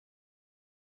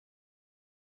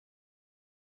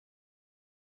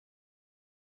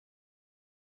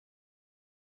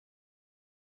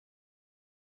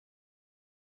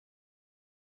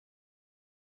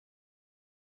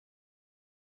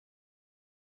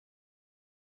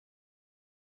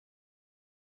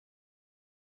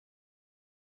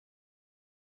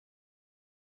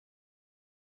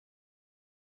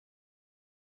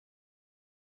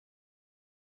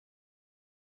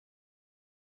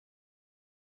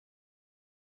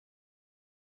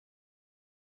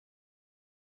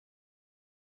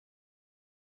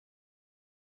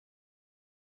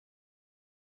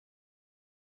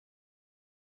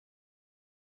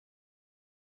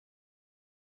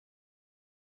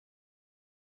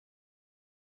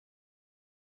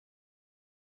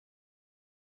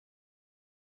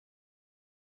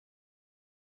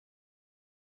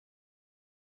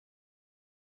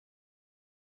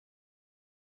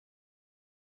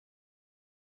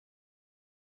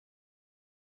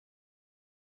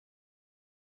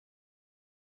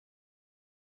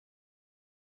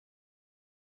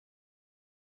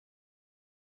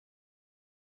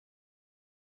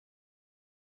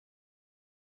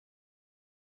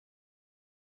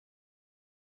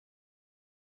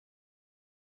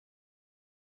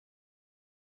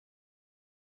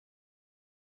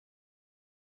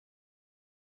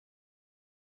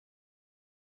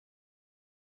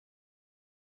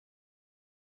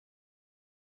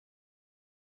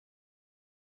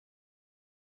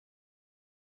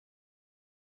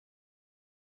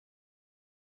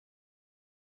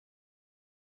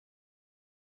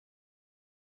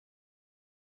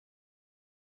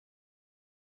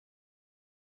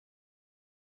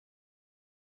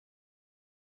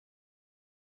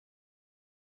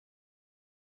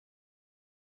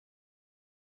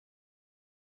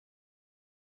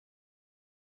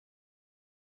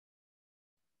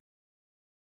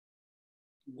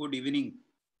Good evening.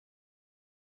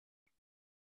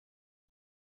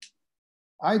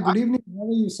 Hi, good evening. How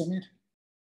are you, Samir?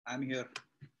 I'm here.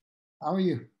 How are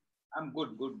you? I'm good.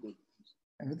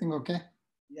 Everything okay?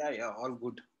 Yeah, all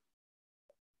good.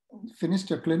 Finished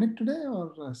your clinic today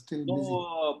or still busy?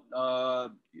 So,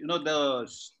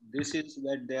 this is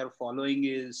that they are following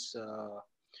is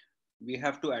we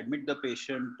have to admit the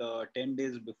patient 10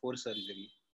 days before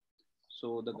surgery.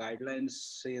 So the guidelines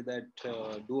say that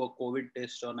do a COVID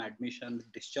test on admission,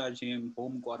 discharge him,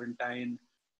 home quarantine,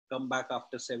 come back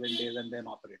after 7 days and then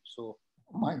operate. So,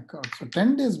 Oh my God. So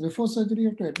 10 days before surgery, you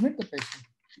have to admit the patient?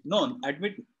 no,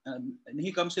 admit, and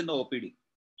he comes in the OPD.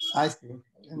 I see.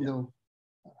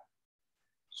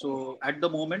 So at the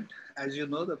moment, as you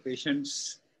know, the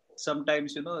patients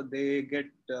sometimes, they get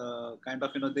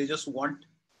they just want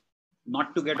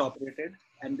not to get operated,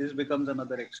 and this becomes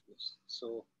another excuse.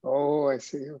 So, oh, I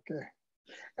see. Okay.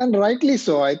 And rightly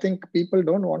so. I think people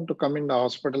don't want to come in the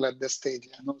hospital at this stage.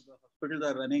 the hospitals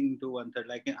are running to one third.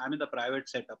 Like I'm in the private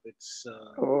setup. It's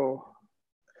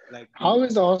like how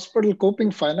is the hospital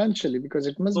coping financially? Because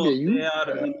it must be a huge they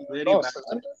are in very loss, bad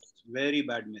mess. Very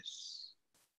bad mess.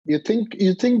 You think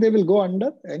they will go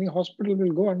under? Any hospital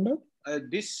will go under?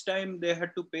 This time they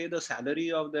had to pay the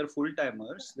salary of their full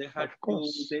timers. They had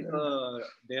to take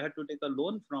a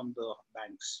loan from the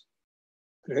banks.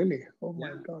 Really? Oh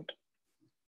my God.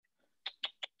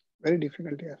 Very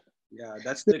difficult here. Yeah,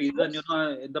 that's the reason,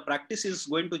 the practice is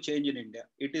going to change in India.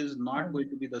 It is not going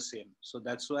to be the same. So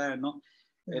that's why I know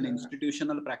an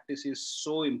institutional practice is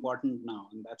so important now.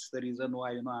 And that's the reason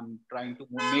why, I'm trying to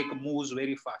make moves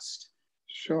very fast.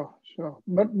 Sure.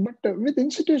 But with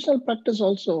institutional practice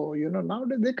also,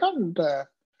 nowadays they can't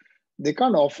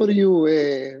offer you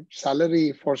a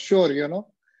salary for sure,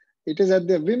 It is at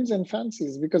their whims and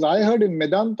fancies, because I heard in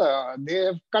Medanta, they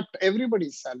have cut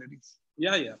everybody's salaries.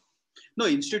 Yeah. No,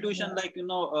 institution like,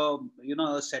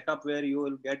 a setup where you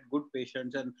will get good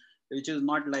patients, and which is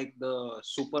not like the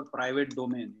super private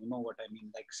domain, you know what I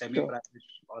mean, like semi-private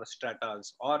or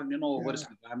stratas or, overseas.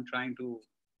 I'm trying to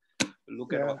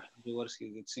look at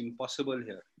overseas. It's impossible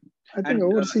here. I think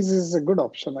overseas is a good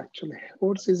option, actually.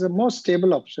 Overseas is a more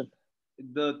stable option.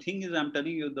 The thing is, I'm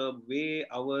telling you, the way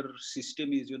our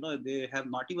system is, they have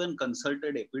not even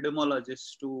consulted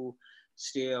epidemiologists to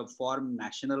form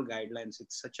national guidelines.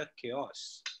 It's such a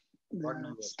chaos.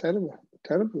 It's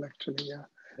terrible actually. Yeah.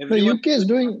 The UK is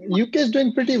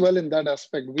doing pretty well in that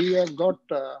aspect. We have got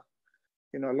a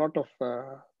lot of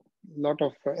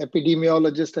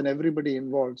epidemiologists and everybody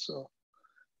involved. So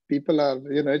people are,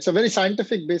 it's a very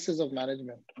scientific basis of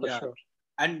management for sure.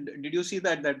 And did you see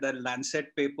that the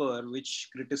Lancet paper, which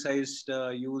criticized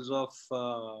use of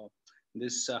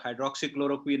this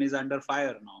hydroxychloroquine, is under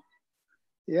fire now?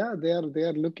 Yeah, they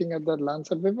are looking at that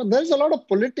Lancet paper. There's a lot of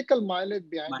political mileage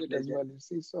behind it as well. You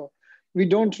see, so we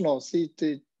don't know. See,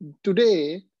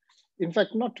 today, in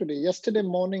fact, not today. Yesterday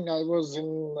morning, I was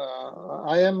in.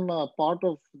 I am part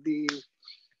of the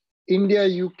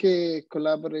India-UK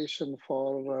collaboration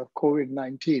for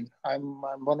COVID-19. I'm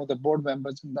one of the board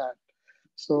members in that.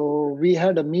 So we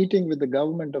had a meeting with the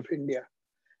government of India,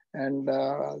 and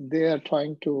they are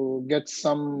trying to get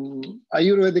some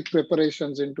Ayurvedic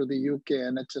preparations into the UK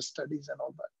NHS studies and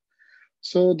all that.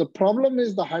 So the problem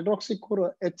is the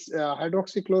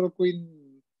hydroxychloroquine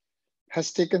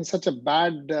has taken such a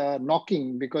bad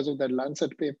knocking because of that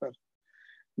Lancet paper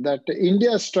that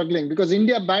India is struggling, because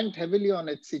India banked heavily on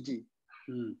HCG.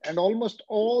 And almost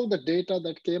all the data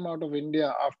that came out of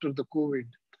India after the COVID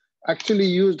actually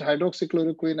used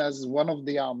hydroxychloroquine as one of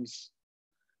the arms,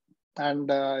 and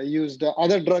used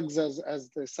other drugs as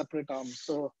the separate arms.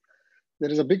 So there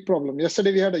is a big problem.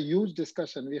 Yesterday, we had a huge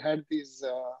discussion. We had these,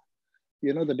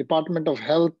 the Department of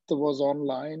Health was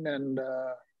online, and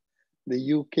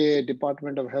the UK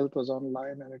Department of Health was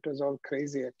online, and it was all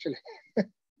crazy, actually.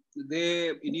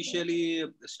 They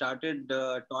initially started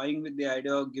toying with the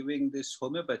idea of giving this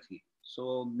homeopathy.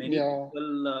 So many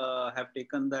people have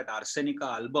taken that Arsenica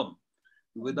album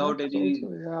without any...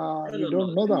 we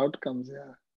don't know the outcomes,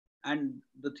 And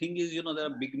the thing is, there are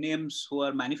big names who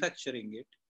are manufacturing it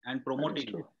and promoting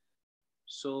it.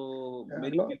 So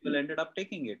many people ended up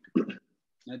taking it.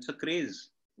 It's a craze.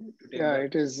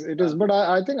 It is. But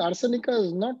I think Arsenica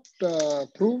is not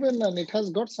proven, and it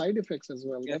has got side effects as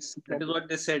well. Yes, that is what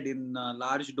they said. In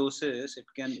large doses,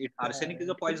 arsenic is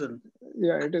a poison.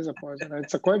 Yeah, it is a poison.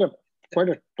 It's quite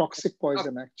a toxic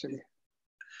poison, actually.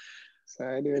 So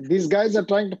anyway, these guys are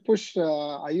trying to push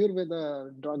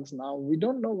Ayurveda drugs now. We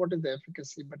don't know what is the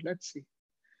efficacy, but let's see.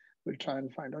 We'll try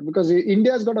and find out, because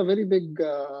India has got a very big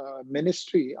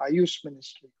ministry, Ayush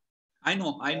ministry. I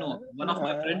know. One of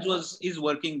my friends is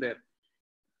working there.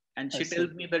 And she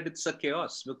tells me that it's a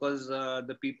chaos because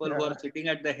the people who are sitting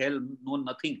at the helm know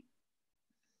nothing.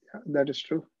 Yeah, that is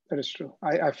true. That is true.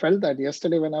 I felt that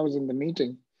yesterday when I was in the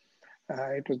meeting.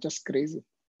 It was just crazy.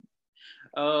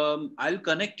 I'll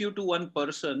connect you to one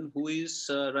person who is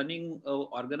running an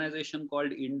organization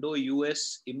called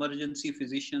Indo-US Emergency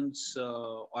Physicians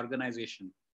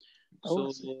Organization.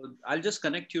 So I'll just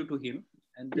connect you to him.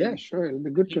 And then sure. It'll be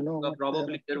good to know.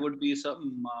 Probably there would be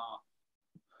some,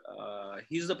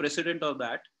 he's the president of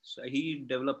that. So he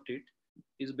developed it.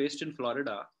 He's based in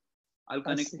Florida. I'll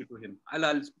connect you to him.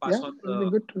 I'll pass on. It'll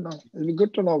be good to know. It'll be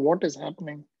good to know what is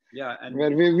happening. Yeah. And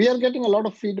where we are getting a lot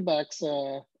of feedbacks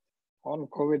on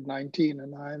COVID-19,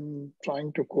 and I'm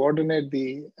trying to coordinate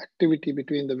the activity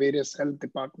between the various health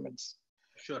departments.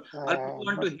 Sure. I'll put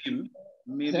on to him.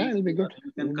 Maybe it'll be good.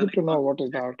 It'll be good to know what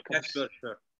is the outcome. Yeah,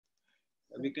 sure.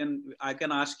 I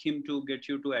can ask him to get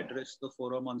you to address the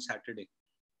forum on Saturday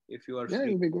if you are free.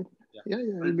 It'll be good.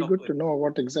 It'll be good to know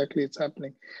what exactly is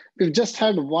happening. We've just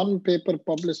had one paper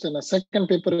published, and a second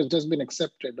paper has just been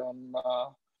accepted on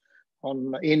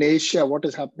in Asia, what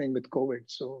is happening with COVID.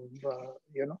 So,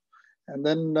 and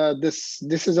then this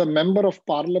is a member of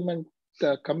parliament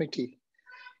committee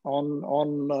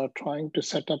on trying to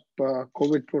set up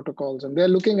COVID protocols. And they're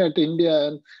looking at India.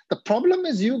 And the problem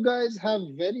is you guys have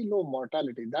very low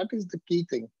mortality. That is the key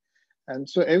thing. And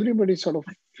so everybody's sort of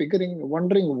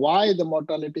wondering why the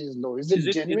mortality is low. Is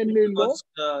it genuinely low?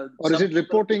 Or is it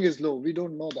reporting is low? We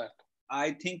don't know that.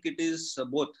 I think it is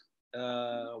both.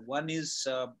 One is,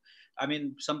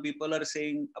 some people are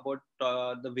saying about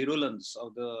the virulence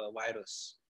of the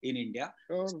virus in India.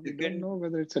 We don't know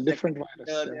whether it's a different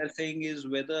virus. They are saying is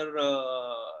whether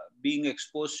being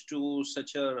exposed to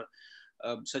such a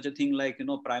thing like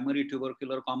primary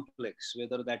tubercular complex,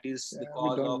 whether that is the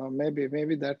cause. We don't know.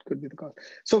 Maybe that could be the cause.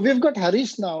 So we've got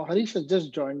Harish now. Harish has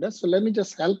just joined us. So let me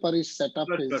just help Harish set up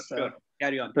his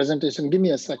Carry on. Presentation. Give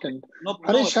me a second.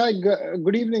 Harish, hi.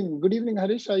 Good evening. Good evening,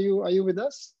 Harish. Are you with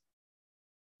us?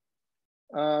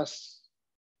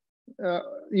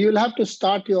 You'll have to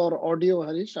start your audio,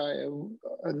 Harish,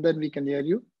 and then we can hear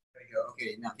you.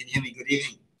 Okay, now can you hear me? Good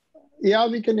evening. Yeah,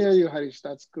 we can hear you, Harish.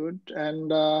 That's good.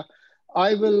 And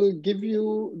I will give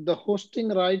you the hosting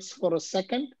rights for a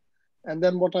second. And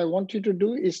then what I want you to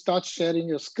do is start sharing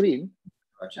your screen.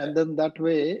 Gotcha. And then that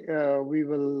way we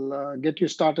will get you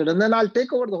started. And then I'll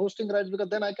take over the hosting rights because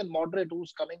then I can moderate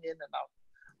who's coming in and out.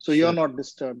 So you're not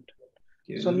disturbed.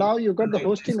 So now you've got the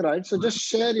hosting rights. So just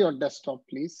share your desktop,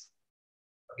 please.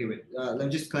 Okay, wait. Let me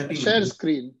just connect. Share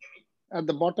screen. At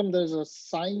the bottom, there's a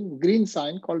green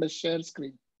sign called a share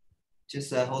screen.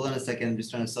 Just hold on a second. I'm just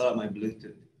trying to sort out my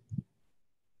Bluetooth.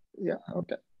 Yeah,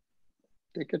 okay.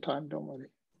 Take your time, don't worry.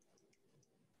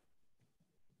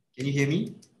 Can you hear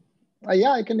me?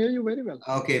 Yeah, I can hear you very well.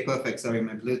 Okay, perfect. Sorry,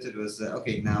 my Bluetooth was,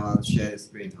 okay, now I'll share the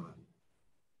screen. Hold on.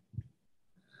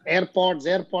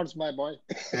 AirPods, my boy.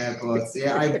 AirPods,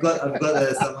 yeah, I've got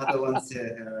some other ones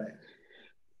here. All right.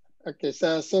 Okay,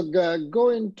 so go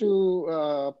into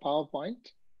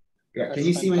PowerPoint. Yeah, can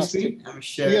you see my screen? I'm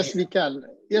sharing. Yes, we can.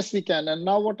 Yes, we can. And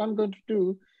now what I'm going to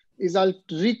do is I'll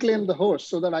reclaim the host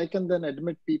so that I can then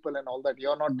admit people and all that.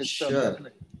 You're not disturbed.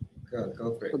 Sure.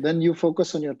 Go for it. So then you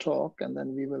focus on your talk and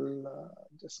then we will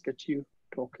just get you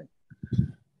talking.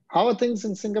 How are things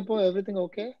in Singapore? Everything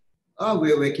okay? Oh,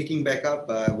 we're kicking back up.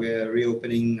 We're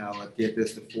reopening our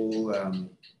theaters to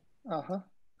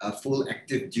full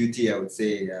active duty, I would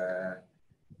say.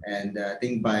 And I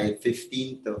think by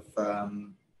 15th of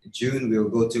June, we'll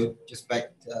go to just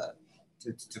back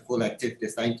to full active. They're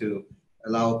starting to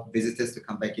allow visitors to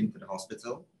come back into the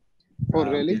hospital. Oh,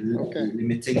 really? Okay.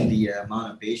 Limiting the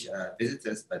amount of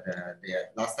visitors, but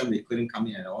last time they couldn't come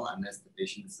in at all unless the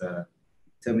patient's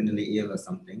terminally ill or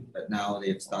something. But now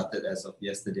they've started as of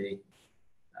yesterday,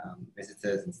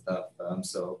 visitors and stuff.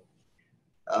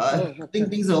 I think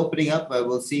things are opening up.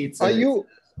 We'll see. Are you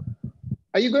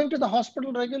going to the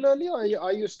hospital regularly, or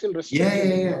are you still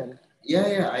restricted?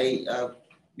 Yeah.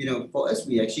 For us,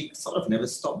 we actually sort of never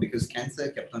stopped because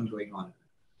cancer kept on going on.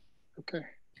 Okay.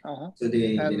 So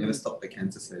they never stopped the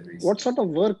cancer surgeries. What sort of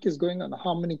work is going on?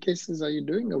 How many cases are you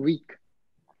doing a week?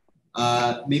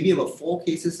 Maybe about 4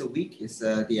 cases a week is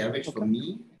the average for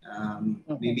me.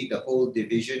 Maybe the whole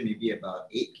division, maybe about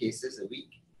 8 cases a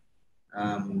week.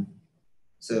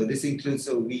 So this includes,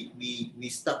 we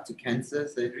stuck to cancer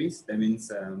surgeries. That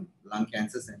means lung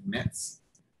cancers and METs.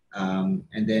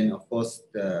 And then, of course,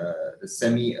 the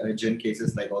semi-urgent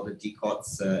cases like all the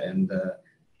DCOTs and the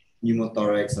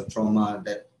pneumothorax or trauma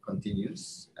that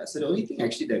continues. So the only thing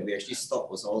actually that we actually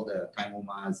stopped was all the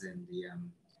kymomas and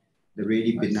the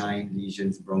really benign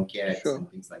lesions, bronchiectasis and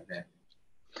things like that.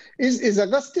 Is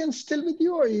Augustine still with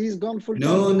you, or he's gone full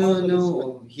time?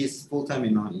 No. He's full time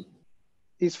in Mount.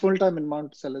 He's full time in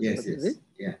Mount Elizabeth. Yes. Is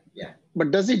he? Yeah. But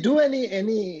does he do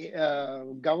any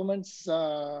government's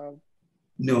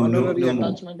honorary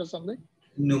attachment or something?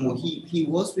 No more. He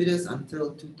was with us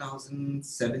until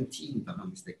 2017, if I'm not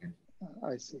mistaken.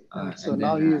 I see. So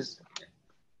now he's.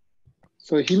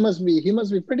 So he must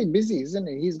be pretty busy, isn't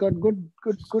he? He's got good.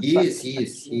 He is.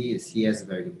 He has a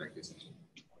very good practice.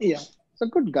 Yeah, he's a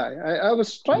good guy. I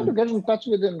was trying to get in touch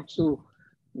with him to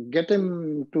get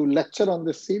him to lecture on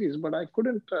this series, but I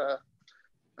couldn't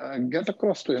get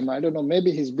across to him. I don't know.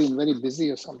 Maybe he's been very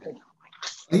busy or something.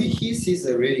 He's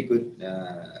a really good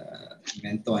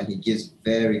mentor, and he gives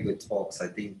very good talks. I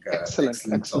think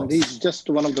excellent talks. He's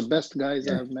just one of the best guys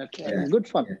I've met. It's good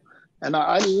fun. Yeah. And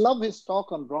I love his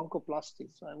talk on bronchoplasty.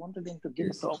 So I wanted him to give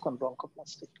a talk on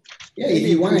bronchoplasty. Yeah, if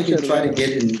you want, I can try to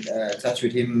get in touch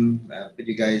with him, with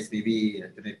you guys. Maybe, I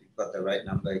don't know if you've got the right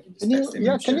number. You can just text him.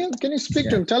 Yeah, can you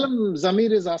speak to him? Tell him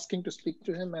Zamir is asking to speak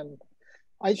to him. And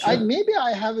maybe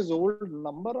I have his old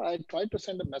number. I tried to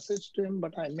send a message to him,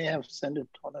 but I may have sent it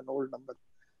on an old number.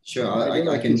 Sure,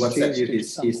 I can WhatsApp you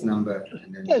his number.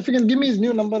 And then... Yeah, if you can give me his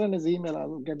new number and his email, I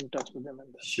will get in touch with him.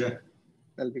 And sure.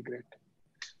 That'll be great.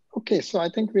 Okay, so I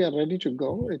think we are ready to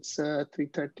go. It's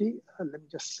 3:30. Let me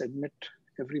just submit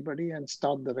everybody and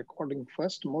start the recording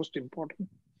first. Most important,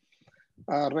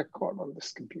 record on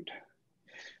this computer.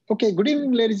 Okay, good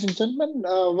evening, ladies and gentlemen.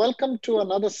 Welcome to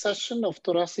another session of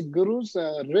Thoracic Gurus.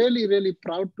 Really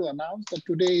proud to announce that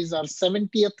today is our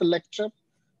 70th lecture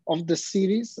of the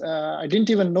series. I didn't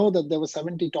even know that there were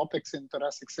 70 topics in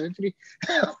thoracic surgery,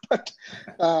 but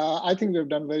I think we've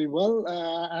done very well.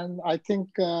 And I think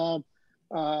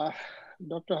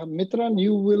Dr. Mithran,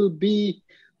 you will be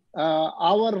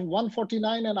hour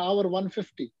 149 and hour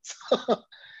 150. So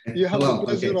you have the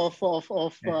pleasure of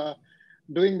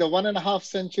doing the 1.5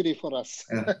 century for us.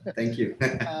 Thank you.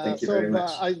 Thank you very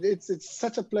much. It's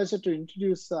such a pleasure to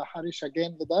introduce Harish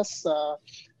again with us.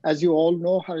 As you all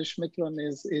know, Harish Mithran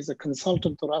is a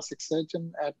consultant thoracic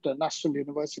surgeon at National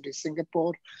University,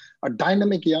 Singapore, a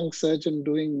dynamic young surgeon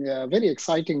doing very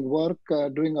exciting work,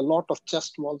 doing a lot of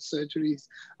chest wall surgeries,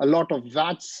 a lot of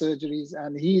VATS surgeries,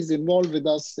 and he's involved with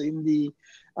us in the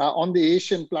on the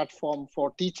Asian platform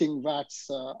for teaching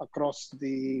VATS across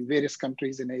the various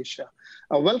countries in Asia.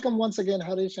 Welcome once again,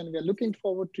 Harish, and we're looking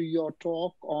forward to your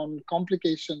talk on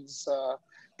complications,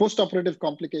 post-operative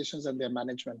complications and their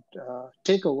management.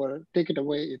 Take it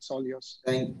away, it's all yours.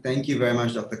 Thank you very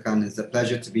much, Dr. Khan. It's a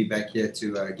pleasure to be back here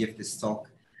to give this talk.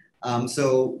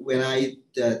 So when I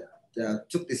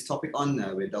took this topic on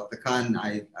with Dr. Khan,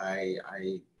 I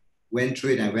went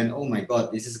through it and I went, oh my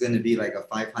God, this is going to be like a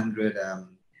 500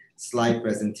 slide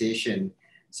presentation.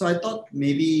 So I thought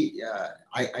maybe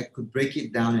I could break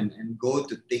it down and go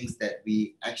to things that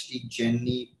we actually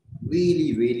generally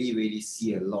really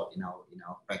see a lot in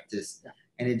our practice. Yeah.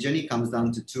 And it generally comes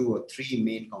down to 2 or 3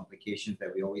 main complications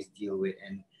that we always deal with.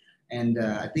 And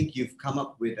I think you've come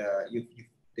up with, there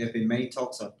have been many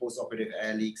talks on post-operative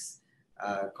air leaks,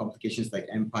 complications like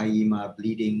empyema,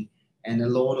 bleeding, and a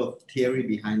lot of theory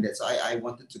behind that. So I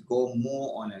wanted to go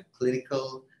more on a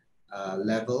clinical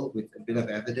level with a bit of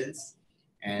evidence.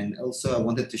 And also I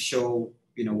wanted to show,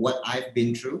 what I've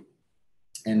been through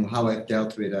and how I've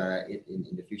dealt with it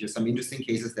in the future. Some interesting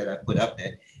cases that I put up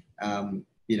there,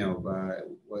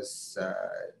 was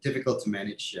difficult to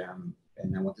manage,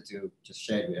 and I wanted to just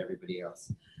share it with everybody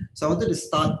else. So I wanted to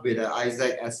start with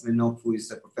Isaac Asimov, who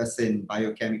is a professor in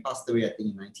biochem. He passed away, I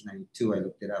think, in 1992. I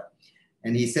looked it up.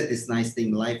 And he said this nice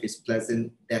thing: life is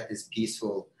pleasant, death is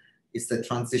peaceful. It's the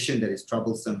transition that is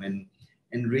troublesome.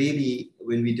 And really,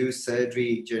 when we do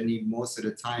surgery journey, most of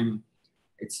the time,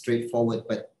 it's straightforward,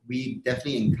 but we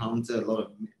definitely encounter a lot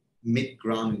of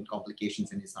mid-ground and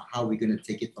complications, and it's how we're going to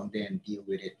take it from there and deal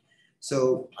with it.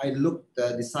 So I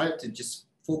decided to just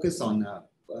focus on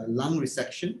lung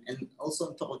resection, and also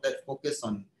on top of that, focus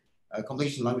on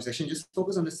complication lung resection, just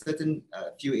focus on a certain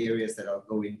few areas that I'll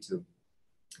go into.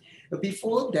 But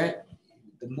before that,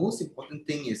 the most important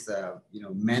thing is,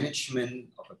 management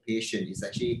of a patient is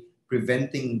actually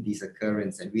preventing these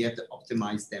occurrence, and we have to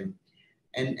optimize them.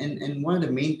 And one of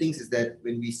the main things is that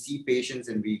when we see patients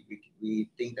and we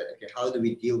think that, okay, how do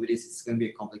we deal with this? It's going to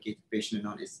be a complicated patient or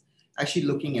not. It's actually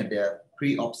looking at their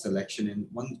pre-op selection. And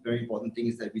one very important thing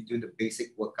is that we do the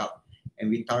basic workup and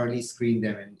we thoroughly screen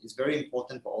them. And it's very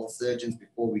important for all surgeons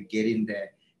before we get in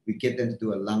there, we get them to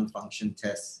do a lung function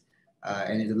test.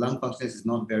 And if the lung function test is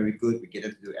not very good, we get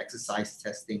them to do exercise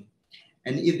testing.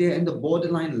 And if they're in the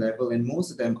borderline level, and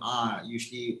most of them are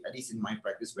usually, at least in my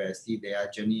practice where I see they are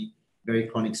generally very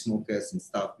chronic smokers and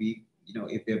stuff, we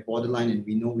if they're borderline and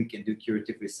we know we can do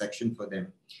curative resection for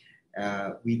them,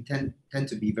 we tend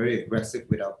to be very aggressive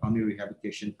with our pulmonary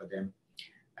rehabilitation for them.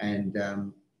 And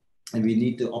we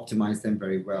need to optimize them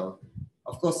very well.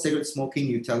 Of course, cigarette smoking,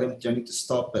 you tell them generally to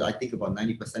stop, but I think about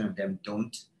 90% of them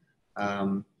don't.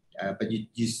 But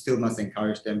you still must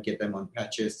encourage them, get them on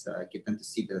patches, get them to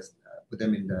see put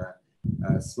them in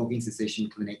the smoking cessation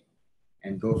clinic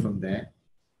and go from there.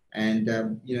 And,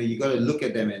 you got to look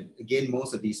at them. And again,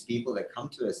 most of these people that come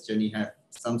to us generally have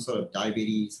some sort of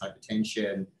diabetes,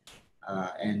 hypertension,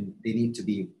 and they need to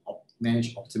be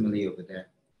managed optimally over there.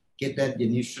 Get that the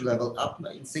nutrient level up.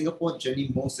 In Singapore,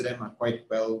 generally, most of them are quite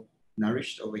well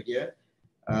nourished over here.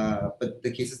 But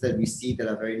the cases that we see that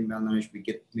are very malnourished, we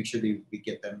make sure we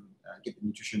get them, get the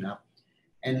nutrition up.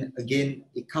 And again,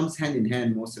 it comes hand in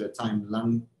hand most of the time.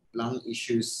 Lung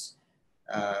issues,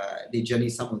 they generally,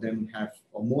 some of them have,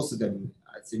 or most of them,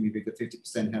 I'd say maybe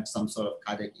 50% have some sort of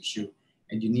cardiac issue.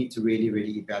 And you need to really,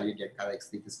 really evaluate their cardiac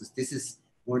status, because this is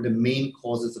one of the main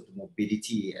causes of the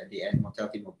morbidity at the end,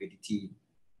 mortality morbidity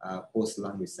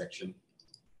post-lung resection.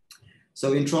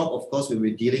 So in TROP, of course, when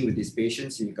we're dealing with these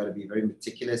patients, you've got to be very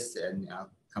meticulous, and I'll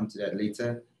come to that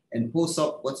later. And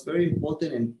post-op, what's very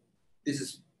important, and this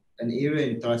is an area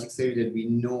in thoracic surgery that we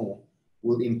know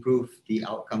will improve the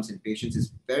outcomes in patients,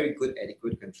 is very good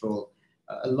adequate control.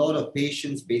 A lot of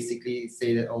patients basically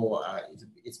say that,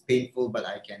 it's painful, but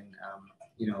I can,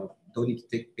 don't need to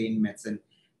take pain medicine.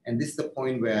 And this is the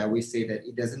point where I always say that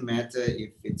it doesn't matter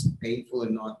if it's painful or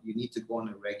not, you need to go on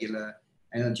a regular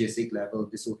analgesic level.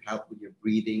 This will help with your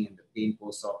breathing and the pain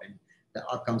post-op, and the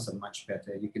outcomes are much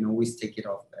better. You can always take it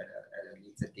off at a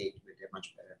later date where they're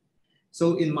much better.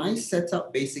 So in my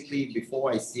setup, basically,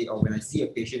 before I see, or when I see a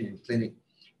patient in clinic,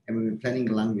 and when we're planning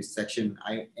lung resection,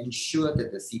 I ensure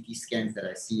that the CT scans that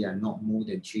I see are not more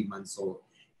than 3 months old.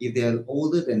 If they're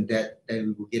older than that, then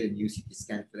we will get a new CT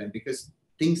scan for them, because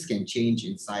things can change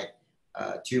inside,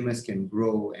 tumors can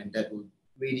grow, and that will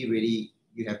really, really,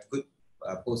 you have good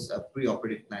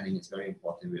pre-operative planning is very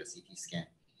important with a CT scan.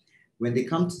 When they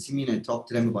come to see me and I talk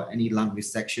to them about any lung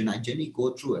resection, I generally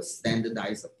go through a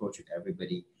standardized approach with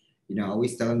everybody. I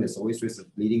always tell them there's always risk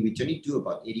of bleeding. We generally do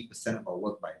about 80% of our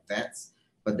work by VETs,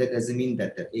 but that doesn't mean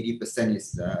that 80%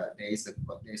 is,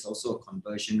 there's also a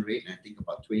conversion rate, and I think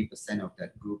about 20% of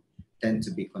that group tend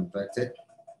to be converted.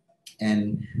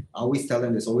 And I always tell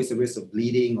them there's always a risk of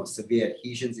bleeding or severe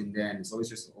adhesions in there, and there's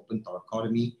always risk of open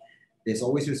thoracotomy. There's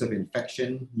always risk of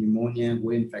infection, pneumonia,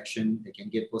 wound infection. They can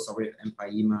get postoperative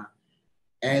empyema.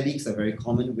 Air leaks are very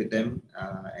common with them,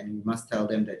 and we must tell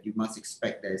them that you must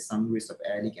expect there is some risk of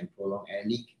air leak and prolonged air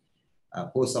leak.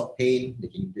 Post-op pain, they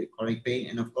can get chronic pain,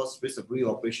 and of course, risk of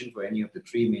reoperation for any of the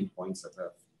 3 main points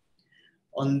above.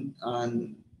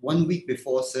 On 1 week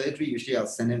before surgery, usually I'll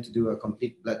send them to do a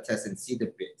complete blood test and see the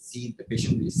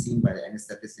patient is seen by the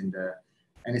anesthetist in the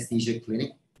anesthesia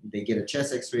clinic. They get a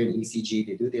chest X-ray and ECG.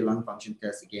 They do their lung function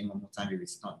test again one more time if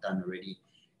it's not done already.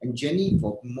 And generally,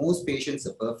 for most patients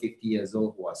above 50 years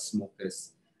old who are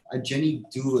smokers, I generally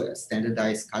do a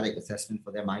standardized cardiac assessment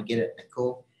for them. I get an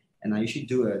echo, and I usually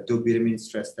do a dobutamine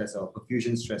stress test or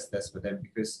perfusion stress test for them,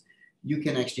 because you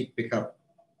can actually pick up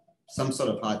some sort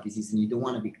of heart disease, and you don't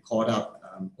want to be caught up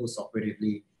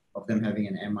post-operatively of them having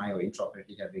an MI or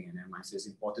intraoperatively having an MI. So it's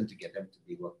important to get them to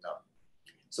be worked up.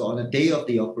 So on the day of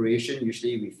the operation,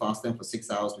 usually we fast them for 6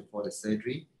 hours before the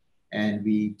surgery. And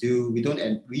we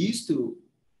used to,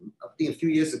 I think a few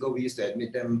years ago, we used to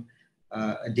admit them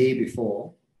a day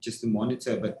before just to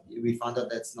monitor, but we found out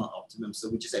that's not optimum. So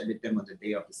we just admit them on the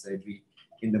day of the surgery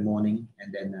in the morning,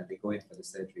 and then they go in for the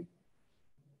surgery.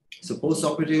 So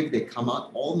post-operative, they come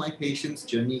out. All my patients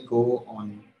generally go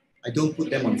on, I don't put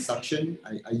them on suction.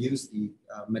 I use the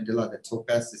medulla, the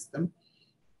Topaz system.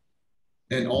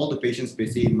 And all the patients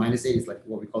basically, -8 is like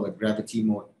what we call a gravity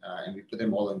mode. And we put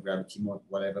them all on gravity mode,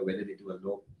 whatever, whether they do a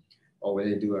lobe or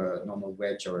whether they do a normal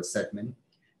wedge or a segment.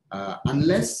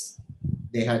 Unless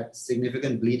they had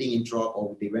significant bleeding intra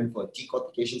or they went for a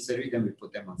decortication surgery, then we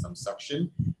put them on some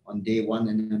suction on day 1.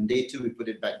 And then on day 2, we put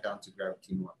it back down to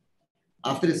gravity mode.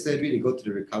 After the surgery, they go to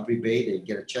the recovery bay, they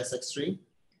get a chest X-ray,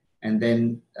 and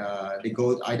then they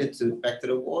go either back to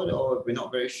the ward, or we're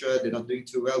not very sure, they're not doing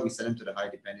too well, we send them to the high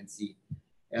dependency.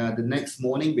 The next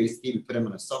morning, basically, we put them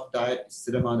on a soft diet,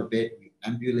 sit them out of bed, we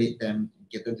ambulate them,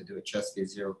 get them to do a chest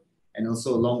physio. And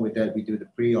also along with that, we do the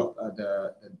pre-op,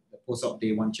 the post-op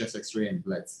day 1 chest X-ray and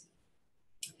bloods.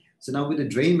 So now with the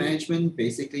drain management,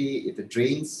 basically, if the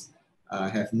drains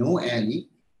have no air leak,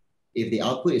 if the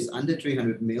output is under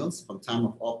 300 mils from time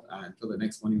of op until the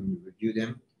next morning when we review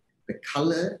them, the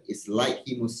color is light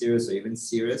hemoserous or even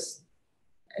serous,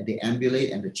 and they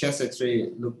ambulate and the chest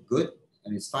X-ray look good,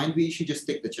 and it's fine, we should just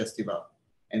take the chest tube out.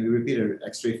 And we repeat an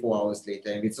X-ray 4 hours later.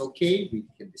 If it's okay, we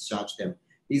can discharge them.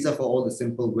 These are for all the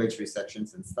simple wedge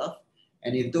resections and stuff.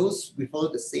 And if those, we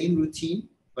follow the same routine,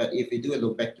 but if we do a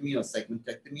lobectomy or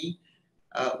segmentectomy,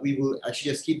 we will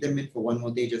actually just keep them in for one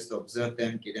more day just to observe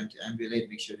them, get them to ambulate,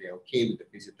 make sure they're okay with the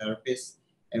physiotherapist.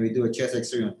 And we do a chest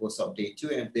X-ray on post-op day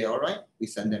 2. And if they're all right, we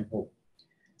send them home.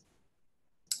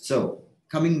 So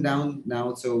coming down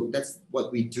now, so that's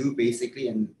what we do basically.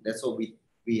 And that's what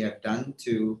we have done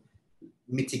to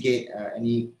mitigate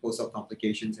any post-op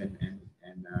complications and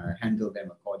handle them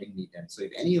accordingly then. So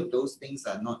if any of those things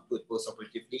are not good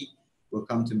post-operatively, we'll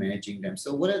come to managing them.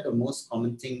 So what are the most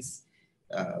common things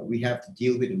we have to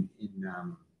deal with in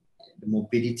the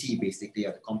morbidity basically,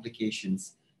 or the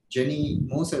complications? Jenny,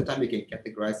 most of the time we can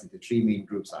categorize into 3 main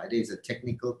groups. Either it's a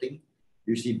technical thing,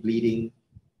 usually bleeding,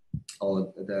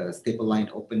 or the staple line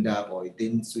opened up, or it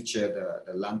didn't suture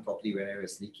the lung properly whenever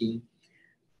it's leaking.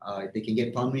 They can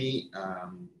get pulmonary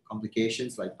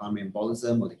complications like pulmonary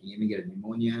embolism, or they can even get a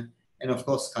pneumonia, and of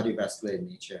course cardiovascular in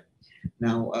nature.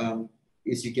 Now,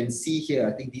 as you can see here,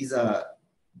 I think these are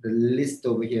the list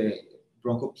over here: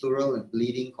 bronchopleural and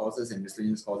bleeding causes and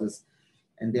miscellaneous causes,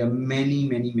 and there are many,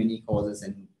 many, many causes.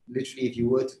 And literally, if you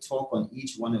were to talk on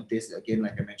each one of this, again,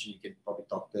 like I mentioned, you can probably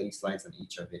talk 30 slides on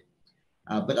each of it.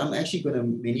 But I'm actually going to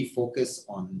mainly focus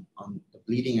on the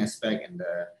bleeding aspect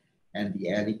and the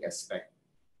airlick aspect.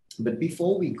 But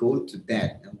before we go to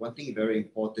that, and one thing very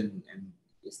important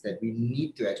is that we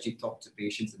need to actually talk to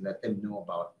patients and let them know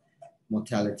about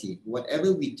mortality.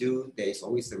 Whatever we do, there is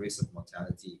always a risk of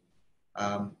mortality.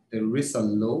 The risks are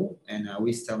low, and I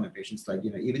always tell my patients, like,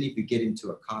 even if you get into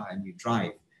a car and you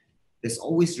drive, there's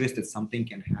always risk that something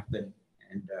can happen,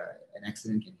 and an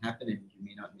accident can happen, and you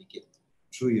may not make it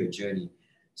through your journey.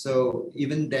 So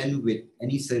even then, with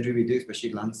any surgery we do,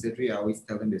 especially lung surgery, I always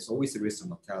tell them there's always a risk of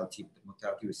mortality, but the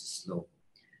mortality risk is low.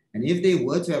 And if they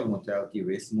were to have a mortality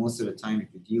risk, most of the time, if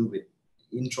you deal with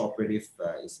intraoperative,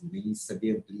 is mainly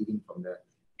severe bleeding from the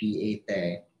PA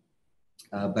tear.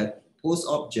 But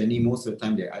post-op journey, most of the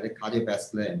time, they're either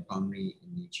cardiovascular and pulmonary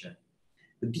in nature.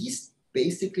 But these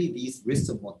risks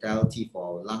of mortality for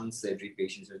our lung surgery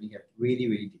patients really have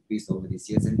really decreased over these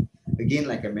years. And again,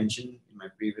 like I mentioned in my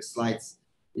previous slides,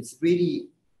 it's really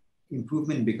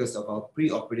improvement because of our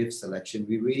pre-operative selection.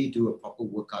 We really do a proper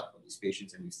workup for these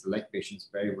patients, and we select patients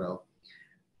very well.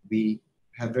 We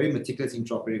have very meticulous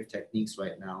intraoperative techniques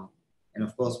right now. And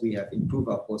of course, we have improved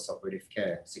our post-operative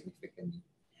care significantly.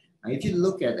 Now, if you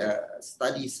look at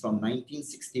studies from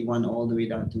 1961 all the way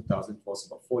down to 2004, so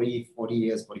about 40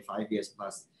 years, 45 years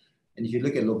plus, and if you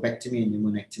look at lobectomy and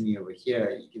pneumonectomy over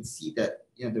here, you can see that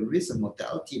the risk of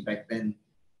mortality back then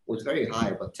was very high,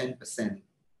 about 10%.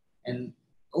 And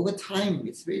over time,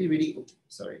 it's really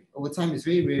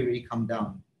come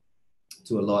down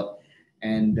to a lot.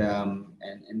 And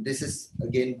this is,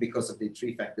 again, because of the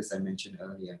 3 factors I mentioned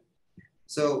earlier.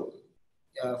 So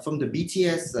from the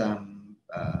BTS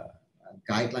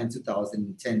guideline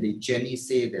 2010, they generally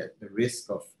say that the risk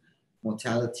of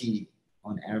mortality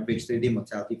on average, 30-day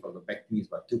mortality for lobectomy is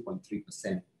about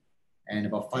 2.3% and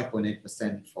about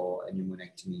 5.8% for a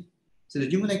pneumonectomy. So the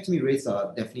pneumonectomy rates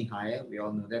are definitely higher. We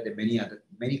all know that. There are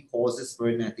many causes for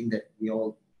it, and I think that we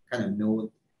all kind of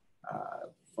know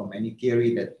from any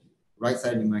theory that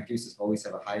right-side pneumonectomies always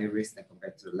have a higher risk than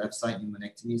compared to the left-side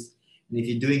pneumonectomies. And if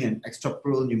you're doing an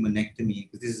extrapleural pneumonectomy,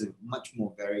 because this is a much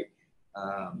more very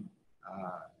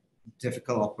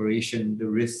difficult operation, the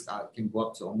risk can go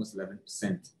up to almost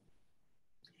 11%.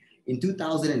 In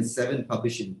 2007,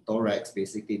 published in Thoracic,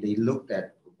 basically, they looked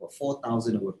at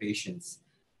 4,000 over patients.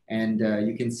 And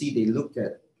you can see they looked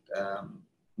at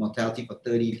mortality for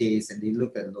 30 days, and they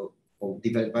looked at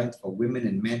development for women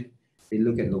and men. They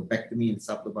look at lobectomy and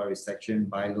sublobar resection,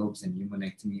 bilobes, and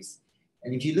pneumonectomies.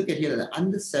 And if you look at here, the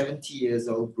under 70 years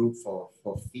old group for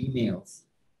females,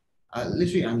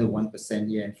 literally under 1%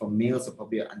 here, and for males are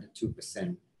probably under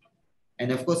 2%.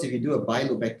 And of course, if you do a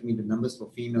bilobectomy, the numbers for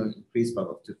females increase by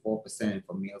up to 4%, and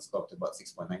for males go up to about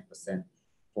 6.9%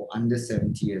 for under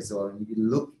 70 years old. And if you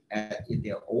look at if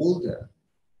they're older,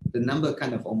 the number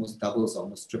kind of almost doubles,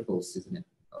 almost triples, isn't it,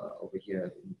 over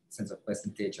here in sense of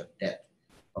percentage of death,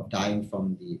 of dying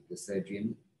from the surgery.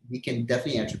 And we can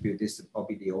definitely attribute this to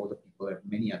probably the older people and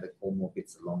many other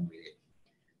comorbids along with it.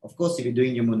 Of course, if you're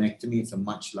doing pneumonectomy, it's a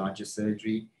much larger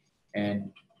surgery,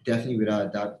 and definitely without a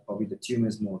doubt, probably the tumor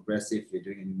is more aggressive. You're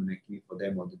doing a pneumonectomy for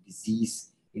them, or the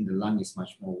disease in the lung is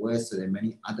much more worse. So there are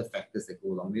many other factors that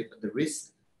go along with it, but the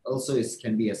risk also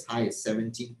can be as high as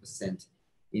 17%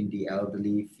 in the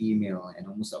elderly female and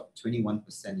almost up 21%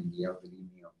 in the elderly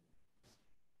male.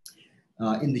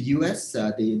 In the US,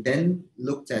 they then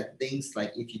looked at things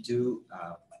like if you do,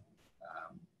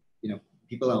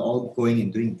 people are all going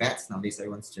and doing VATS nowadays.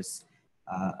 Everyone's just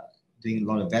doing a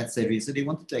lot of VAT surgery. So they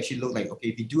wanted to actually look like, okay,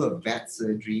 if you do a VAT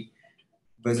surgery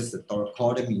versus the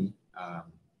thoracotomy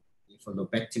for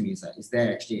lobectomies, is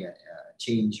there actually a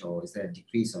change, or is there a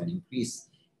decrease or an increase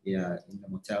in the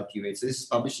mortality rate? So this is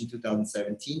published in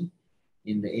 2017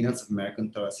 in the Annals of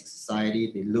American Thoracic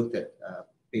Society. They looked at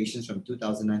patients from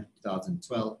 2009 to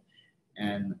 2012,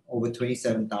 and over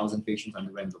 27,000 patients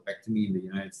underwent lobectomy in the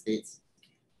United States.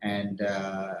 And,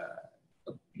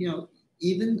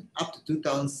 even up to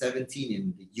 2017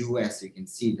 in the US, you can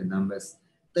see the numbers,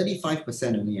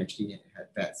 35% only actually had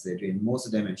VAT surgery, and most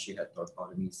of them actually had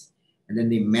thoracotomies. And then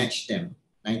they matched them,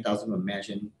 9,000 were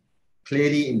matched. And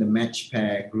clearly in the match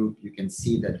pair group, you can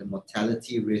see that the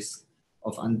mortality risk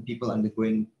of people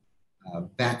undergoing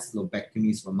VATS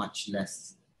lobectomies were much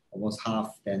less, almost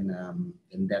half than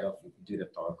that of if you do the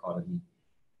thoracotomy.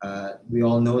 We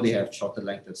all know they have shorter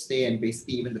length of stay, and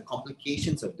basically even the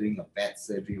complications of doing a VAT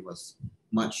surgery was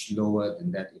much lower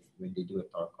than that when they do a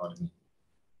thoracotomy.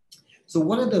 So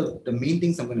what are the main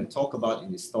things I'm going to talk about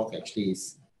in this talk actually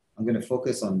is I'm going to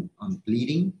focus on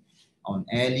bleeding, on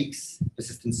air leaks,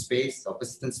 persistent space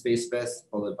first,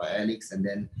 followed by air leaks, and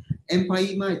then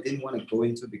empyema I didn't want to go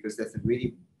into because that's a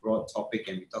really broad topic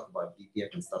and we talk about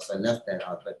BPF and stuff, so I left that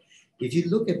out. But if you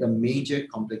look at the major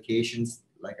complications,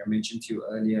 like I mentioned to you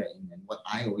earlier, and what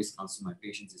I always counsel my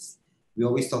patients is we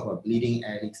always talk about bleeding,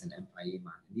 air leaks, and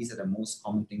empyema. And these are the most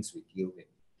common things we deal with.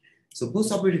 So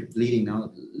postoperative bleeding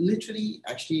now, literally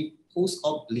actually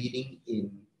post-op bleeding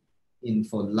in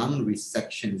for lung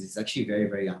resections is actually very,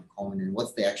 very uncommon. And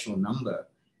what's the actual number?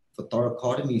 For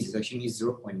thoracotomies, it's actually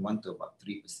 0.1 to about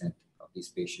 3% of these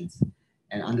patients,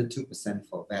 and under 2%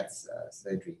 for VATS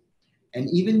surgery. And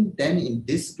even then in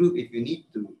this group, if you need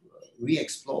to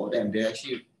re-explore them, they're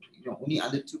actually only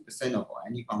under 2% of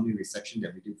any pulmonary resection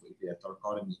that we do if we have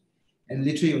thoracotomy, and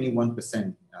literally only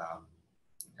 1%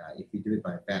 if we do it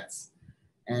by VATS.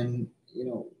 And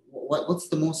what's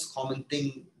the most common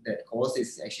thing that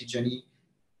causes actually, Jenny?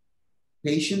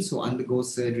 Patients who undergo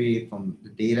surgery, from the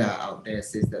data out there,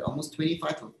 says that almost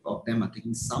 25 of them are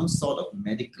taking some sort of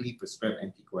medically prescribed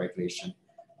anticoagulation,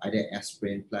 either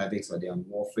aspirin, Plavix, or they're on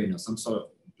warfarin or some sort of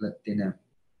blood thinner.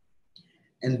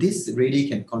 And this really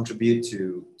can contribute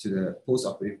to the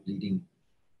post-operative bleeding.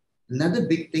 Another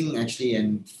big thing actually,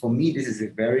 and for me, this is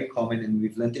very common, and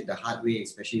we've learned it the hard way,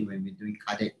 especially when we're doing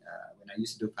cardiac, when I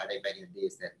used to do cardiac back in the day,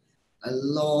 is that a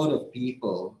lot of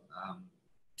people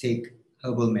take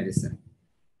herbal medicine.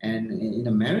 And in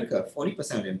America,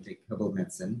 40% of them take herbal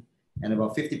medicine, and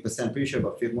about 50%, pretty sure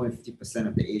about more than 50%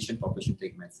 of the Asian population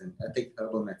take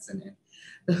herbal medicine. And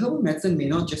the herbal medicine may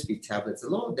not just be tablets. A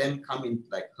lot of them come in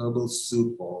like herbal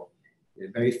soup, or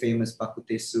very famous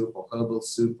bakute soup, or herbal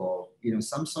soup, or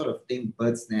some sort of thing,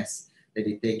 bird's nest that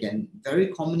they take. And very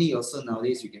commonly also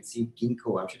nowadays you can see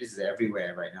ginkgo. I'm sure this is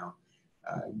everywhere right now.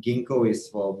 Ginkgo is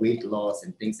for weight loss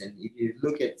and things. And if you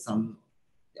look at some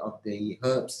of the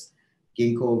herbs,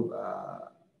 ginkgo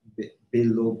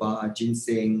biloba,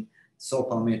 ginseng, saw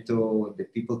palmetto, the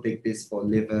people take this for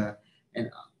liver, and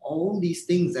all these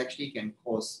things actually can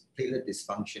cause platelet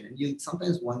dysfunction. And you're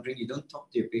sometimes wondering, you don't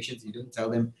talk to your patients, you don't tell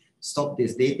them, stop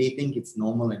this. They think it's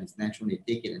normal and it's natural, they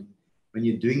take it. And when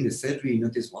you're doing the surgery, you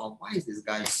notice, wow, why is this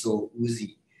guy so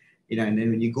oozy? And then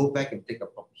when you go back and take a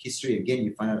proper history again,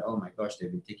 you find out, oh my gosh,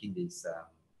 they've been taking these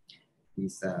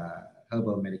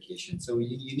herbal medications. So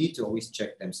you need to always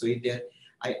check them. So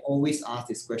I always ask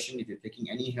this question: if you're taking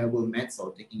any herbal meds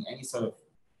or taking any sort of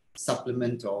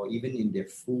supplement, or even in their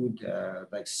food,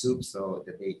 like soups or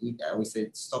that they eat, I always say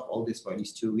stop all this for at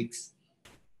least 2 weeks.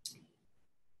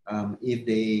 If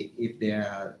they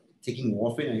are taking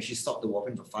warfarin, I usually stop the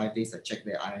warfarin for 5 days. I check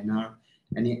their INR,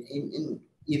 and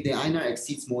if the INR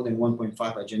exceeds more than 1.5,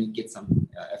 I generally get some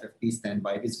FFP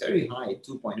standby. If it's very high,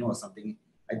 2.0 or something,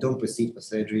 I don't proceed for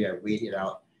surgery. I wait it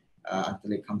out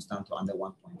until it comes down to under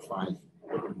 1.5.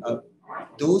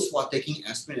 Those who are taking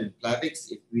aspirin and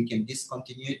Plavix, if we can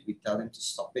discontinue it, we tell them to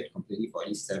stop it completely for at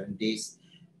least 7 days.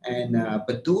 And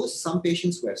but some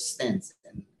patients who have stents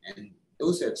and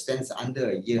those who have stents under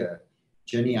a year,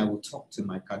 generally I will talk to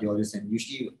my cardiologist, and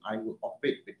usually I will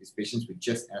operate with these patients with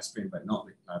just aspirin but not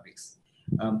with Plavix.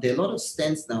 There are a lot of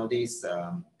stents nowadays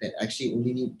that actually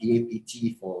only need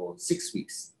DAPT for 6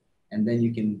 weeks, and then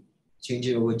you can change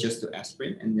it over just to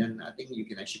aspirin, and then I think you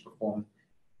can actually perform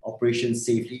operations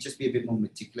safely. Just be a bit more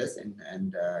meticulous,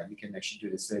 and you can actually do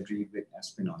the surgery with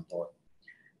aspirin on board.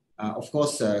 Of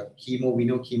course, chemo, we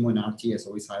know chemo and RT has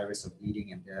always high risk of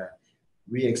bleeding, and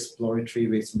re-exploratory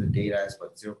rates from the data is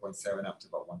about 0.7 up to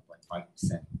about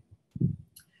 1.5%.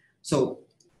 So,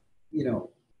 you know,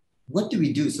 what do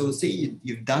we do? So say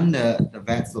you've done the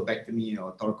VATS lobectomy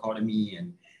or thoracotomy,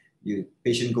 and your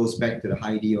patient goes back to the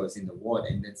high D or is in the ward,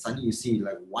 and then suddenly you see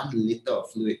like 1 liter of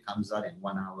fluid comes out in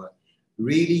 1 hour.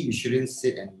 Really, you shouldn't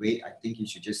sit and wait. I think you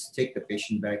should just take the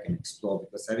patient back and explore,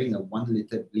 because having a 1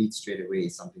 liter bleed straight away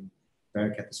is something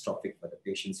very catastrophic for the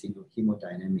patient's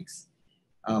hemodynamics.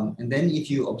 And then if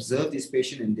you observe this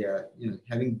patient and they're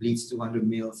having bleeds 200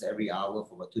 mils every hour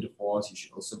for about 2 to 4 hours, you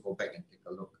should also go back and take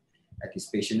a look at this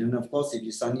patient. And of course, if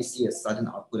you suddenly see a sudden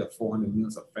output of 400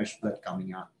 mils of fresh blood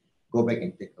coming out, go back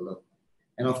and take a look.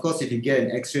 And of course, if you get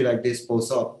an X-ray like this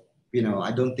post-op,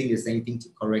 I don't think there's anything to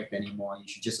correct anymore. You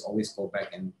should just always go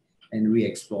back and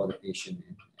re-explore the patient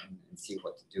and see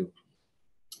what to do.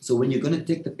 So when you're going to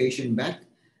take the patient back,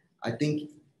 I think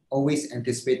always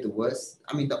anticipate the worst.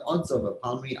 I mean, the odds of a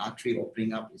pulmonary artery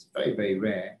opening up is very, very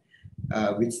rare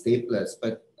with staplers.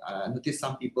 But notice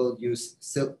some people use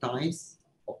silk ties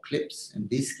or clips, and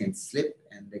these can slip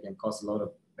and they can cause a lot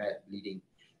of bad bleeding.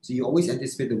 So you always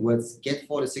anticipate the worst. Get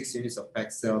 4 to 6 units of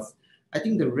packed cells. I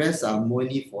think the rest are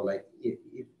mainly for like if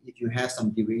you have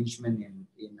some derangement in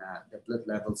the blood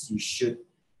levels, you should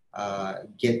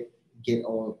get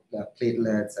all the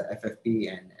platelets, FFP,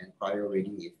 and cryo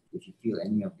ready if you feel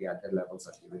any of the other levels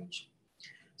are deranged.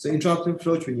 So intraoperative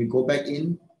approach, when you go back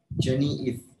in, generally,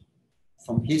 if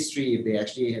from history, if they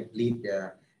actually have bleed,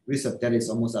 the risk of death is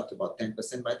almost up to about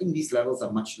 10%, but I think these levels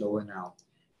are much lower now.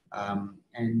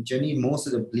 And generally, most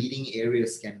of the bleeding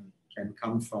areas can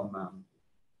come from,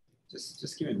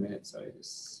 just give me a minute, sorry,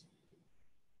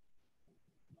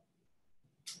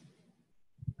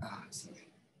 sorry.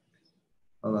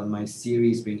 Hold on, my Siri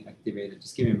is being activated.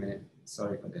 Just give me a minute.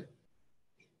 Sorry for that.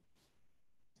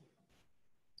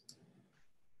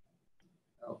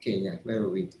 Okay, yeah, where were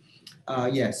we?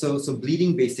 Yeah, so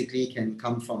bleeding basically can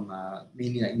come from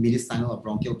mainly like mediastinal or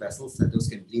bronchial vessels, and those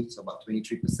can bleed, so about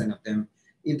 23% of them.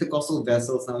 Intercostal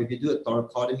vessels, now if you do a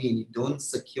thoracotomy and you don't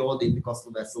secure the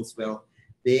intercostal vessels well,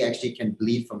 they actually can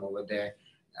bleed from over there.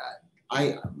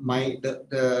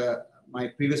 My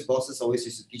previous bosses always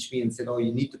used to teach me and said, oh,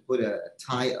 you need to put a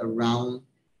tie around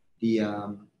the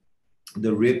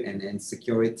rib and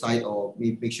secure it tight, or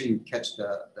make sure you catch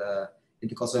the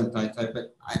intercostal and tight.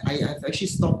 But I've actually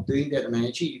stopped doing that, and I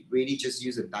actually really just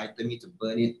use a diatomy to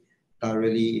burn it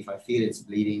thoroughly if I feel it's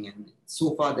bleeding. And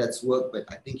so far that's worked, but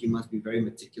I think you must be very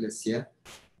meticulous here.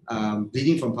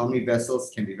 Bleeding from pulmonary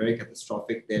vessels can be very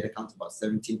catastrophic. They account about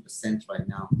 17% right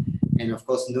now. And of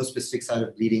course, no specific site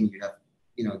of bleeding. You have,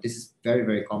 this is very,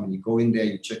 very common. You go in there,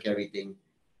 you check everything,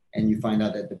 and you find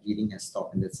out that the bleeding has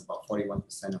stopped, and that's about 41%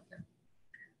 of them.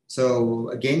 So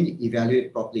again,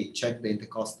 evaluate properly, check the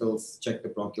intercostals, check the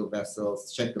bronchial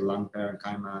vessels, check the lung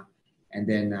parenchyma, and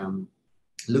then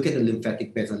look at the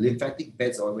lymphatic beds. And lymphatic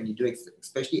beds, or when you do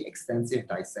especially extensive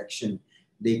dissection,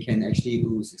 they can actually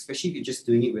ooze, especially if you're just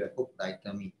doing it with a hook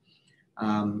diatomy.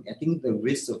 I think the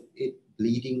risk of it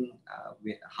bleeding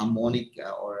with harmonic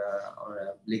or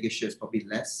a ligature is probably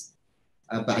less.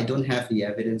 But I don't have the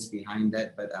evidence behind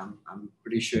that, but I'm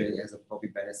pretty sure it has a probably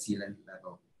better sealant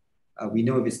level. We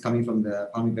know if it's coming from the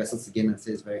pulmonary vessels, again, I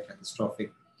say it's very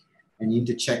catastrophic. And you need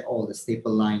to check all the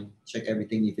staple line, check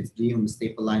everything. If it's bleeding from the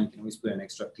staple line, you can always put an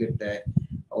extra clip there,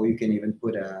 or you can even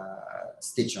put a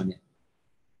stitch on it.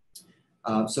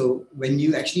 So when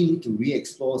you actually need to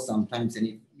re-explore sometimes, and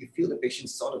if you feel the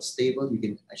patient's sort of stable, you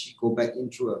can actually go back in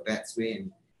through a VATS way,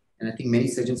 and I think many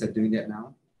surgeons are doing that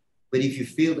now. But if you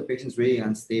feel the patient's really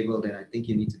unstable, then I think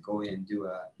you need to go in and do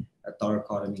a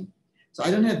thoracotomy. So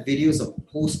I don't have videos of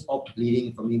post-op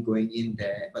bleeding for me going in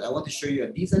there, but I want to show you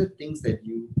these are the things that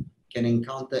you can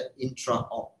encounter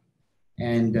intra-op.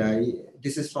 And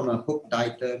this is from a hook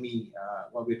diatomy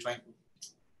while we're trying to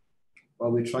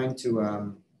while we're trying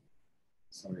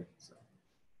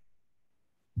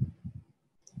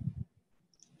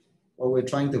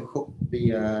to hook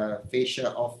the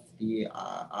fascia off the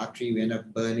artery, we end up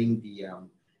burning the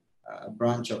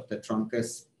branch of the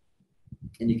truncus.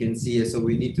 And you can see, so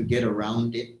we need to get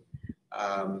around it.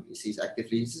 You see, it's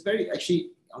actively. This is very,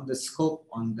 actually, on the scope,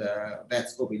 on the VAT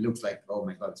scope, it looks like, oh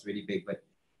my God, it's really big, but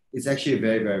it's actually a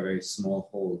very, very, very small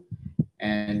hole.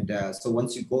 And so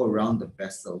once you go around the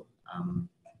vessel,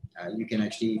 you can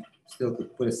actually still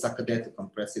put a sucker there to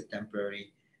compress it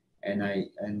temporarily.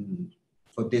 And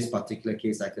for this particular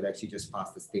case, I could actually just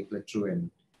pass the stapler through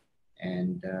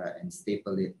and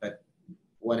staple it. But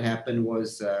what happened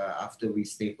was after we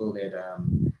stapled it,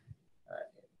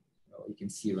 you can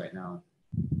see right now,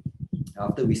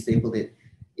 after we stapled it,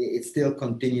 it still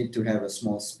continued to have a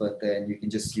small spurt there, and you can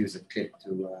just use a clip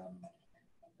to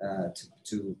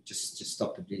to just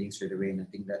stop the bleeding straight away. And I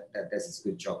think that does its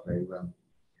good job very well.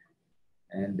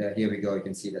 And here we go. You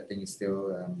can see that thing is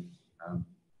still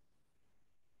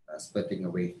spurting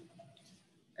away.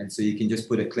 And so you can just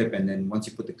put a clip, and then once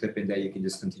you put the clip in there, you can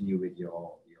just continue with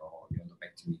your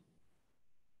lobectomy.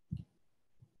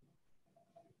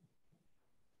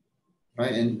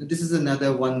 Right, and this is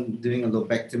another one doing a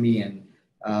lobectomy,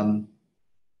 and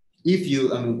if you,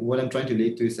 what I'm trying to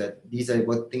relate to is that these are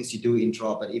what things you do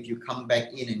intra, but if you come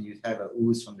back in and you have a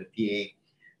ooze from the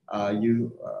PA,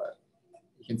 you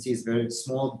can see it's very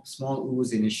small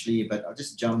ooze initially, but I'll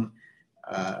just jump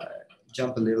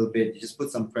a little bit. You just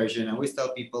put some pressure. And I always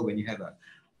tell people when you have a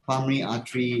pulmonary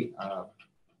artery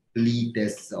bleed,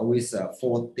 there's always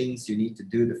 4 things you need to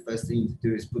do. The first thing you need to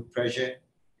do is put pressure,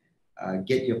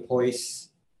 get your poise,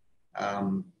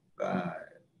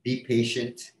 be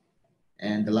patient,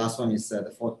 and the last one is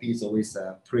the 4th P is always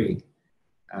pray.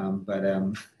 But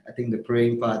I think the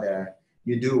praying part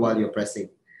you do while you're pressing.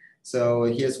 So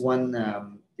here's one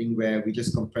thing where we're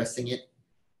just compressing it,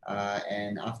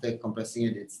 and after compressing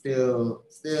it, it's still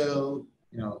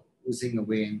oozing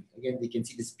away. And again, we can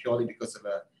see this purely because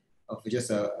of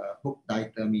just a hook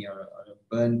diathermy or a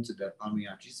burn to the pulmonary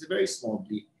artery. It's a very small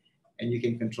bleed, and you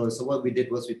can control it. So what we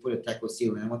did was we put a taco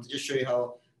seal, and I want to just show you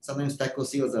how sometimes taco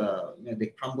seals are, they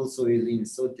crumble so easily and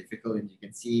it's so difficult, and you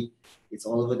can see it's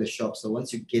all over the shop. So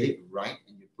once you get it right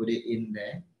and you put it in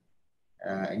there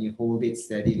and you hold it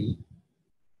steadily,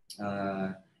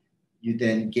 you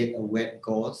then get a wet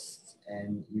gauze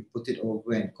and you put it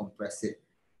over and compress it.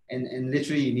 And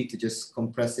literally you need to just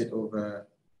compress it over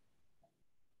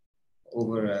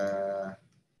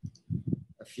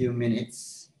a few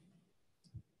minutes.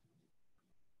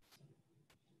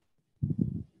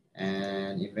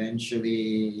 And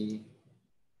eventually,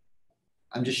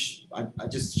 I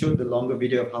just showed the longer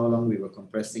video of how long we were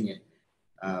compressing it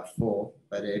for,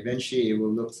 but eventually it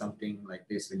will look something like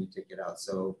this when you take it out.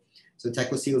 So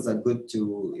taco seals are good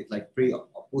to, if like pre or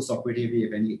post-operatively,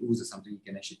 if any ooze or something, you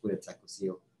can actually put a taco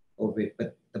seal over it.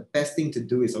 But the best thing to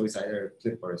do is always either a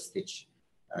clip or a stitch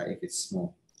if it's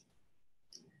small.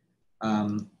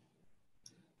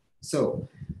 So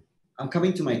I'm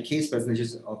coming to my case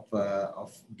presentations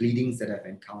of bleedings that I've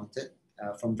encountered,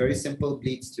 from very simple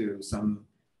bleeds to some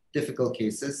difficult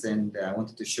cases, and I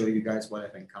wanted to show you guys what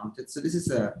I've encountered. So this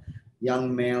is a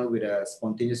young male with a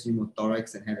spontaneous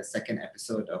pneumothorax and had a second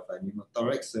episode of a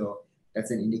pneumothorax, so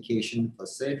that's an indication for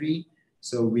surgery.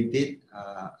 So we did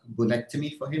a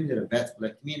bulectomy for him, did a VATS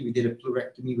bulectomy, and we did a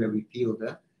pleurectomy where we peeled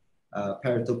the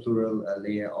parietal pleural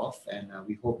layer off, and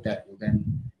we hope that will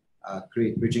then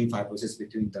create bridging fibrosis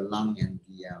between the lung and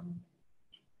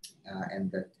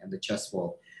the chest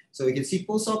wall. So you can see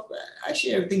post-op,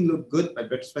 actually everything looked good, but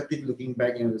retrospectively looking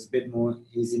back, there's a bit more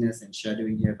haziness and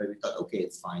shadowing here, but we thought, okay,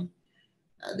 it's fine.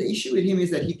 The issue with him is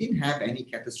that he didn't have any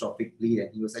catastrophic bleed, and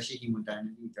he was actually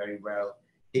hemodynamically very well.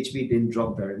 HB didn't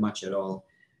drop very much at all,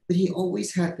 but he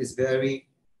always had this very,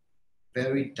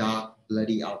 very dark,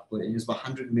 bloody output, and it was about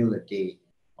 100 ml a day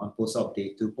on post-op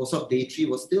day 2. Post-op day 3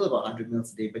 was still about 100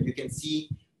 ml a day, but you can see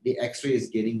the x-ray is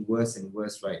getting worse and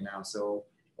worse right now. So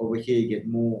over here, you get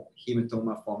more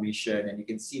hematoma formation, and you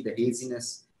can see the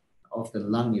haziness of the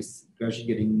lung is gradually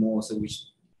getting more, so which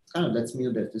kind of lets me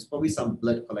know that there's probably some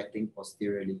blood collecting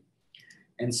posteriorly.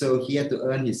 And so he had to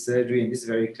earn his surgery, and this is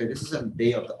very clear. This is on the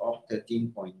day of the op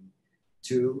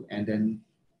 13.2, and then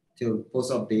till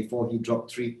post-op day 4, he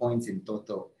dropped 3 points in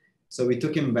total. So we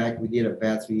took him back, we did a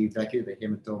VATS, we evacuated the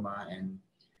hematoma, and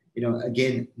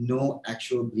again, no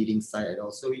actual bleeding site at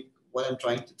all. So what I'm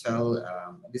trying to tell,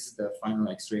 this is the final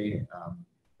x-ray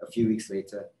a few weeks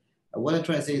later. What I'm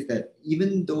trying to say is that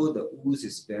even though the ooze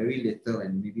is very little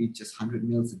and maybe just 100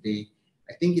 ml a day,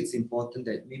 I think it's important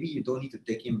that maybe you don't need to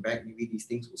take him back. Maybe these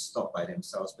things will stop by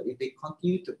themselves. But if they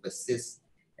continue to persist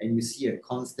and you see a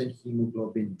constant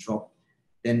hemoglobin drop,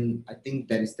 then I think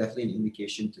that is definitely an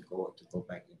indication to go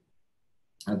back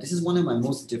in. This is one of my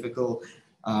most difficult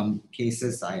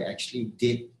cases I actually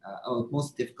did, or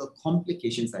most difficult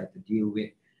complications I had to deal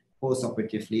with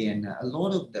post-operatively. And a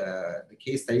lot of the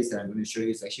case studies that I'm going to show you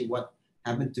is actually what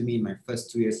happened to me in my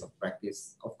first 2 years of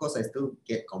practice. Of course, I still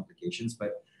get complications,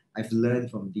 but I've learned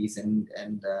from these, and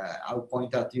I'll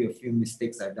point out to you a few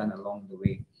mistakes I've done along the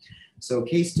way. So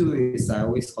case 2 is, I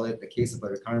always call it the case of a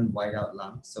recurrent whiteout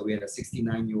lung. So we had a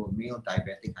 69-year-old male,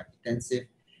 diabetic, hypertensive.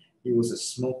 He was a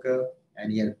smoker,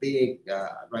 and he had a big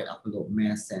right upper lobe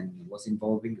mass, and was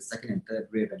involving the second and third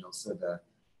rib and also the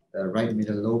right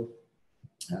middle lobe.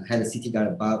 Had a CT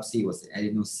guided biopsy, was an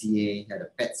adeno-CA, had a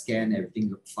PET scan, everything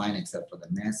looked fine except for the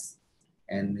mass.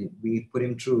 And we put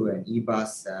him through an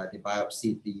EBUS, they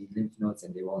biopsied the lymph nodes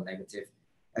and they were all negative.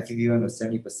 FEV1 was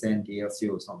 70%, the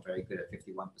ALCO was not very good at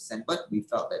 51%, but we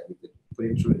felt that we could put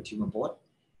him through the tumor board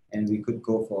and we could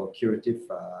go for curative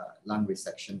lung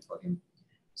resection for him.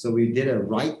 So we did a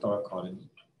right thoracotomy.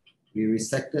 We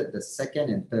resected the second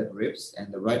and third ribs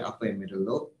and the right upper and middle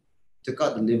lobe, took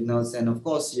out the lymph nodes, and of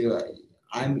course,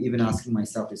 I'm even asking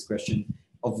myself this question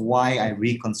of why I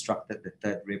reconstructed the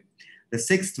third rib. The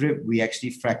sixth rib we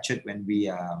actually fractured when we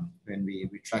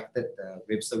retracted the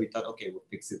rib, so we thought, okay, we'll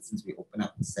fix it since we open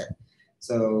up the set.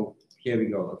 So here we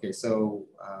go. Okay, so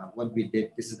what we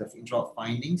did, this is the intraop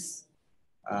findings.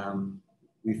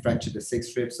 We fractured the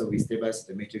sixth rib, so we stabilized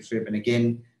the matrix rib, and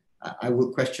again, I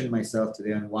will question myself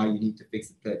today on why you need to fix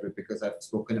the third rib, because I've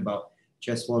spoken about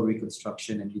chest wall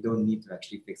reconstruction and you don't need to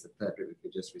actually fix the third rib if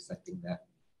you're just resecting that.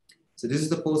 So this is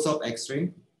the post-op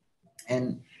x-ray,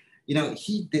 and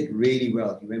he did really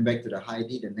well. He went back to the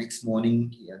Heidi the next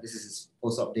morning. This is his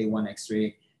post-op day 1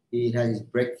 x-ray. He had his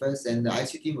breakfast and the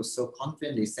ICU team was so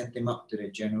confident they sent him up to the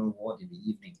general ward in the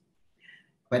evening.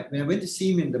 But when I went to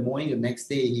see him in the morning the next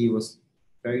day, he was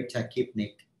very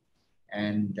tachypnic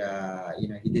and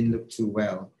he didn't look too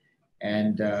well.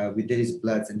 And we did his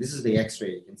bloods, and this is the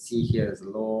x-ray. You can see here there's a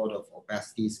lot of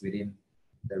opacities within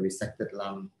the resected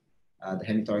lung, the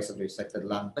hemithorax of the resected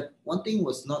lung. But one thing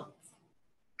was not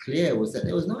clear was that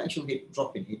there was no actual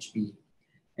drop in HB.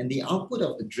 And the output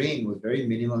of the drain was very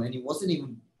minimal, and it wasn't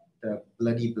even the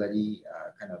bloody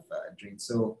kind of drain.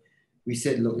 So we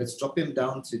said, look, let's drop him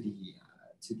down to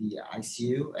the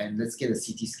ICU and let's get a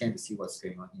CT scan to see what's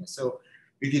going on here. So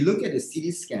if you look at the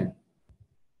CT scan,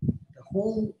 the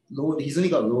whole lower, he's only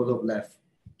got lower lobe left.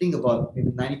 Think about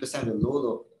maybe 90% of the lower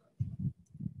lobe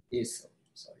is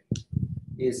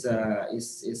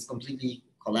completely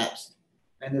collapsed,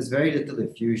 and there's very little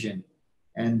effusion.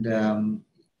 And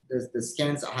the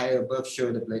scans higher above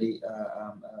show the bloody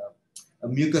a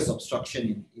mucus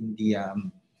obstruction in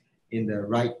the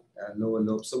right lower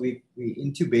lobe. So we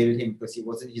intubated him because he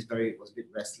was a bit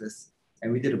restless,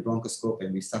 and we did a bronchoscope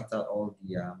and we sucked out all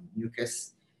the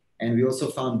mucus, and we also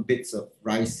found bits of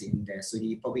rice in there, so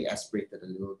he probably aspirated a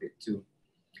little bit too.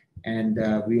 And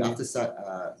after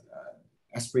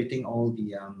aspirating all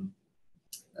the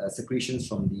secretions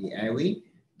from the airway,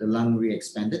 the lung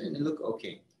re-expanded and it looked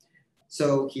okay.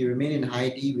 So he remained in high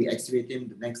D. We extubated him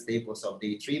the next day, post-op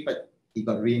day 3, but he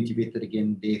got re-intubated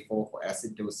again day 4 for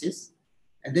acidosis.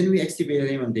 And then we extubated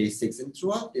him on day 6. And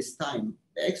throughout this time,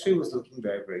 the x-ray was looking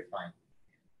very, very fine.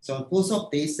 So on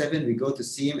post-op day 7, we go to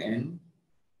see him and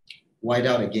wide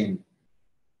out again.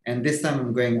 And this time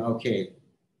I'm going, okay,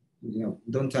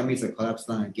 don't tell me it's a collapsed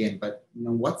lung again, but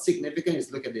what's significant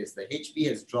is, look at this. The HB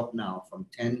has dropped now from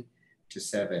 10 to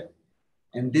 7.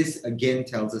 And this again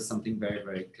tells us something very,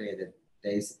 very clear, that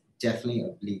there is definitely a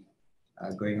bleed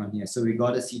going on here. So we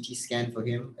got a CT scan for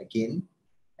him again,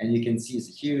 and you can see it's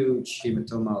a huge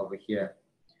hematoma over here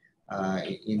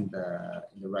in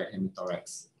the right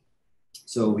hemithorax.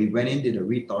 So we went in, did a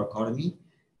rethoracotomy.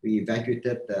 We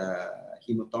evacuated the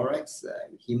hemothorax,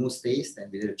 hemostased,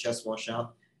 and we did a chest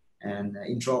washout. And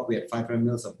intraop, we had 500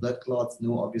 mils of blood clots,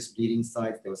 no obvious bleeding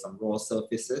sites. There were some raw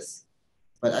surfaces.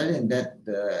 But other than that,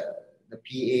 the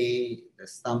PA, the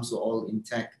stumps were all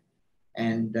intact.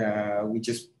 And we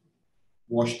just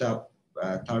washed up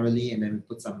thoroughly, and then we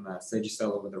put some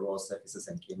Surgicel over the raw surfaces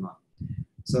and came out.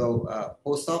 So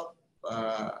post-op,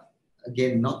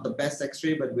 again, not the best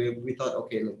x-ray, but we thought,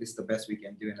 okay, look, this is the best we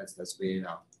can do, and let's weigh it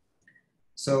out.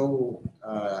 So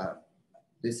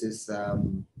this is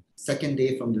second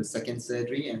day from the second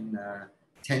surgery and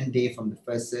 10 day from the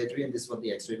first surgery, and this is what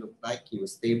the x-ray looked like. He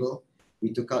was stable.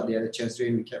 We took out the other chest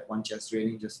drain. We kept one chest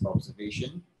draining just for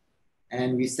observation.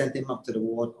 And we sent him up to the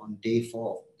ward on day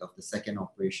 4 of the second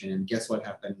operation. And guess what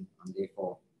happened on day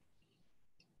 4?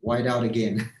 Wide out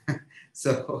again.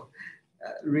 So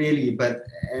really,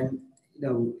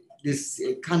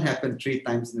 it can't happen 3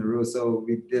 times in a row. So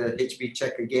we did a HB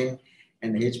check again,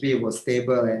 and the HB was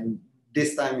stable. And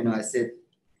this time, I said,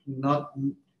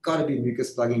 gotta be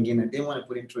mucus plugging in. I didn't want to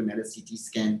put him through another CT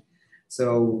scan.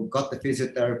 So got the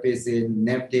physiotherapist in,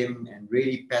 napped him, and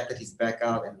really patted his back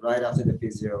out. And right after the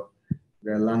physio,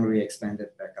 the lung re-expanded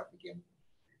back up again.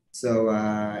 So,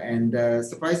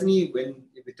 surprisingly, when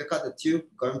we took out the tube,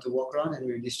 got him to walk around, and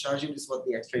we discharged him, this is what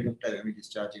the x-ray looked like when we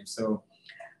discharged him. So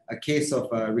a case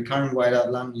of recurrent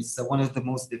wide-out lung is one of the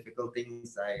most difficult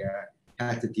things I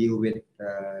had to deal with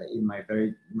in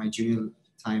my junior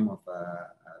time of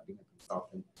being a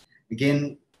consultant.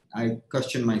 Again, I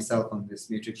question myself on this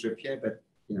matrix rip here, but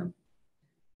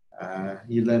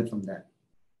you learn from that.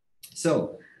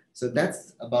 So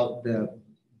that's about the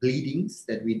bleedings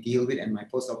that we deal with, and my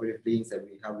post-operative bleedings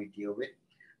how we deal with.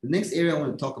 The next area I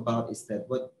want to talk about is that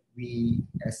we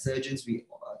as surgeons,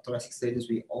 thoracic surgeons,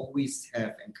 we always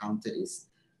have encountered is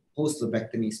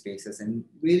post-lobectomy spaces. And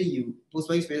really,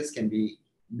 post-lobectomy spaces can be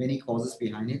many causes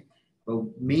behind it, but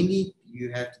mainly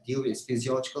you have to deal with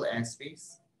physiological air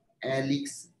space, air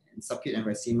leaks, and subacute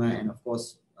emphysema, and of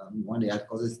course, one of the other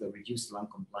causes is the reduced lung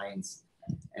compliance,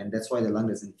 and that's why the lung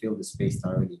doesn't fill the space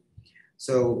thoroughly.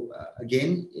 So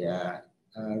again,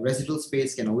 residual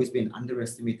space can always be an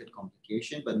underestimated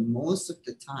complication, but most of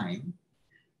the time,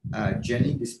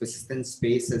 generally these persistent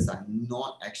spaces are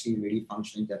not actually really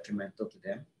functionally detrimental to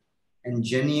them, and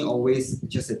generally always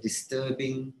just a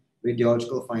disturbing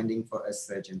radiological finding for us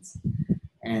surgeons.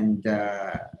 And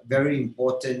very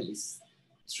important is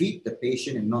treat the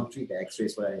patient and not treat the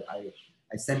x-rays. Where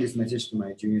I send this message to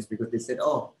my juniors because they said,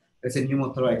 oh, there's a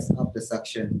pneumothorax, up the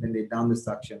suction, then they down the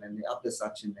suction, and they up the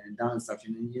suction, and down the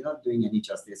suction, and you're not doing any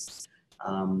justice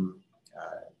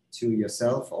to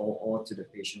yourself or to the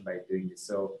patient by doing this.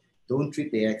 So don't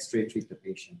treat the x-ray, treat the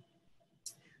patient.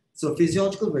 So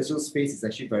physiological residual space is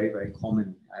actually very, very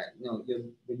common.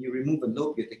 When you remove a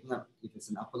lobe, you're taking up, if it's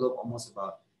an upper lobe, almost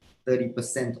about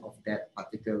 30% of that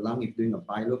particular lung. If you're doing a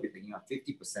bilobe, you're taking up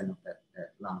 50% of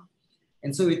that lung.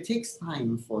 And so it takes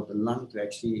time for the lung to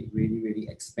actually really, really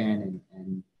expand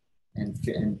and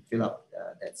fill up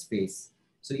that space.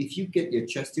 So if you get your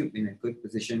chest tube in a good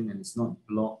position and it's not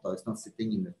blocked or it's not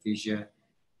sitting in the fissure,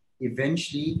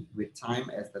 eventually with time,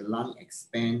 as the lung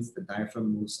expands, the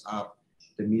diaphragm moves up,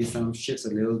 the mediastinum shifts a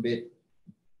little bit,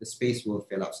 the space will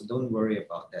fill up. So don't worry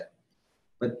about that.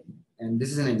 And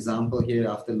this is an example here.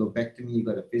 After lobectomy, you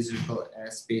got a physical air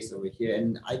space over here.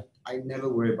 And I never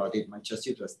worry about it. My chest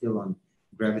tubes are still on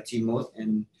gravity mode.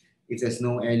 And if there's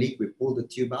no air leak, we pull the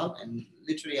tube out. And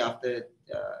literally after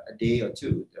a day or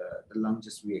two, the lung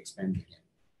just re-expands again.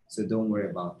 So don't worry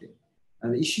about it.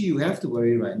 And the issue you have to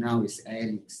worry right now is air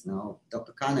leaks. Now,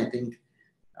 Dr. Khan, I think,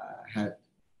 had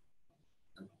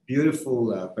a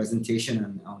beautiful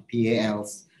presentation on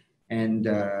PALs. And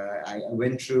I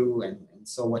went through and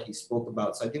saw what he spoke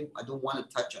about. So I don't want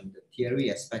to touch on the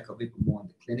theory aspect of it, but more on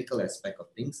the clinical aspect of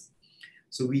things.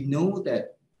 So we know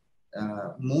that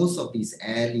most of these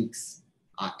air leaks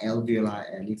are alveolar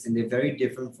air leaks, and they're very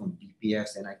different from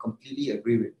BPFs. And I completely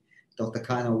agree with Dr.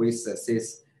 Khan always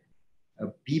says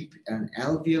an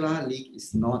alveolar leak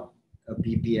is not a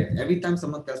BPF. Every time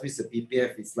someone tells me it's a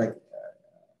BPF, it's like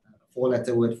a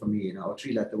 4-letter word for me, or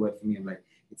 3-letter word for me. I'm like,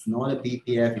 it's not a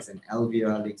BPF, it's an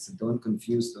alveolar leak, so don't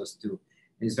confuse those two.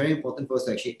 And it's very important for us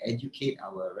to actually educate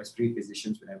our respiratory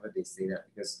physicians whenever they say that,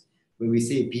 because when we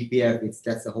say BPF,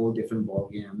 that's a whole different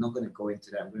ballgame. I'm not going to go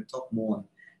into that. I'm going to talk more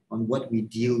on what we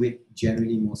deal with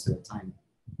generally most of the time.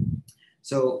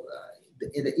 So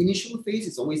in the initial phase,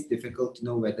 it's always difficult to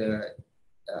know whether,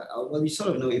 well, you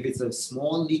sort of know if it's a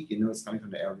small leak, you know it's coming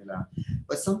from the alveolar.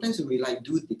 But sometimes when we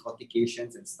do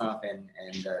decortications and stuff, and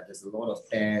there's a lot of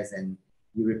tears and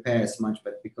you repair as much,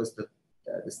 but because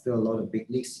there's still a lot of big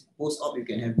leaks, post-op you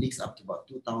can have leaks up to about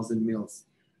 2,000 mils.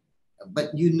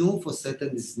 But you know for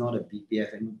certain this is not a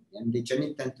BPF, and they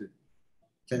generally tend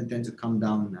to come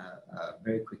down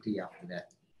very quickly after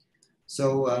that.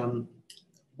 So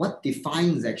what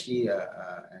defines actually a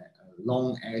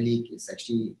long air leak is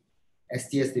actually,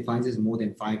 STS defines it as more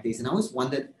than 5 days. And I always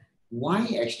wondered, why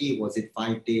actually was it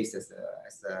 5 days as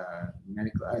a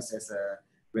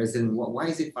resident? Why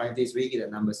is it 5 days? Where you get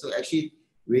a number? So actually,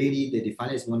 really, they define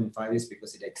it as more than 5 days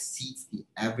because it exceeds the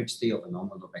average stay of a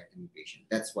normal lobectomy patient.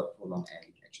 That's what prolonged air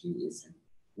leak actually is, and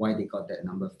why they got that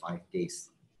number 5 days.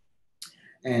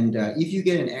 And if you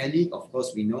get an air leak, of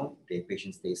course, we know the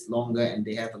patient stays longer and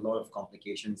they have a lot of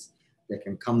complications that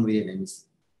can come with it, and it's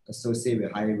associated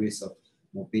with higher risk of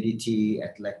morbidity,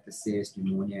 atelectasis,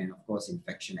 pneumonia, and of course,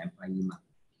 infection and empyema.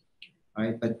 All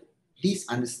right, but please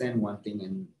understand one thing,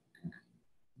 and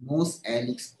most air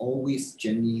leaks always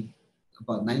generally,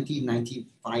 about 95%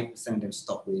 of them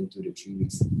stop within 2 to 3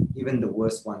 weeks, even the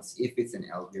worst ones, if it's an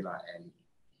alveolar air leak.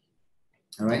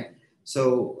 All right.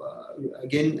 So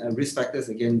again, risk factors,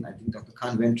 again, I think Dr.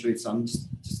 Khan went through it, so I'm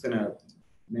just going to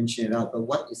mention it out. But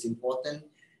what is important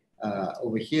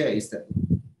over here is that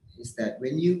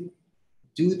when you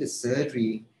do the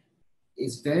surgery,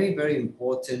 it's very, very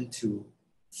important to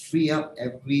free up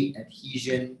every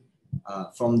adhesion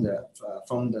from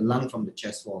the lung, from the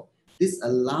chest wall. This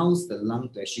allows the lung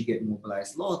to actually get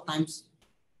mobilized. A lot of times,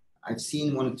 I've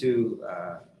seen 1 or 2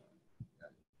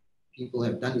 people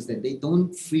have done is that they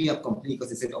don't free up completely because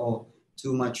they said, oh,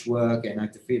 too much work and I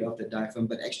have to free it off the diaphragm.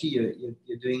 But actually,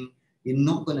 you're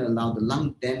not going to allow, the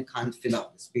lung then can't fill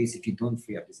up the space if you don't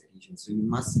free up this adhesion. So you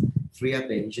must free up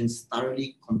the adhesions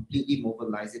thoroughly, completely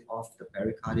mobilize it off the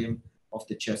pericardium, off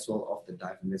the chest wall, off the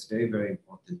diaphragm. That's very, very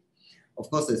important. Of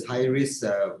course, there's high risk.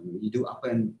 You do upper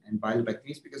and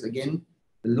bilobectomies because again,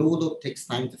 the lower lobe takes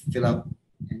time to fill up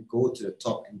and go to the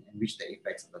top and reach the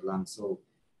apex of the lung. So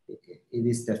it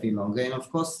is definitely longer. And of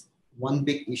course, one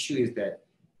big issue is that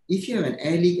if you have an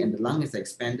air leak and the lung is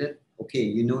expanded, okay,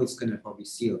 you know it's going to probably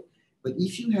seal. But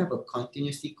if you have a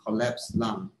continuously collapsed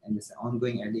lung and there's an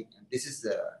ongoing air leak, and this is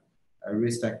a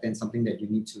risk factor and something that you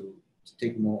need to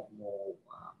take more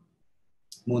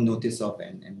notice of,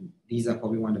 and these are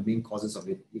probably one of the main causes of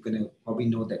it. You're going to probably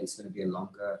know that it's going to be a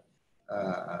longer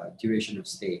duration of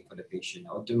stay for the patient,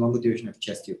 or the longer duration of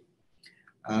chest tube.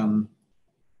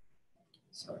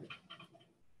 Sorry.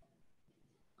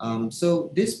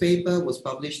 So this paper was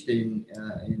published in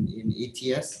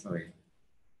ATS,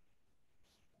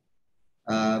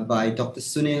 by Dr.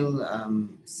 Sunil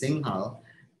Singhal,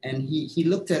 and he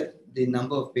looked at the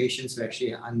number of patients who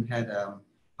actually had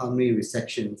pulmonary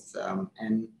resections,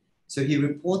 and so he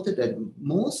reported that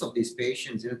most of these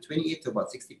patients, 28 to about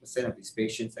 60% of these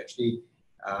patients actually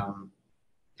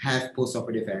have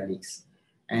postoperative air leaks.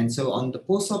 And so on the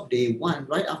post-op day one,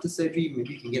 right after surgery,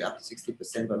 maybe you can get up to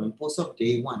 60%, but on post-op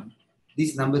day one,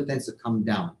 this number tends to come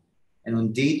down. And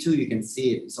on day two, you can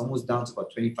see it's almost down to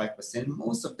about 25%.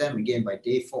 Most of them, again, by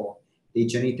day four, they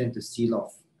generally tend to seal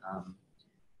off.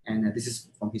 And this is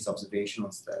from his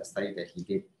observational study that he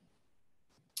did.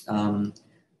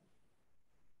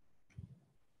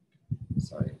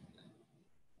 Sorry.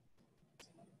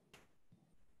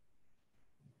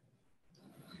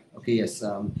 Okay, yes.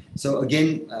 So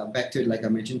again, back to it, like I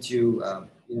mentioned to you,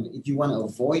 if you want to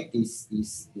avoid these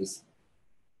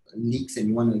leaks and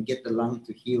you want to get the lung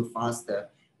to heal faster,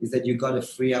 is that you got to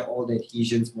free up all the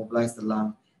adhesions, mobilize the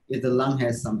lung. If the lung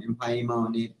has some empyema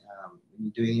on it, when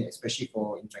you're doing it, especially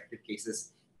for infected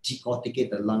cases, decorticate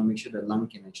the lung, make sure the lung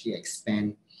can actually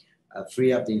expand,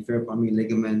 free up the inferior pulmonary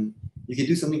ligament. You can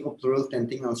do something called pleural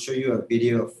tenting. I'll show you a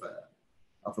video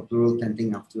of a pleural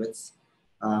tenting afterwards.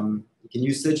 You can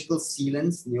use surgical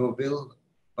sealants, Neovil,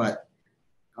 but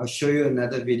I'll show you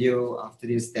another video after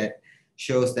this that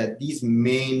shows that these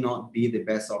may not be the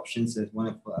best options. There's one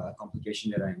of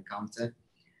complication that I encountered.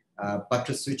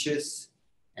 Buttress sutures,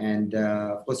 and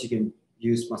of course you can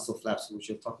use muscle flaps, which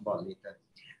we'll talk about later.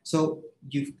 So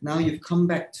you've come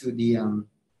back to the,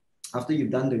 after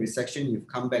you've done the resection, you've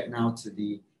come back now to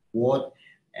the ward,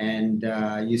 and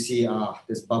you see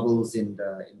there's bubbles in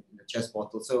the chest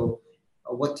bottle. So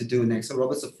what to do next? So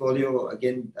Robert's folio,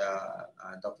 again,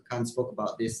 Dr. Khan spoke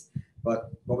about this,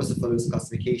 but Robert's folio's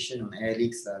classification on air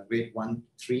leaks, grade 1,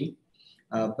 3.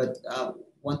 But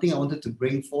one thing I wanted to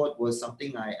bring forward was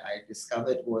something I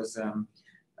discovered was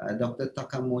Dr.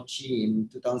 Takamochi in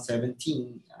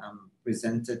 2017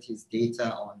 presented his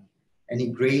data on, and he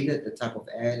graded the type of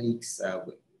air leaks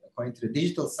according to the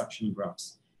digital suction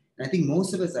graphs. And I think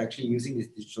most of us are actually using these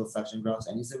digital suction graphs,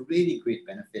 and it's a really great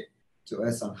benefit to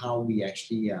us on how we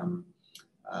actually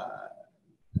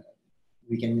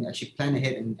we can actually plan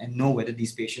ahead and know whether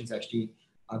these patients actually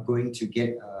are going to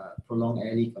get prolonged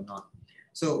air leak or not.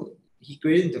 So he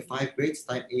graded into 5 grades,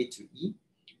 type A to E.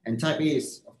 And type A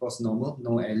is, of course, normal,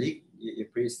 no air leak. You're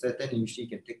pretty certain, and usually you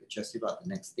can take the chest tube out the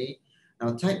next day.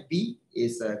 Now, type B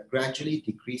is a gradually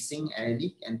decreasing air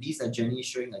leak, and these are generally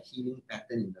showing a healing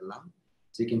pattern in the lung.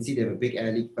 So you can see they have a big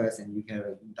air leak first, and you have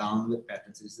a downward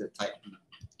pattern. So this is a type B.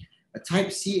 A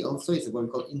type C also is what we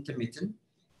call intermittent,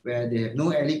 where they have no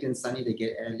air leak, and suddenly they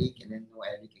get air leak, and then no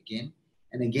air leak again.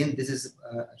 And again, this is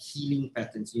a healing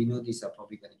pattern. So you know these are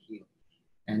probably going to heal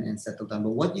and settle down. But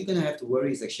what you're going to have to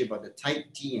worry is actually about the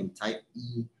type D and type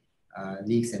E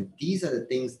leaks. And these are the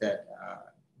things that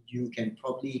you can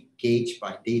probably gauge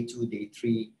by day 2, day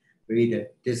 3, really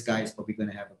that this guy is probably going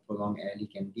to have a prolonged air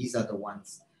leak. And these are the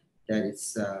ones that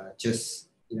it's just,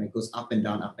 it goes up and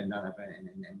down,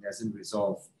 and doesn't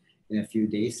resolve in a few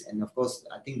days. And of course,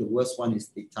 I think the worst one is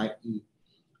the type E,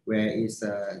 where it's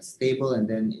stable and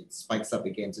then it spikes up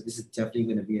again. So this is definitely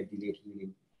going to be a delayed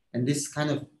healing. And this kind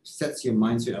of sets your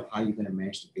mindset of how you're going to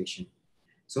manage the patient.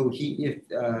 So Dr.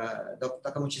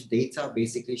 Takamochi's data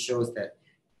basically shows that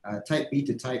type B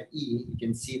to type E, you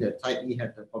can see that type E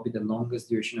had probably the longest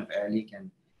duration of air leak, and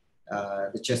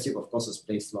the chest tube, of course, was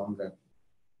placed longer.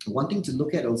 One thing to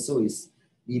look at also is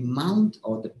the amount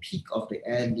or the peak of the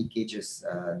air leakages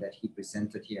that he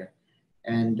presented here.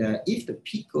 And if the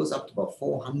peak goes up to about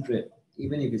 400,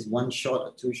 even if it's 1 shot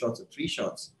or 2 shots or 3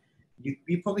 shots,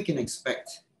 we probably can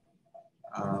expect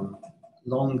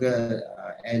longer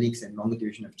air leaks and longer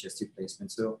duration of chest tube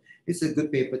placement. So it's a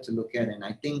good paper to look at. And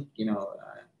I think,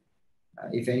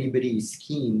 if anybody is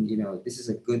keen, this is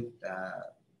a good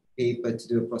paper to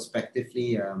do a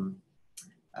prospectively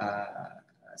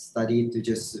study to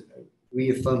just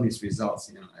reaffirm his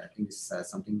results. I think this is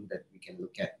something that we can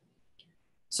look at.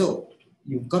 So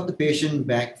you've got the patient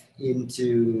back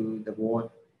into the ward,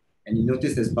 and you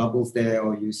notice there's bubbles there,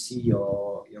 or you see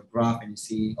your graph and you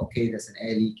see, okay, there's an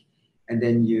air leak. And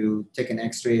then you take an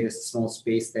x-ray, there's a small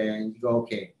space there, and you go,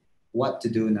 okay, what to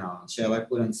do now? Shall I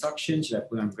put on suction? Should I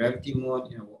put on gravity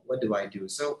mode? What do I do?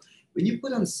 So when you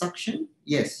put on suction,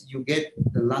 yes, you get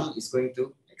the lung is going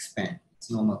to expand.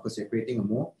 It's normal because you're creating a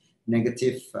more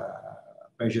negative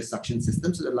pressure suction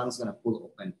system. So the lung's going to pull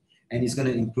open, and it's going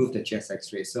to improve the chest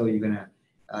x-ray. So you're going to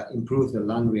improve the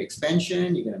lung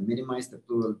re-expansion. You're going to minimize the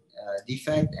pleural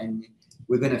defect, and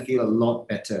we're going to feel a lot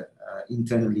better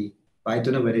internally. But I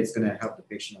don't know whether it's going to help the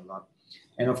patient a lot.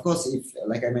 And of course, if,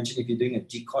 like I mentioned, if you're doing a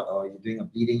G-cord or you're doing a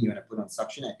bleeding, you want to put on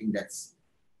suction, I think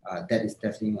that is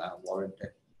definitely warranted.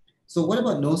 So what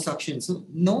about no suction? So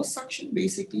no suction,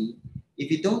 basically, if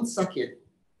you don't suck it,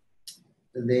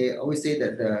 they always say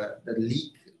that the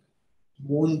leak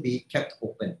won't be kept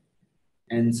open.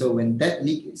 And so when that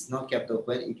leak is not kept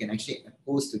open, it can actually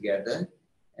oppose together,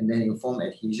 and then it'll form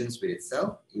adhesions with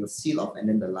itself. It'll seal off, and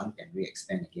then the lung can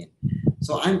re-expand again.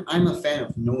 So I'm a fan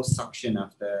of no suction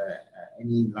after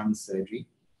any lung surgery.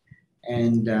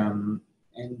 And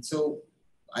so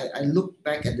I looked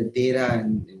back at the data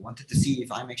and wanted to see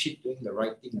if I'm actually doing the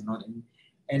right thing or not.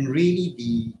 And really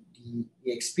the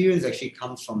experience actually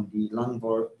comes from the lung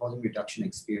volume reduction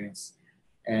experience.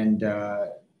 And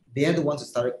they are the ones who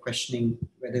started questioning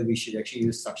whether we should actually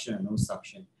use suction or no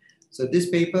suction. So this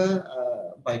paper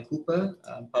by Cooper,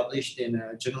 published in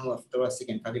a Journal of Thoracic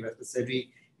and Cardiovascular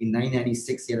Surgery in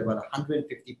 1996, he had about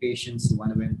 150 patients who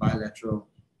underwent bilateral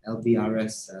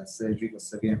LVRS surgery for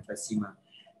severe emphysema.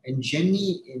 And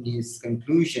generally, in his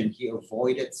conclusion, he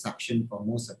avoided suction for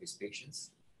most of his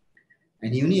patients.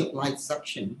 And he only applied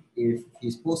suction if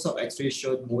his post-op x-ray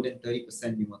showed more than 30%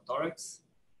 pneumothorax,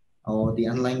 or the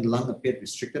underlying lung appeared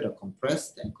restricted or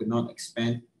compressed and could not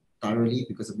expand thoroughly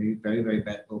because of maybe very, very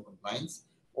bad flow compliance,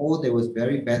 or there was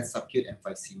very bad subacute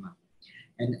emphysema.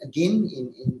 And again,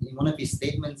 in one of his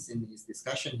statements in his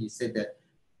discussion, he said that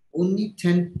only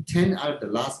 10 out of the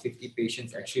last 50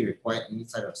 patients actually required any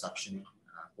sort of suctioning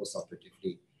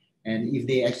post-operatively. And if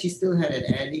they actually still had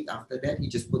an air leak after that, he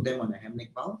just put them on a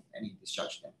Heimlich valve and he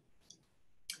discharged them.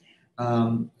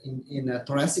 In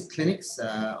thoracic clinics,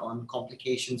 on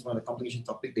complications, one of the complication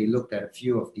topic, they looked at a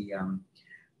few of the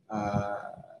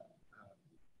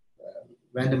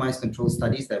randomized control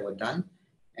studies that were done.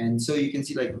 And so you can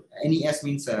see, like, NES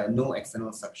means no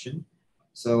external suction.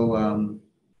 So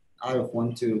out of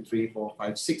 1, 2, 3, 4,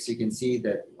 5, 6, you can see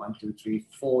that 1, 2, 3,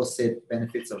 4 said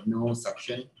benefits of no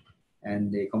suction.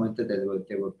 And they commented that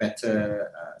there were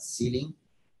better sealing.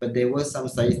 But there were some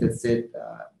studies that said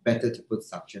better to put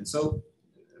suction. So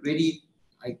really,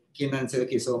 I came and said,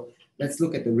 okay, so let's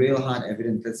look at the real hard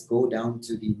evidence. Let's go down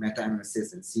to the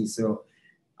meta-analysis and see. So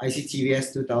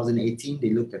ICTVS 2018,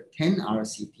 they looked at 10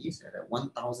 RCTs at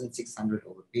 1,600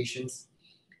 over patients,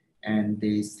 and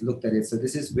they looked at it. So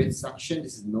this is with suction,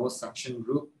 this is no suction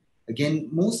group. Again,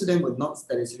 most of them were not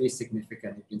statistically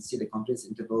significant. You can see the confidence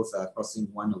intervals are crossing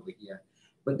 1 over here,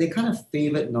 but they kind of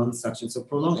favored non-suction. So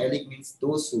prolonged air leak means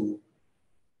those who,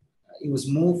 it was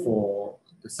more for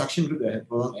the suction group that had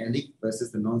prolonged air leak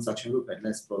versus the non-suction group that had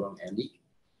less prolonged air leak.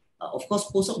 Of course,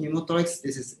 post-op pneumothorax,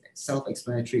 this is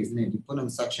self-explanatory, isn't it? You put on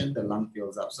suction, the lung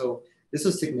fills up. So this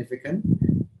was significant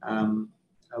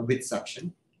with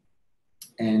suction.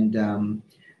 And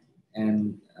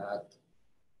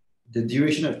the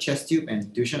duration of chest tube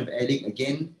and duration of air leak,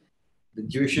 again, the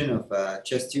duration of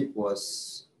chest tube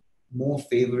was more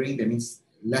favoring. That means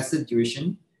lesser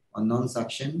duration on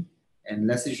non-suction and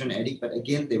lesser duration on air leak. But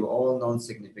again, they were all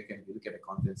non-significant if you look at the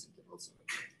confidence intervals.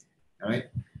 All right.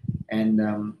 And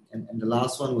the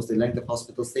last one was the length of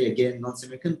hospital stay, again,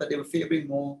 non-significant, but they were favoring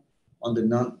more on the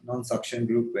non-suction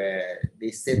group where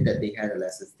they said that they had a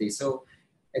lesser stay. So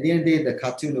at the end of the day, the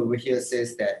cartoon over here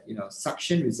says that,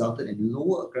 suction resulted in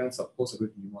lower occurrence of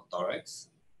post-operative pneumothorax,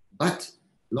 but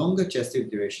longer chest tube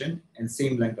duration and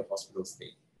same length of hospital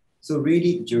stay. So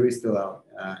really, the jury's still out,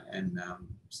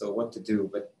 so what to do?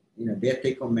 But their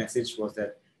take-home message was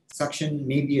that suction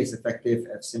may be as effective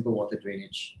as simple water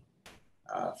drainage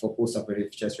for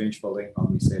post-operative chest range following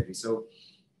pulmonary surgery. So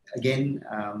again,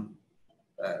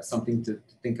 something to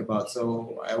think about.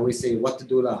 So I always say, what to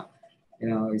do lah?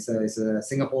 It's a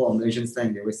Singapore or Malaysian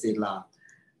slang, they always say lah.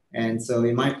 And so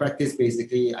in my practice,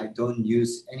 basically, I don't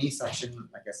use any suction,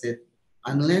 like I said,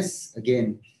 unless,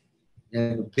 again, you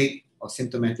have a big or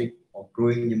symptomatic or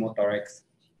growing pneumothorax,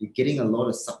 you're getting a lot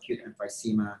of subacute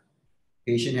emphysema,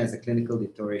 patient has a clinical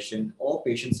deterioration, or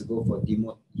patients who go for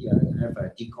have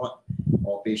a G-cord,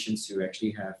 or patients who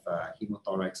actually have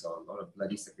hemothorax or a lot of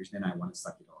bloody secretion, then I want to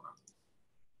suck it all out.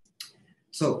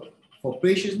 So for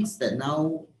patients that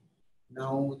now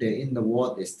they're in the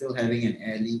ward, they're still having an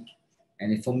air leak,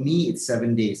 and for me it's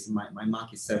 7 days. My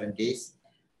mark is 7 days.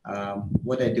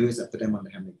 What I do is I put them on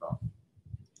the Heimlich valve,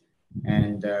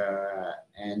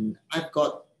 and I've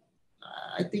got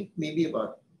I think maybe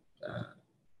about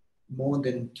more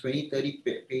than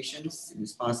 20-30 patients in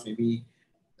this past maybe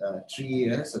 3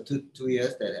 years or two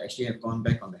years that actually have gone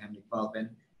back on the Heimlich valve, and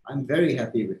I'm very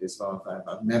happy with this valve.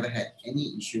 I've never had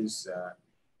any issues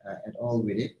at all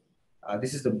with it.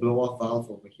 This is the blow-off valve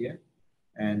over here,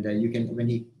 and you can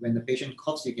when the patient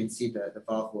coughs, you can see the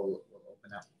valve will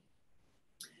open up.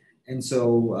 And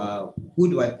so who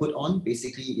do I put on?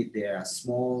 Basically, if they are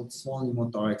small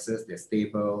pneumothoraxes, they're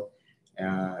stable,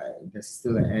 there's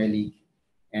still an air leak,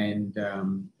 and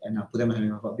I'll put them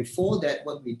on. But before that,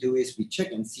 what we do is we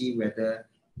check and see whether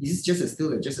is this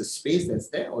just a space that's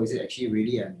there, or is it actually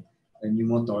really a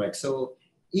pneumothorax? So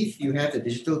if you have the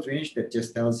digital drainage that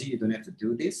just tells you don't have to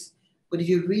do this, but if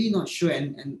you're really not sure,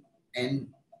 and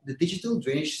the digital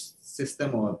drainage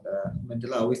system or the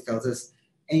medulla always tells us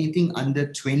anything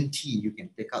under 20 you can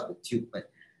take out the tube,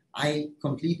 but I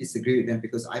completely disagree with them,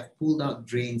 because I've pulled out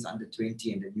drains under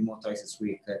 20 and the pneumothorax is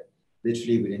recurred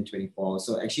literally within 24 hours.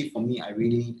 So actually for me, I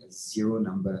really need a 0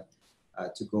 number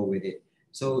to go with it.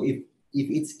 So if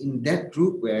it's in that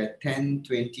group where 10,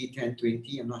 20, 10,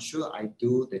 20, I'm not sure, I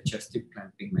do the chest tube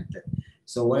clamping method.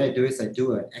 So what I do is I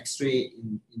do an x-ray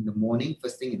in the morning,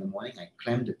 first thing in the morning, I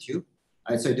clamp the tube.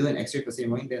 So I do an x-ray first thing in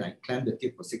the morning, then I clamp the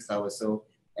tube for 6 hours. So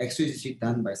x-ray is usually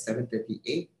done by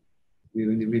 7:38. We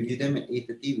will review them at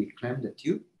 8:30, we clamp the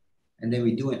tube, and then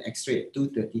we do an x-ray at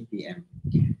 2:30 p.m.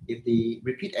 If the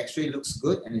repeat x-ray looks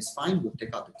good and it's fine, we'll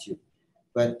take out the tube.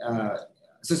 But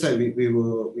we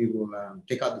will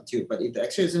take out the tube. But if the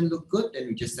x-ray doesn't look good, then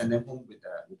we just send them home with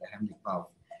the Heimlich valve.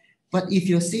 But if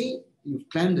you're saying you've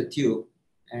clamped the tube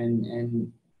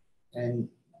and the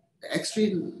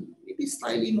x-ray maybe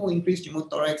slightly more increased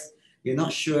pneumothorax, you're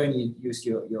not sure, and you use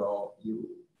you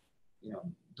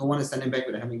don't want to send him back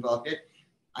with a Heimlich valve yet,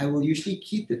 I will usually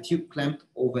keep the tube clamped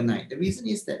overnight. The reason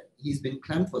is that he's been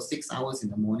clamped for 6 hours in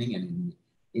the morning and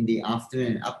in the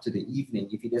afternoon and up to the evening.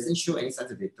 If he doesn't show any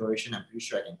signs of deterioration, I'm pretty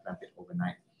sure I can clamp it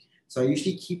overnight. So I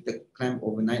usually keep the clamp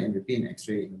overnight and repeat an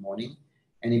x-ray in the morning.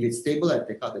 And if it's stable, I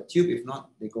take out the tube. If not,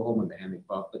 they go home on the Heimlich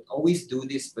valve. But always do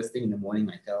this first thing in the morning.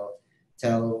 I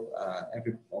tell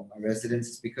every of my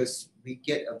residents, because we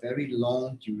get a very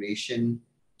long duration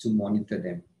to monitor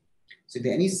them. So if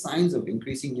there are any signs of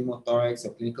increasing pneumothorax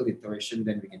or clinical deterioration,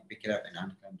 then we can pick it up and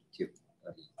unclamp the tube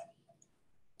early.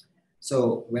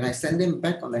 So when I send them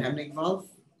back on the Heimlich valve,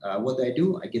 what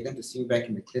do? I get them to see me back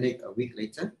in the clinic a week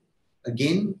later.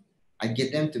 Again, I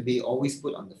get them to be always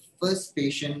put on the first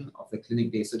patient of the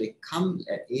clinic day. So they come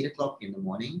at 8 o'clock in the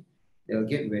morning, they'll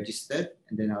get registered,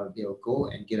 and then they'll go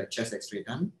and get a chest x-ray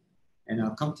done. And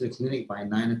I'll come to the clinic by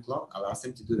 9 o'clock. I'll ask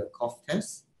them to do the cough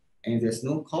test. And if there's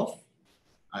no cough,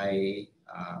 I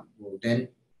will then,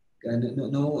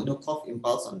 no cough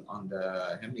impulse on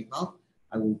the Heimlich valve,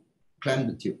 I will clamp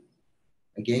the tube.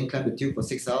 Again, clamp the tube for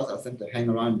 6 hours, I'll send them to hang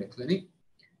around in the clinic,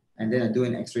 and then I do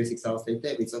an x-ray 6 hours later.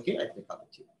 If it's okay, I take out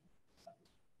the tube.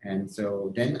 And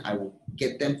so then I will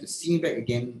get them to see me back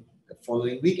again the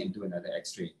following week and do another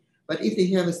x-ray. But if they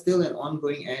have still an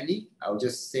ongoing air leak, I'll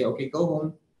just say, okay, go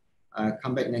home,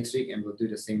 come back next week, and we'll do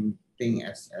the same thing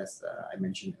as I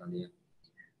mentioned earlier.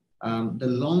 The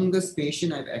longest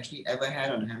patient I've actually ever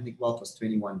had on a Heimlich valve was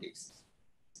 21 days.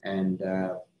 And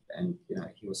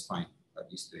he was fine, got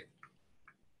used to it.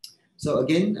 So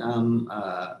again,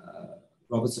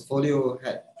 Robert Sofolio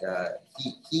had,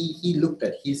 he looked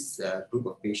at his group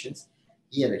of patients.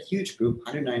 He had a huge group,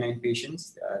 199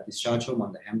 patients, discharged home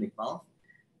on the Heimlich valve.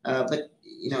 But,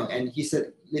 and he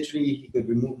said literally he could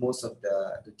remove most of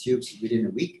the tubes within a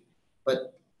week.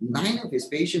 But 9 of his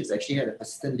patients actually had a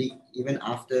persistent leak even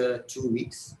after 2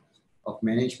 weeks of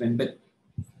management. But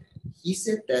he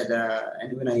said that,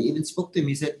 and when I even spoke to him,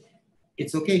 he said,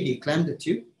 it's okay, he clamped the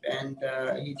tube and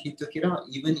he took it out.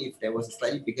 Even if there was a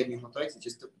slightly bigger pneumothorax, he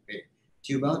just took the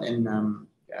tube out, and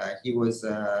he was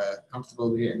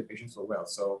comfortable with it, and the patients were well.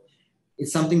 So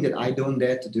it's something that I don't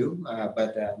dare to do,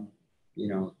 but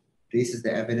this is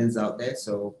the evidence out there.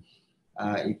 So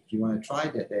if you want to try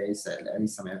that, there is at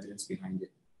least some evidence behind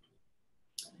it.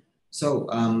 So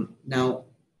now,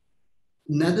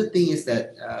 another thing is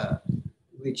that,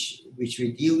 which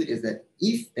we deal with, is that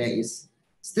if there is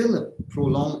still a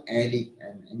prolonged air leak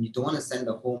and you don't want to send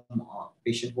the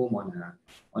patient home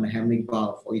on a Heimlich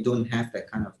valve, or you don't have that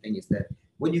kind of thing, is that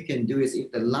what you can do is,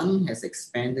 if the lung has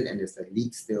expanded and there's a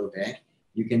leak still there,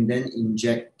 You can then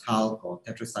inject talc or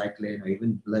tetracycline or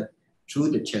even blood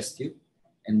through the chest tube,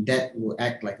 and that will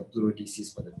act like a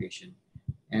pleurodesis for the patient.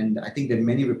 And I think there are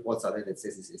many reports out there that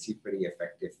says it's actually pretty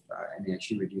effective, and it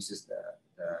actually reduces the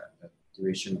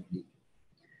duration of leak.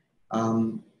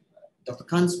 Dr.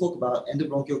 Khan spoke about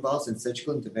endobronchial valves and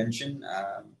surgical intervention.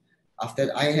 After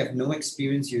that, I have no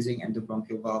experience using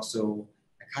endobronchial valves, so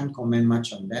I can't comment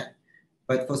much on that.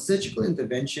 But for surgical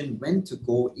intervention, when to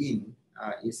go in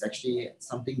is actually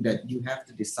something that you have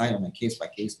to decide on a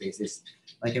case-by-case basis.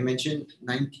 Like I mentioned,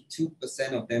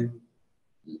 92% of them,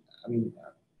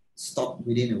 stop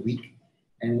within a week,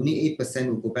 and only 8%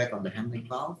 will go back on the Hamlet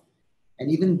valve. And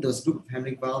even those group of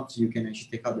Hamlet valves, you can actually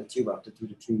take out the tube after 2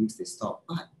 to 3 weeks, they stop.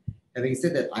 But having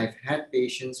said that, I've had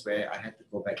patients where I had to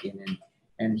go back in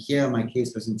and here are my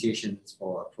case presentations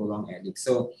for prolonged air leak.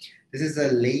 So this is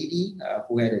a lady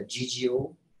who had a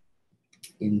GGO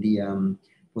in the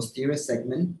posterior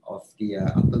segment of the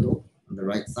upper lobe on the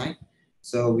right side.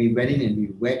 So we went in and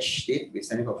we wedged it. We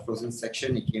sent it for a frozen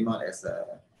section. It came out as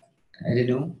a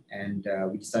adeno, and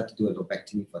we decided to do a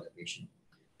lobectomy for the patient.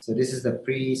 So this is the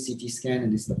pre-CT scan,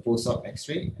 and this is the post-op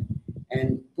X-ray.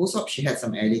 And post-op, she had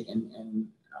some air leak, and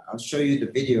I'll show you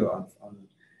the video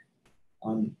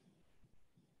on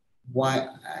why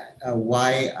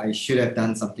I should have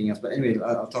done something else. But anyway,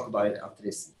 I'll talk about it after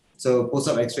this. So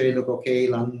post-op X-ray look okay,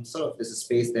 lung, sort of there's a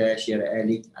space there. She had an air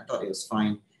leak. I thought it was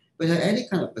fine. But her air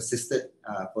leak kind of persisted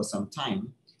for some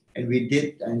time.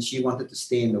 And she wanted to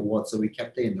stay in the ward, so we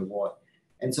kept her in the ward.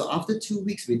 And so after 2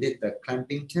 weeks, we did the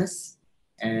clamping test,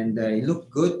 and it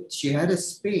looked good. She had a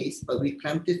space, but we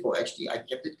clamped it for, I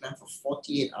kept it clamped for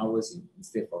 48 hours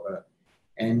instead for her.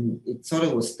 And it sort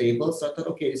of was stable, so I thought,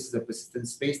 okay, this is a persistent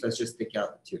space, let's just take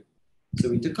out the tube. So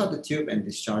we took out the tube and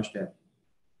discharged her.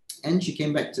 And she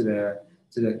came back to the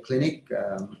clinic,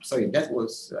 came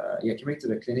back to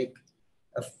the clinic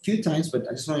a few times, but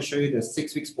I just want to show you the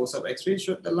 6 weeks post-op X-ray,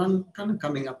 showed the lung kind of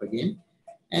coming up again.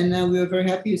 And we were very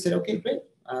happy. We said, okay, great.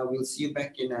 We'll see you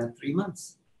back in 3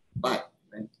 months. But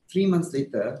 3 months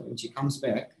later, when she comes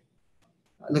back,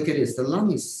 look at this, the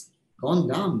lung is gone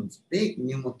down. It's big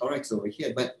pneumothorax over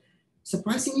here. But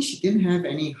surprisingly, she didn't have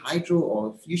any hydro,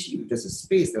 or usually if there's a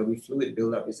space, there'll be fluid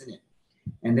buildup, isn't it?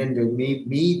 And then there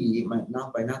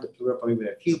by now the pleural probably would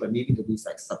have healed, but maybe there'll be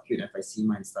like subacute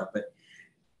emphysema and stuff.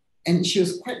 And she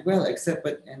was quite well,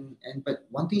 but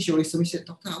one thing she always told me, she said,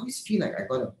 doctor, I always feel like I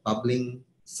got a bubbling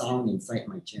sound inside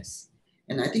my chest.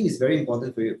 And I think it's very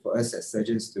important for us as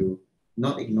surgeons to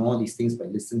not ignore these things,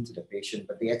 but listen to the patient.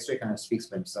 But the X-ray kind of speaks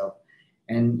for himself.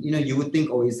 And you would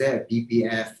think, oh, is there a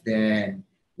BPF there? And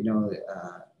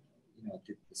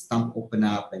the stump open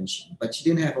up, but she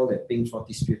didn't have all that pink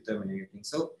sputum and everything.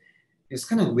 So it was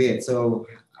kind of weird. So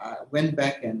I went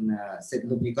back and said,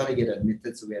 look, you got to get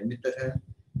admitted. So we admitted her.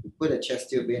 We put a chest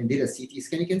tube in, did a CT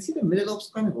scan. You can see the middle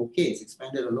lobe's kind of okay. It's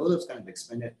expanded. The lower lobe's kind of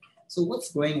expanded. So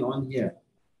what's going on here?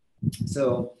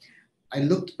 So I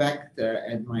looked back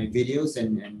at my videos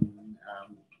and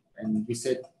we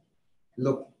said,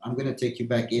 look, I'm going to take you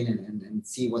back in and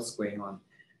see what's going on.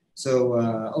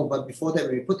 So, but before that,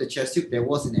 when we put the chest tube, there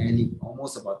was an air leak,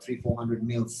 almost about 300-400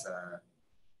 mils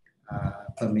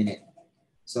per minute.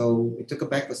 So we took her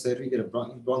back for surgery, did a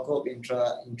broncho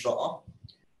intra-op,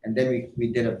 and then we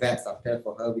did a VATS after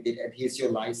for her. We did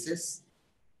adhesiolysis.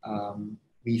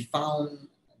 We found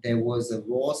there was a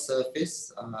raw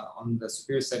surface on the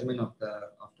superior segment of the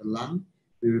lung.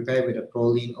 We repaired with a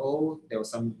proline O. There was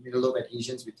some middle lobe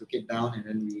adhesions. We took it down and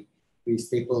then we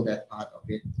stapled that part of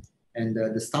it. And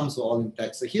the stumps were all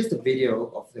intact. So here's the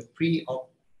video of the pre-op.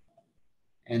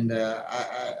 And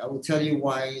I will tell you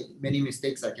why many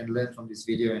mistakes I can learn from this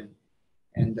video.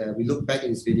 And we look back at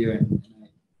this video and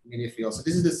many of you also.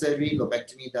 This is the surgery,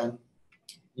 lobectomy done.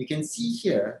 You can see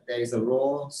here, there is a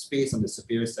raw space on the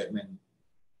superior segment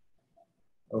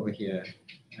over here.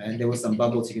 And there was some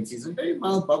bubbles. You can see some very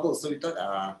mild bubbles. So we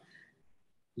thought,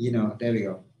 there we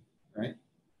go, right?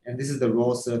 And this is the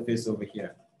raw surface over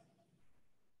here.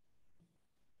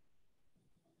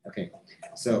 Okay,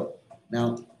 so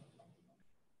now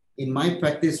in my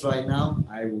practice right now,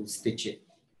 I will stitch it.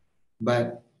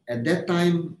 But at that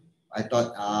time, I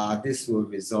thought, this will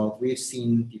resolve. We've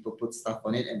seen people put stuff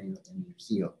on it and it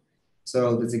heal.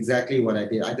 So that's exactly what I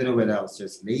did. I don't know whether I was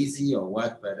just lazy or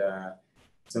what, but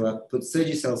so I put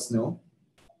Surgicel Snow,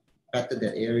 patted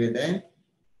that area there.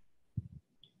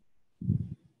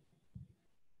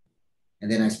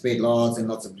 And then I sprayed lots and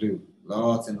lots of glue,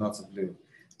 lots and lots of glue.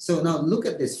 So now look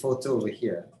at this photo over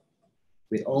here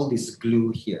with all this glue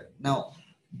here. Now,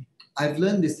 I've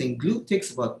learned this thing, glue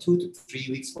takes about 2 to 3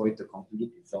 weeks for it to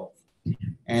completely dissolve.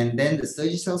 And then the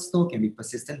Surgicel snow can be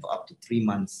persistent for up to 3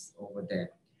 months over there.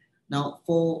 Now,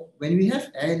 when we have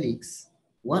air leaks,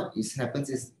 what happens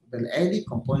is the air leak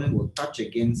component will touch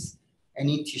against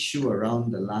any tissue around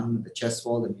the lung, the chest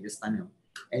wall, the mediastinum,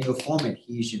 and you'll form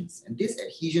adhesions. And these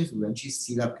adhesions will eventually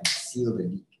seal up and seal the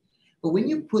leak. But when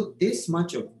you put this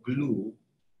much of glue,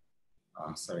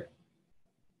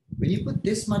 when you put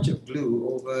this much of glue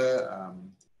over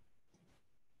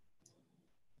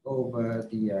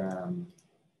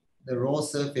the raw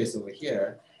surface over here,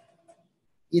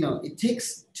 it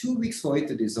takes 2 weeks for it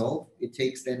to dissolve. It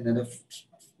takes then another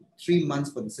 3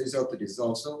 months for the Surgicel to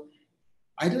dissolve. So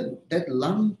that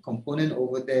lung component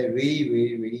over there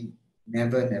really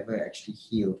never actually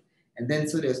healed. And then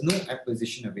so there's no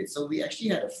apposition of it. So we actually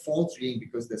had a false reading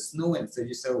because the snow and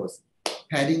Surgicel was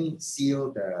padding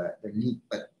sealed the leak,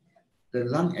 but the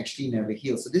lung actually never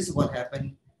healed. So this is what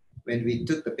happened when we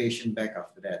took the patient back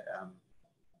after that.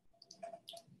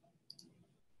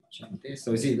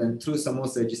 So you see, then threw some more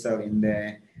Surgicel in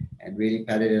there and really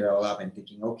padded it all up and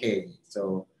thinking, okay,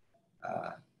 so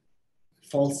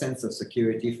false sense of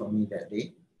security for me that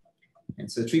day. And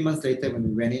so 3 months later when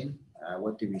we went in,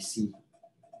 what did we see?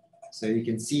 So you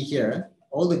can see here,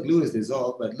 all the glue is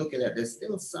dissolved, but look at that, there's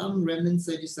still some remnant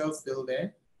Surgicel still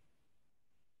there.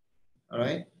 All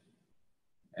right.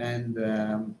 And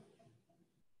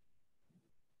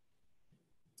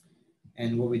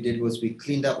what we did was we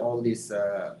cleaned up all this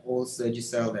old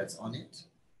Surgicel that's on it.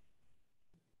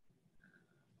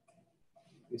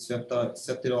 We swept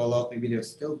it all off. Maybe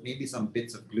there's still some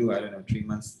bits of glue, I don't know, 3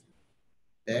 months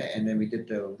there. And then we did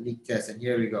the leak test, and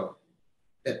here we go.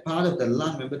 That part of the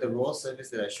lung, remember the raw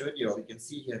surface that I showed you all, you can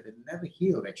see here, that never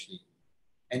healed actually.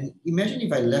 And imagine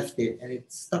if I left it and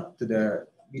it stuck to the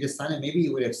mediastinum, maybe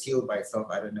it would have sealed by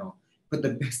itself, I don't know. But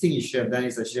the best thing you should have done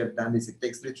is it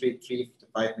takes literally 3 to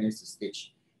 5 minutes to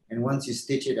stitch. And once you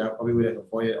stitch it, I probably would have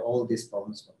avoided all these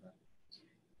problems for her.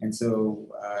 And so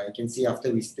you can see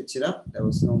after we stitched it up, there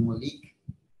was no more leak.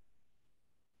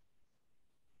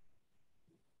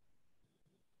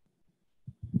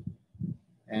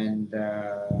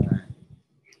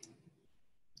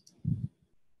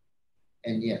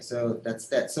 And yeah, so that's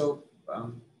that. So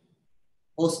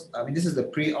this is the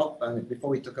pre-op before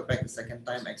we took her back the second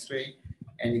time X-ray,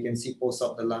 and you can see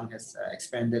post-op the lung has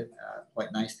expanded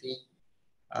quite nicely.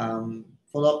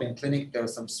 Follow-up in clinic, there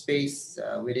was some space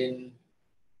within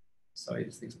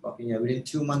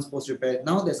 2 months post-repair.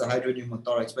 Now there's a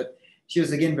hydropneumothorax, but she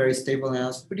was again very stable, and I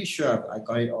was pretty sure I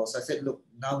got it all. So I said, look,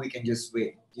 now we can just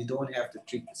wait. You don't have to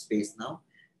treat the space now.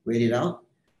 Wait it out.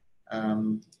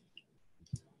 And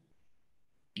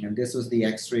this was the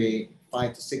X-ray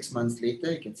 5 to 6 months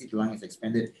later. You can see the lung is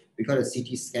expanded. We got a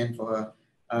CT scan for her.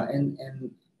 And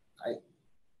I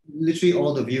literally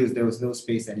all the views, there was no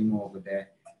space anymore over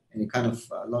there. And it kind of,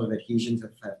 a lot of adhesions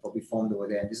have probably formed over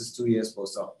there. And this is 2 years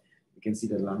post-op. You can see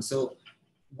the lung. So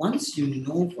once you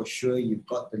know for sure you've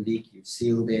got the leak, you've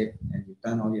sealed it, and you've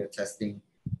done all your testing.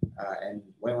 And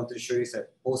what I wanted to show you is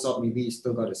that post-op, maybe you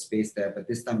still got a space there, but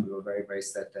this time we were very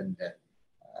certain that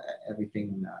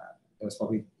everything, it's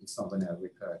not going to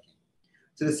recur again.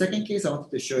 So the second case I wanted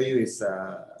to show you is,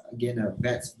 again, a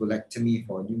VETS bulectomy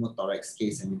for a pneumothorax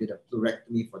case, and we did a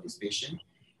pleurectomy for this patient.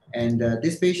 And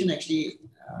this patient actually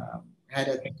had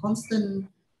a constant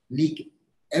leak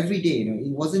every day.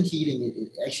 It wasn't healing.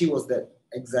 It actually was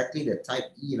exactly the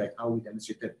type E, like how we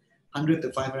demonstrated, 100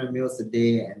 to 500 mils a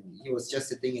day, and he was just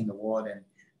sitting in the ward, and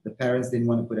the parents didn't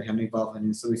want to put a hemorrhage valve on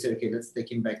him. So we said, okay, let's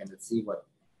take him back and let's see what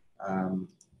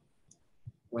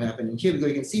happened. And here we go.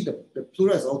 You can see the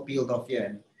pleura is all peeled off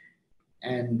here,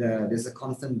 and there's a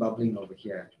constant bubbling over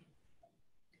here.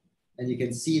 And you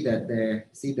can see that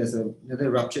there's another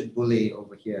ruptured bullae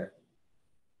over here.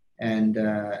 And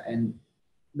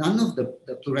none of the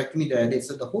pleurectomy that I did,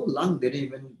 so the whole lung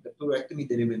the pleurectomy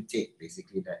didn't even take,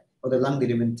 basically, or the lung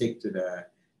didn't even take to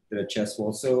the chest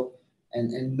wall. So,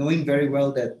 and knowing very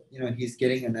well that, he's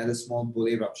getting another small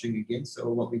bullae rupturing again. So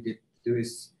what we did do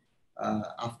is,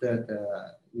 after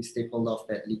we stapled off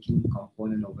that leaking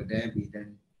component over there, we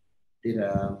then did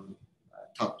a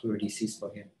top pleurodesis for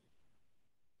him.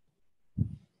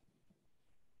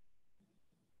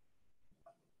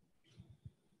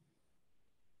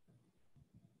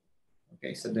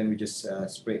 Okay, so then we just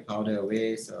spray powder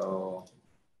away. So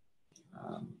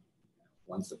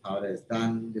once the powder is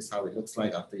done, this is how it looks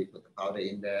like after you put the powder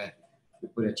in there. We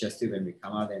put a chest tube and we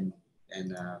come out, and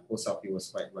post-op he was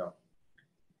quite well.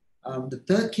 The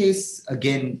third case,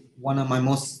 again, one of my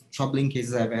most troubling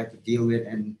cases I've had to deal with,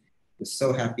 and was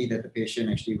so happy that the patient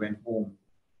actually went home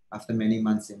after many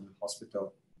months in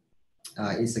hospital.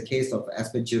 Is a case of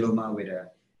aspergilloma with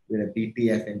with a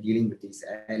BPF and dealing with these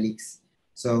air leaks.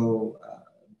 So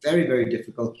very, very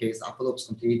difficult case. Upper lobes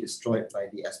completely destroyed by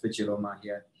the aspergilloma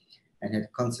here and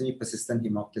had constantly persistent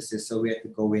hemoptysis. So we had to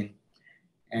go in.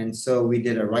 And so we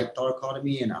did a right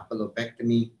thoracotomy and upper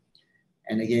lobectomy.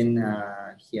 And again,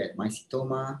 he had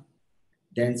mycetoma,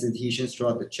 dense adhesions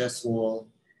throughout the chest wall.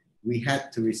 We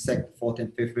had to resect the fourth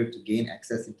and fifth rib to gain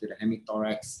access into the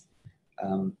hemithorax.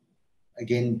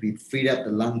 Again, we freed up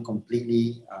the lung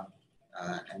completely,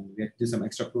 and we had to do some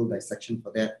extracorporeal dissection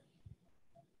for that.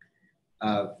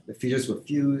 The fissures were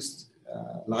fused,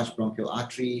 large bronchial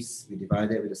arteries. We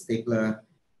divided it with a stapler.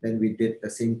 Then we did the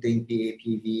same thing,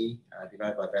 PAPV,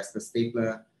 divided by vascular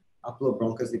stapler. Upper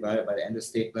bronchus divided by the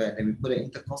endostapler, and then we put an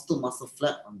intercostal muscle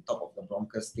flap on top of the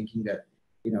bronchus, thinking that,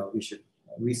 you know, we should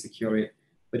re-secure it.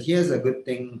 But here's a good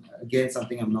thing, again,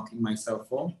 something I'm knocking myself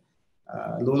for.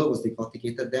 Lola was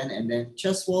decorticated then, and then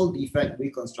chest wall defect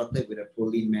reconstructed with a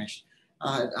proline mesh.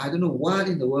 I don't know what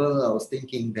in the world I was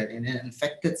thinking, that in an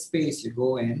infected space, you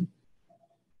go and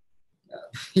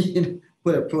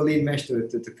put a proline mesh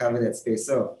to cover that space.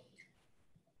 So,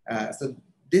 so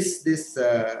this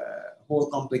whole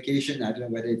complication, I don't know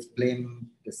whether it's blame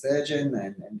the surgeon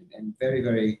and very,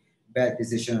 very bad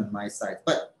decision on my side,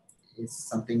 but it's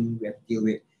something we have to deal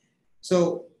with.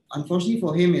 So unfortunately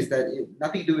for him is that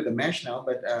nothing to do with the mesh now,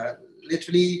 but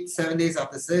literally 7 days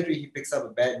after surgery, he picks up a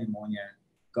bad pneumonia,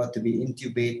 got to be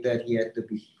intubated, he had to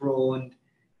be prone,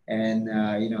 and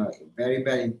you know, very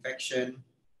bad infection,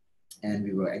 and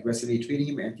we were aggressively treating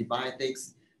him,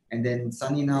 antibiotics. And then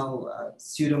suddenly now,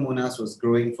 Pseudomonas was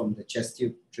growing from the chest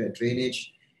tube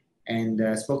drainage,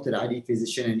 and spoke to the ID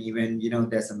physician, and even, you know,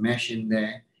 there's a mesh in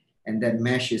there, and that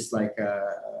mesh is like,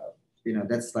 you know,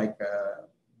 that's like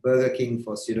Burger King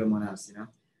for Pseudomonas, you know,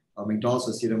 or McDonald's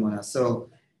for Pseudomonas. So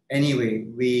anyway,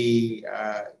 we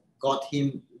got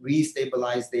him,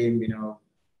 re-stabilized him, you know,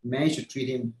 managed to treat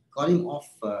him, got him off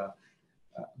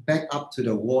back up to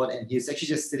the ward, and he's actually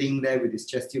just sitting there with his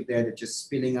chest tube there, that's just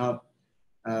spilling out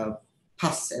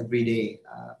pus every day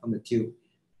from the tube.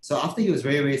 So after he was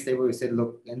very, very stable, we said,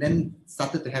 look, and then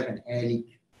started to have an air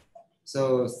leak.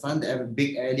 So started to have a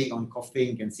big air leak on coughing,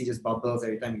 you can see just bubbles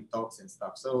every time he talks and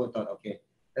stuff. So I thought, okay,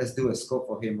 let's do a scope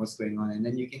for him, what's going on. And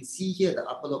then you can see here the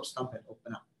upper lobe stump had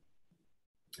opened up.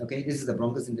 Okay, this is the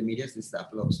bronchus intermedius, this is the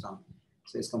upper lobe stump.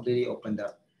 So it's completely opened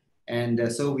up.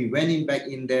 And so we went in back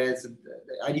in there. So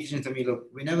the ID physician told me, look,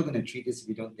 we're never going to treat this if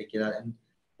we don't take it out. And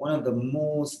one of the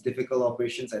most difficult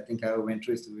operations I think I went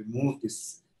through is to remove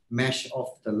this mesh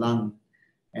off the lung.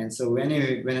 And so when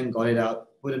I went and got it out,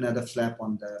 put another flap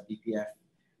on the BPF.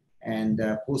 And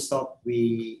post-op,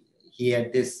 he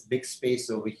had this big space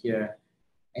over here,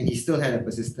 and he still had a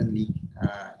persistent leak.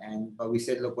 But we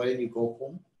said, look, why don't you go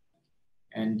home?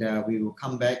 And we will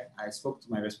come back. I spoke to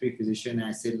my respiratory physician, and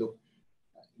I said, look,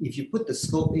 if you put the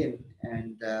scope in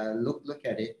and look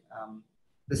at it,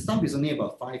 the stump is only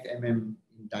about 5 mm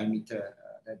in diameter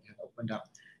that had opened up.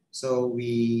 So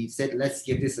we said, let's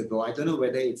give this a go. I don't know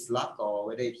whether it's luck or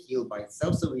whether it healed by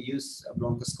itself. So we used a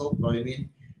bronchoscope, brought him in,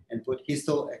 and put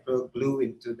histoacrylic glue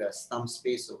into the stump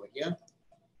space over here.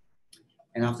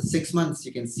 And after 6 months,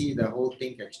 you can see the whole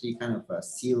thing actually kind of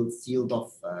sealed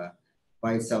off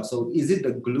by itself. So is it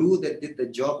the glue that did the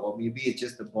job, or maybe it's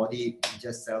just the body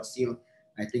just self-sealed?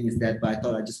 I think it's that, but I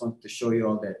thought I just wanted to show you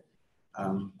all that.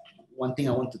 One thing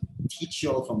I want to teach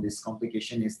you all from this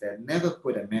complication is that never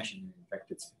put a mesh in an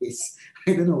infected space.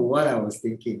 I don't know what I was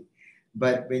thinking,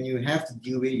 but when you have to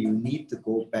deal with it, you need to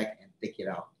go back and take it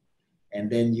out. And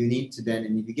then you need to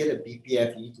and if you get a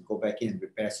BPF, you need to go back in and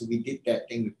repair. So we did that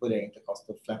thing, we put an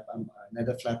intercostal flap,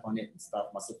 another flap on it and stuff,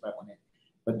 muscle flap on it,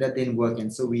 but that didn't work.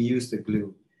 And so we used the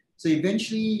glue. So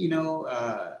eventually, you know,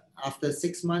 after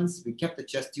 6 months, we kept the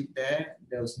chest tube there.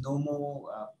 There was no more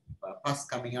pus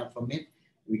coming out from it.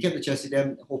 We kept the chest tube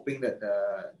there, hoping that the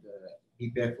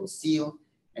BPF will seal.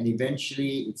 And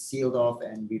eventually it sealed off,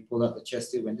 and we pulled out the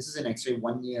chest tube. And this is an X-ray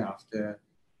 1 year after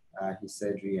his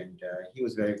surgery, and he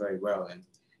was very, very well. And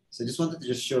so just wanted to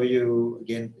just show you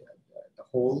again the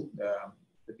hole,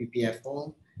 the BPF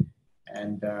hole,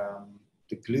 and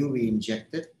the glue we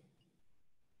injected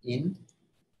in.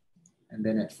 And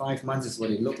then at 5 months is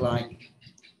what it looked like.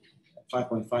 At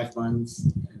 5.5 months,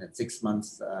 and at 6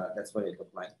 months, that's what it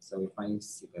looked like. So we finally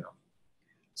sealed it off.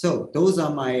 So those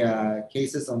are my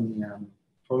cases on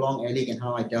prolonged air leak and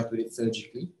how I dealt with it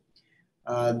surgically.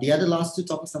 The other last two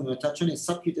topics I'm going to touch on is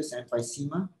subcutaneous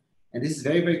emphysema. And this is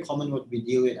very, very common what we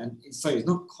deal with. And sorry, it's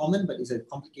not common, but it's a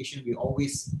complication we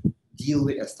always deal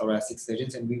with as thoracic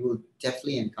surgeons, and we will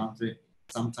definitely encounter it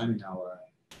sometime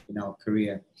in our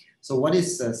career. So what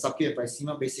is subcutaneous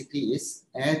emphysema? Basically is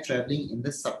air traveling in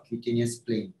the subcutaneous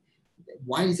plane.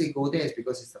 why does it go there? It's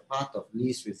because it's the path of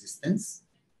least resistance.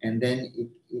 And then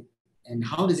and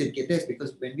how does it get there? It's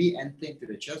because when we enter into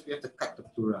the chest, we have to cut the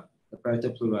pleura, the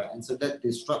parietal pleura. And so that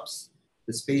disrupts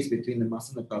the space between the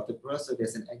muscle and the parietal pleura. So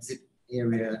there's an exit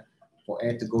area for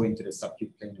air to go into the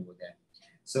subacute plane over there.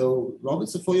 So Robert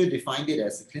Safolio defined it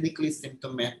as a clinically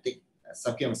symptomatic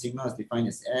subacute emphysema is defined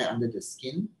as air under the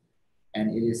skin,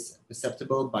 and it is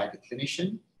perceptible by the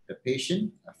clinician, the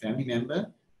patient, a family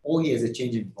member, or he has a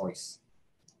change in voice.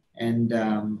 And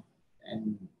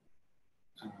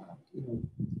you know,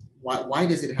 why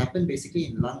does it happen? Basically,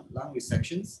 in lung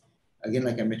resections, again,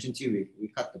 like I mentioned to you, we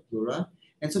cut the pleura,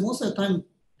 and so most of the time,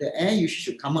 the air usually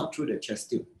should come out through the chest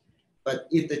tube. But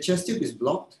if the chest tube is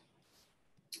blocked,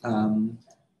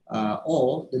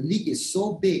 or the leak is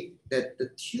so big that the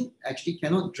tube actually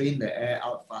cannot drain the air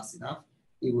out fast enough,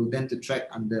 it will then to track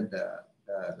under the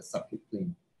subacute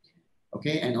plane.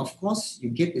 Okay, and of course, you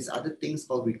get these other things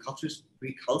called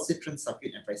recalcitrant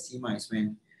subacute emphysema, is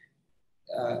when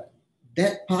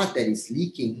that part that is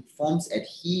leaking forms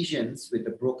adhesions with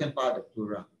the broken part of the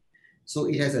pleura. So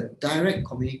it has a direct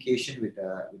communication with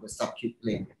the subacute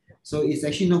plane. So it's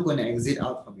actually not going to exit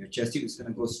out from your chest tube. It's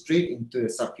going to go straight into the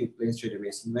subacute plane straight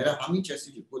away. So no matter how many chest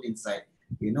tubes you put inside,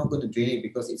 you're not going to drain it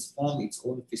because it's formed its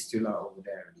own fistula over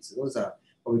there already. So those are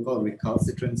what we call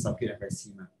recalcitrant subacute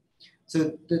emphysema.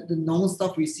 So the normal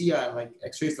stuff we see are like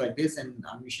x-rays like this, and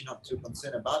I'm usually not too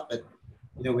concerned about, but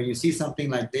you know, when you see something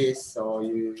like this, or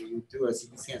you do a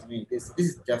CT scan, something like this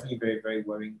is definitely very, very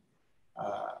worrying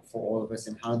for all of us,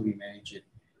 and how do we manage it?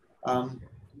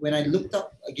 When I looked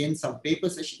up again some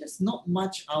papers, actually there's not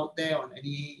much out there on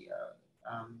any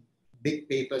big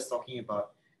papers talking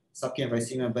about subacute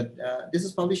emphysema, but this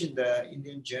was published in the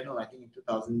Indian Journal, I think in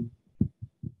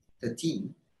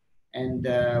 2013. And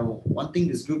one thing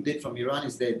this group did from Iran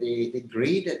is that they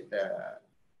graded the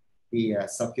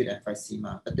subacute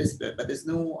emphysema, but there's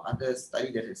no other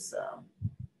study that has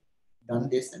done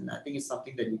this, and I think it's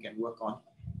something that you can work on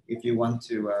if you want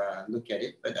to look at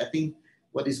it. But I think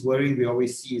what is worrying we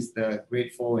always see is the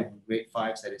grade 4 and grade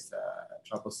 5 that is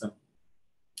troublesome.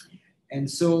 And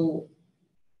so,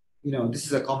 you know, this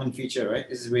is a common feature, right?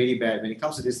 This is really bad. When it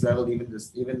comes to this level, even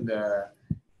the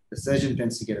surgeon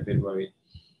tends to get a bit worried.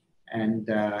 And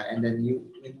then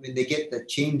when they get the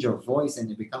change of voice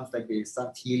and it becomes like they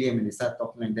start helium and they start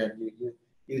talking like that,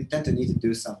 you tend to need to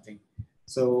do something.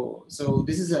 So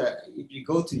this is if you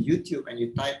go to YouTube and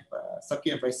you type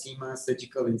subacute emphysema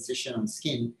surgical incision on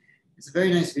skin, it's a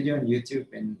very nice video on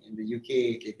YouTube. In the UK,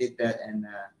 they did that,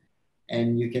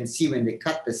 and you can see when they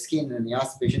cut the skin and they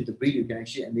ask the patient to breathe, you can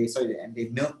actually, and they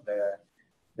melt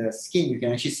the skin, you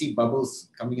can actually see bubbles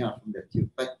coming out from the tube.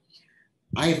 But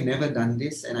I have never done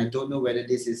this, and I don't know whether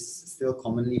this is still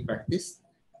commonly practiced.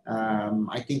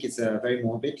 I think it's very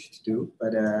morbid to do,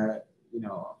 but you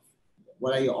know,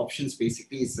 what are your options?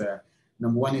 Basically, is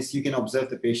number one is you can observe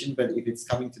the patient, but if it's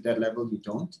coming to that level, you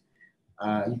don't.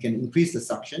 You can increase the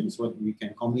suction, is what you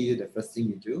can commonly do. The first thing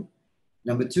you do.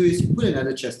 Number two is you put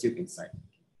another chest tube inside,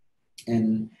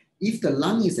 and if the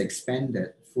lung is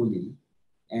expanded fully,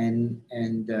 and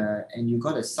you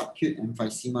got a subacute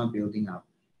emphysema building up,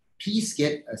 please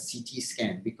get a CT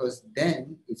scan, because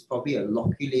then it's probably a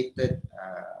loculated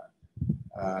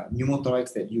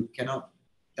pneumothorax that you cannot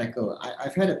tackle.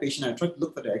 I've had a patient, I tried to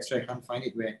look for the X-ray, I can't find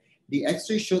it, where the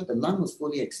X-ray showed the lung was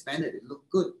fully expanded, it looked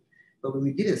good. But when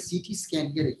we did a CT scan,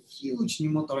 he had a huge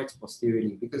pneumothorax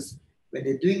posteriorly, because when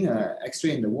they're doing an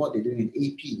X-ray in the ward, they're doing an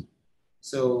AP.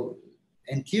 So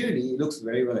anteriorly, it looks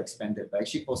very well expanded, but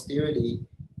actually posteriorly,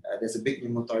 there's a big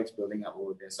pneumothorax building up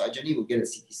over there. So I generally will get a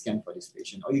CT scan for this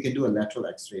patient, or you can do a lateral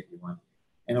X-ray if you want.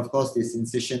 And of course, this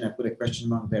incision, I put a question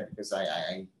mark there because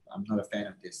I'm not a fan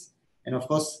of this. And of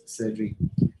course, surgery.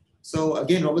 So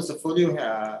again, Robert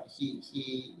Safolio,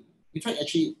 he in fact,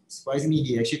 actually, surprisingly,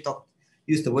 he actually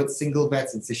used the word single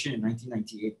VATS incision in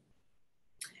 1998.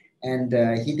 And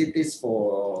he did this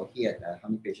he had how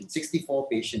many patients? 64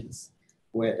 patients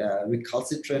who had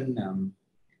recalcitrant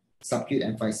subacute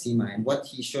emphysema. And what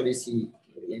he showed is he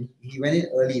went in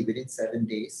early within 7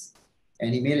 days,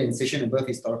 and he made an incision above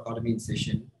his thoracotomy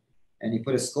incision, and he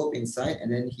put a scope inside,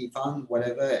 and then he found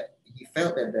whatever, he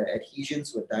felt that the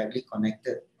adhesions were directly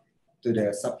connected to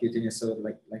the subcutaneous, so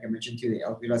like I mentioned to you, the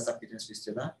alveolar subcutaneous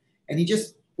fistula, and he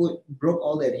just broke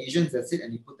all the adhesions, that's it,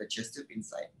 and he put the chest tube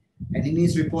inside. And in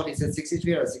his report, he said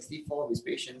 63 out of 64 of his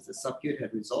patients, the subacute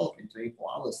had resolved in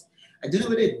 24 hours. I don't know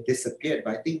whether it disappeared,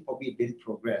 but I think probably it didn't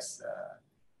progress.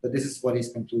 But this is what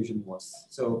his conclusion was.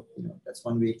 So, you know, that's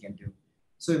one way you can do.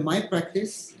 So in my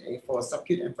practice, for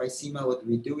subacute emphysema, what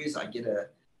we do is I get a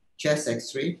chest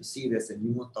X-ray to see if there's a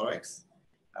pneumothorax.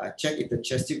 check if the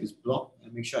chest tube is blocked,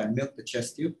 and make sure I milk the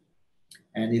chest tube.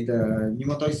 And if the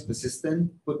pneumothorax is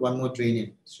persistent, put one more drain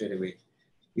in straight away.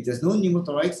 If there's no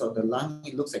pneumothorax or the lung,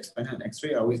 it looks expanded on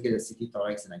X-ray, I always get a CT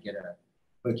thorax and I get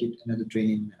another drain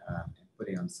in and put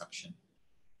it on suction.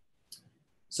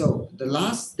 So the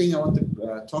last thing I want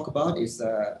to talk about is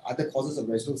other causes of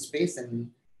residual space. And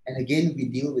again, we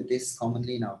deal with this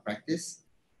commonly in our practice.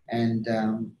 And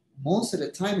most of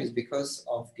the time is because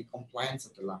of the compliance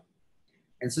of the lung.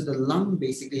 And so the lung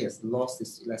basically has lost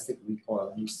its elastic recoil.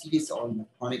 And you see this all in the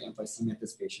chronic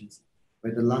emphysematus patients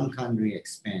where the lung can't really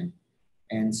expand.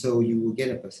 And so you will get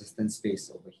a persistent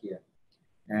space over here.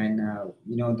 And,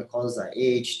 you know, the causes are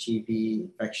age, TB,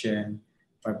 infection,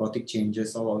 fibrotic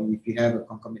changes, or if you have a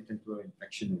concomitant pleural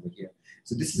infection over here.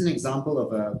 So this is an example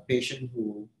of a patient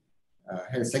who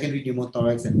had a secondary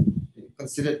pneumothorax and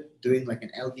considered doing like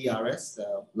an LVRS,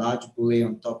 a large bulle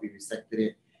on top, we resected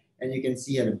it. And you can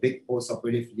see he had a big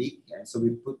post-operative leak. And so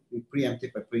we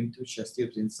preempted by putting 2 chest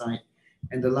tubes inside.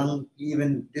 And the lung,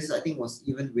 even this I think was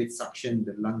even with suction,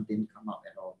 the lung didn't come up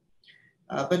at all.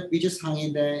 But we just hung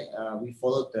in there. We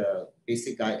followed the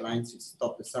basic guidelines. We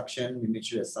stopped the suction. We made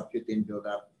sure the subQ didn't build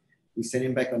up. We sent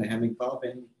him back on the Hamming valve,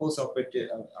 and post-operative,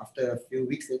 after a few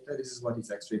weeks later, this is what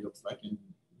his X-ray looks like, and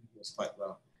it was quite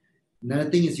well. Another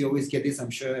thing is you always get this, I'm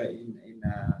sure, in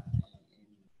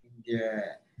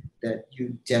India, that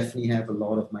you definitely have a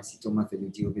lot of mycetomas that you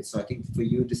deal with. So I think for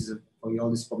you, for you all,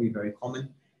 this is probably very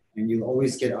common, and you'll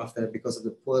always get after because of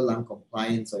the poor lung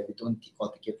compliance, or if you don't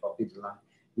decorticate properly the lung,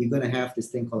 you're going to have this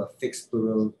thing called a fixed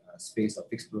pleural space or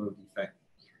fixed pleural defect.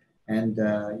 And,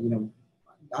 you know,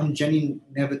 I'm generally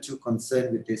never too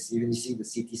concerned with this. Even you see the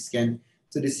CT scan.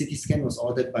 So the CT scan was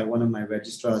ordered by one of my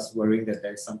registrars, worrying that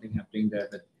there's something happening there.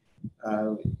 But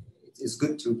it's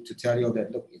good to tell you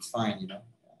that, look, it's fine, you know.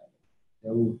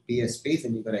 There will be a space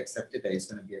and you've got to accept it that it's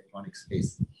going to be a chronic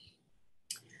space.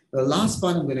 The last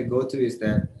part I'm going to go to is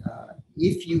that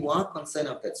if you are concerned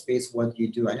of that space, what do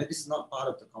you do? I know this is not part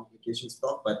of the complications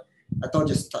talk, but I thought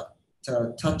just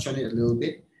touch on it a little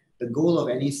bit. The goal of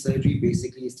any surgery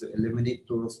basically is to eliminate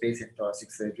pleural space in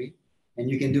thoracic surgery. And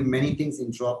you can do many things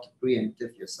in drop to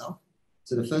preemptive yourself.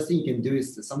 So the first thing you can do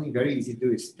is something very easy to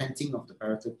do is stenting of the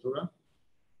parietal pleura.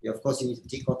 Yeah, of course, you need to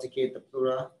decorticate the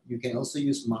pleura. You can also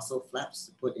use muscle flaps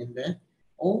to put in there.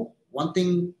 Or one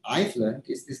thing I've learned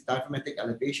is this diaphragmatic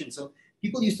elevation. So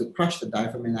people used to crush the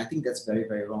diaphragm, and I think that's very,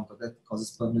 very wrong because that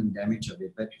causes permanent damage of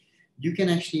it. But you can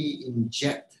actually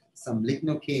inject some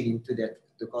lignocaine into that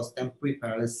to cause temporary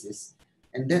paralysis.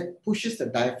 And that pushes the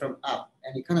diaphragm up,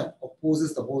 and it kind of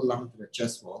opposes the whole lung to the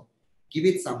chest wall. Give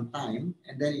it some time,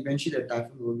 and then eventually the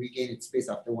diaphragm will regain its space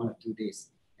after 1 or 2 days.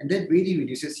 And that really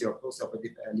reduces your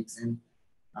postoperative air leaks. And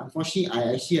unfortunately,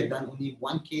 I actually have done only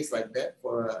one case like that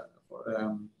for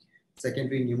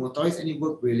secondary pneumothorax, and it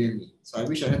worked brilliantly. So I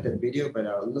wish I had that video, but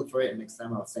I'll look for it, and next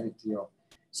time I'll send it to you all.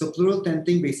 So pleural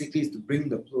tenting basically is to bring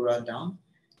the pleura down,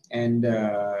 and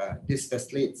this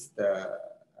facilitates the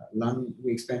lung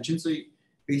expansion. So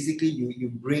basically you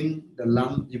bring the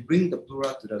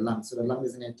pleura to the lung, so the lung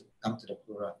doesn't have to come to the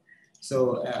pleura.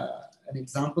 So an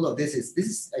example of this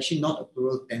is actually not a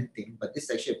pleural tenting, but this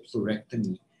is actually a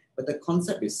pleurectomy. But the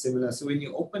concept is similar. So when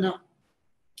you open up,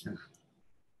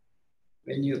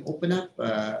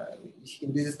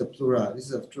 this is the pleura. This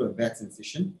is through a Bat's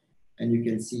incision, and you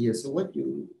can see here. So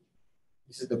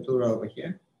this is the pleura over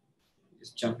here.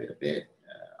 Just jump it a bit.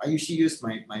 I usually use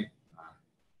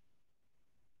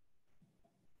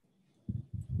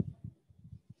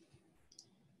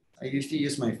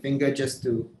my finger just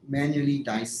to manually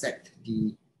dissect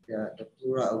the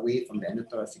pleura away from the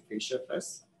endothoracic fascia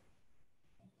first.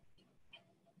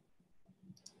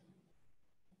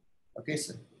 Okay,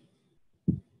 so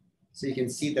you can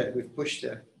see that we've pushed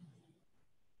the,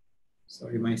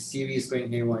 sorry, my Siri is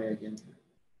going haywire again.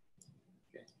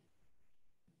 Okay.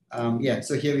 Yeah,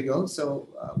 so here we go. So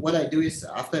what I do is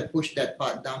after I push that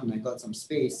part down and I got some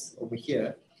space over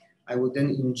here, I will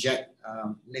then inject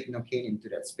lignocaine into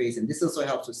that space. And this also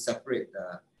helps to separate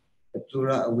the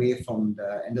pleura away from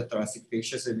the endothoracic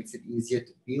fascia, so it makes it easier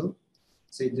to peel.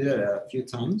 So you do that a few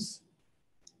times.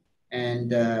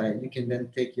 And you can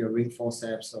then take your ring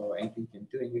forceps or anything you can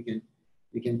do, and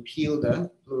you can peel the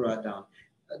pleura down.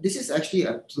 This is actually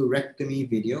a pleurectomy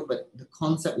video, but the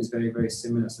concept is very, very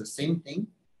similar. So same thing,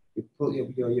 you pull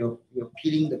you're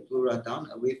peeling the pleura down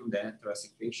away from the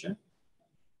endothoracic fascia.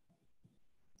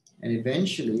 And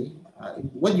eventually,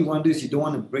 what you want to do is you don't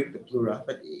want to break the pleura,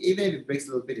 but even if it breaks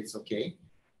a little bit, it's okay.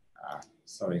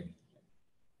 Sorry.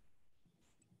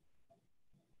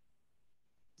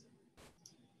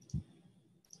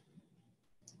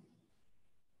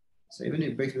 So even if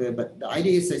it breaks, but the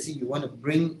idea is, I see you want to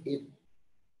bring it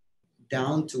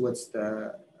down towards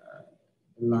the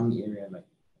lung area like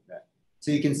that.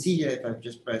 So you can see here, if I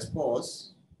just press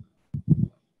pause,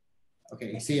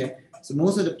 okay, you see here, so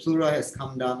most of the pleura has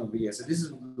come down over here. So this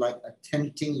is like a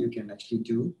tenting you can actually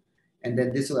do. And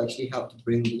then this will actually help to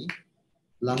bring the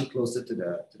lung closer to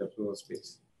the pleural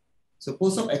space. So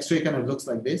post-op X-ray kind of looks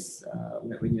like this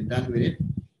when you're done with it.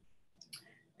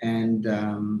 And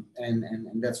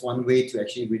that's one way to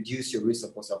actually reduce your risk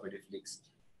of post-operative leaks.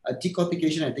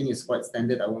 Decortication, I think, is quite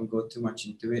standard. I won't go too much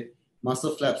into it.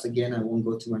 Muscle flaps, again, I won't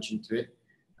go too much into it.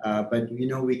 But we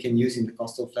know we can use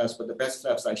intercostal flaps, but the best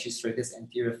flaps are actually stratus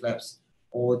anterior flaps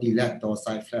or the lat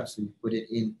dorsi flaps when you put it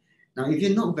in. Now, if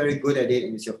you're not very good at it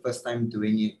and it's your first time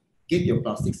doing it, get your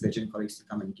plastic surgeon colleagues to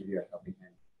come and give you a helping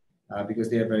hand because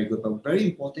they are very good. But very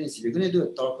important is if you're going to do a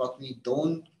thoracotomy,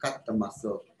 don't cut the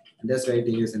muscle. And that's very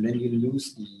dangerous. And then you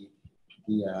lose the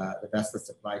vascular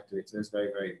supply to it. So that's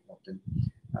very, very important.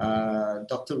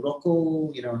 Dr.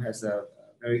 Rocco, has a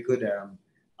very good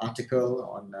article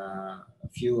on a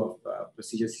few of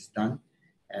procedures he's done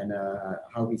and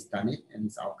how he's done it and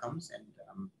his outcomes. And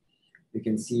you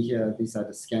can see here, these are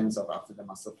the scans of after the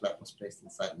muscle flap was placed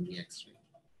inside in the X-ray.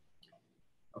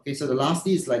 Okay, so the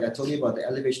lastly is like I told you about the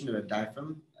elevation of the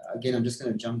diaphragm. Again, I'm just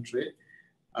going to jump through it.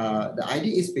 The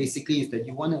idea is basically that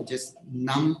you want to just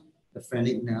numb the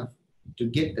phrenic nerve to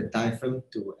get the diaphragm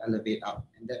to elevate up,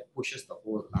 and that pushes the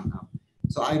whole lung up.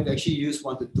 So I've actually used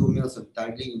 1 to 2 mils of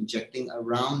directly injecting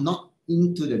around, not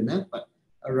into the nerve, but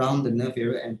around the nerve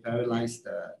area and paralyze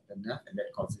the nerve, and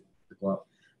that causes it to go up.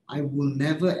 I will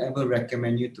never ever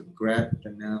recommend you to grab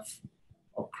the nerve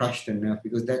or crush the nerve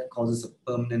because that causes a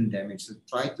permanent damage. So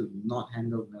try to not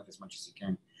handle the nerve as much as you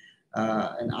can.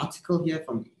 An article here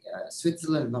from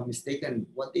Switzerland, if I'm not mistaken,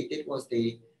 what they did was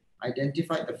they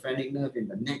identified the phrenic nerve in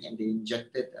the neck and they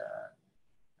injected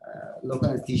local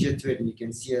anesthesia to it, and you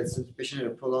can see a suspicion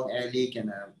of a prolonged air leak and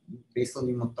a basal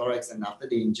pneumothorax, and after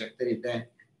they injected it there,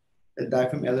 the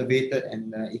diaphragm elevated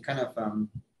and it kind of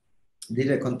did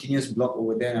a continuous block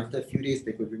over there, and after a few days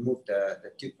they could remove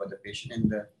the tube for the patient,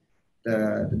 and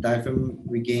the diaphragm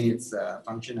regained its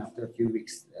function after a few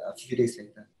days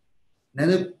later.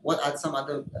 Some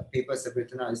other papers have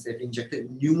written out is they've injected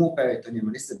pneumoperitoneum,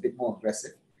 and this is a bit more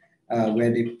aggressive,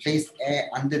 where they placed air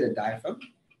under the diaphragm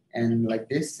and like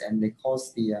this, and they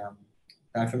caused the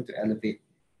diaphragm to elevate.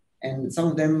 And some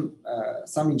of them,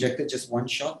 some injected just 1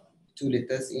 shot, 2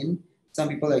 liters in. Some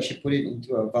people actually put it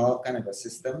into a valve kind of a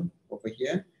system over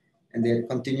here, and they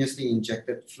continuously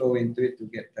injected flow into it to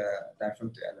get the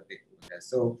diaphragm to elevate over there.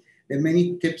 So there are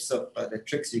many tips of the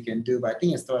tricks you can do, but I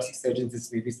think as thoracic surgeons,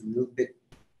 it's maybe a little bit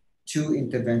too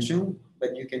interventional,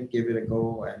 but you can give it a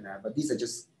go. And but these are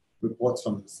just reports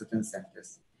from certain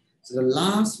centers. So the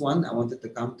last one I wanted to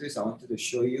come to is I wanted to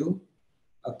show you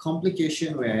a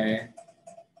complication where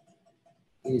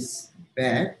it's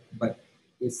bad, but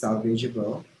it's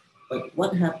salvageable. But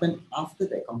what happened after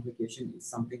that complication is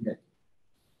something that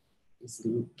is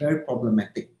very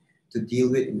problematic to deal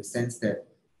with in the sense that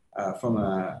from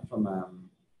a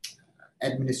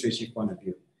administrative point of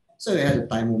view. So we had a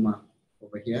thymoma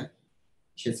over here.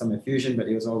 She had some effusion, but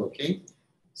it was all okay.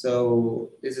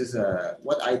 So this is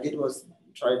what I did was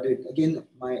try to do it again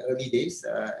my early days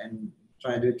and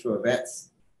try to do it through a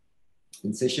VATS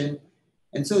incision.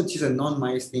 And so she's a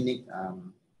non-myasthenic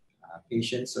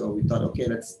patient. So we thought, okay,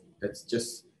 let's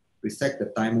just resect the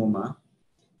thymoma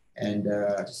and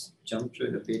just jump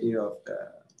through the video of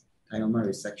the thymoma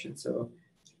resection. So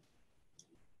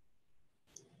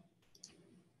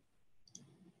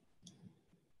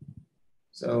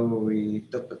we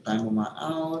took the thymoma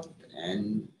out,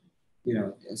 and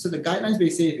so the guidelines basically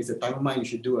say if it's a thymoma, you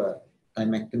should do a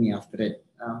thymectomy after that.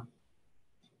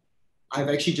 I've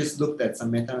actually just looked at some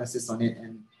meta-analysis on it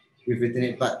and we've written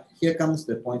it, but here comes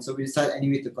the point. So we decided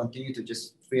anyway to continue to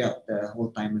just free up the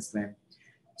whole thymus gland.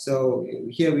 So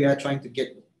here we are trying to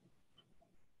get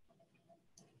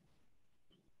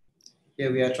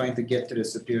to the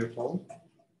superior pole,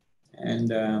 and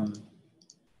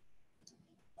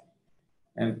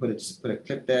just put a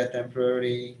clip there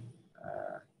temporarily,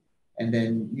 and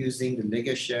then using the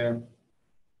ligature,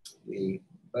 we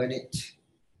burn it,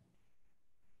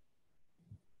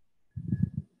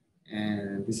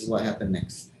 and this is what happened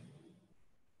next.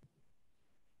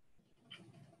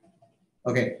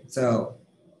 Okay, so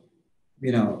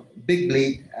big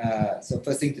bleed. So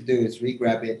first thing to do is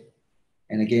re-grab it,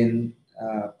 and again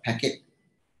pack it,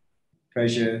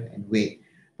 pressure and weight.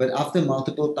 But after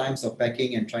multiple times of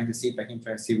packing and trying to see packing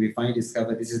frequency, we finally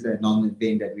discovered this is the normal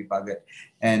vein that we buggered,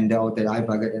 and that I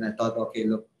buggered. And I thought, okay,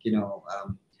 look,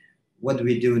 what do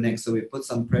we do next? So we put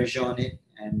some pressure on it,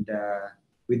 and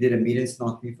we did a median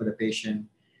snorkeling for the patient.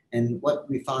 And what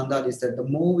we found out is that the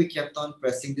more we kept on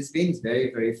pressing, this vein is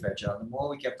very, very fragile. The more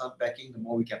we kept on packing, the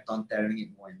more we kept on tearing it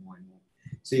more and more and more.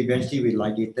 So eventually we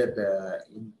ligated the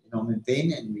innominate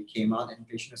vein, and we came out and the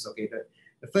patient was okay.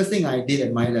 The first thing I did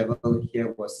at my level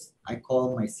here was I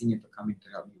called my senior to come in to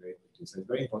help me very quickly. So it's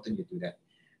very important you do that.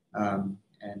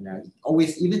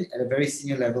 Always, even at a very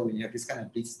senior level, when you have this kind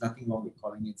of bleeds, nothing wrong with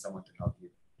calling in someone to help you.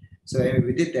 So anyway,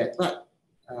 we did that. But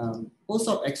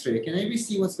post-op X-ray, can I really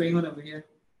see what's going on over here?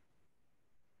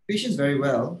 Patient's very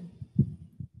well.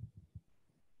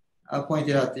 I'll point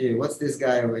it out to you. What's this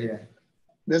guy over here?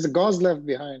 There's a gauze left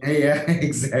behind. Yeah,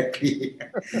 exactly.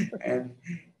 and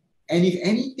if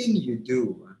anything you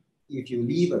do, if you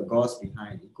leave a gauze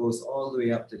behind, it goes all the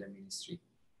way up to the ministry,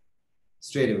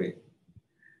 straight away.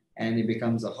 And it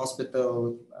becomes a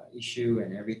hospital issue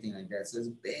and everything like that. So it's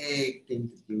a big thing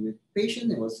to do with.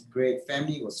 Patient, it was great.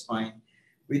 Family was fine.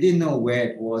 We didn't know where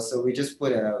it was, so we just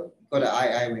got an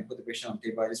II when we put the patient on the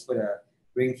table. I just put a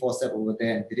ring forceps over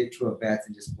there and did it through a bath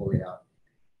and just pulled it out.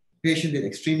 Patient did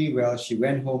extremely well. She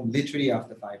went home literally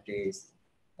after 5 days,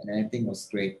 and everything was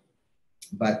great.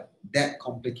 But that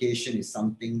complication is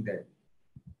something that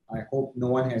I hope no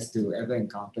one has to ever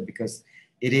encounter, because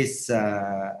it is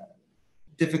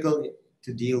difficult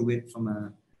to deal with from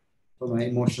an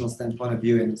emotional standpoint of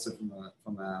view, and also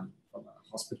from a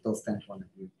hospital standpoint of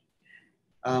view.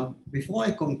 Before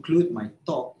I conclude my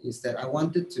talk, is that I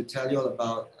wanted to tell you all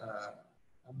about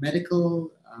a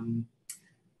medical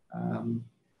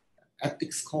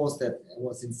ethics course that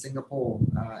was in Singapore,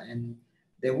 and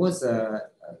there was a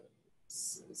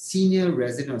senior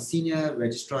resident or senior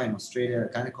registrar in Australia,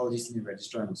 a gynecology senior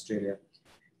registrar in Australia,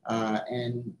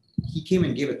 and he came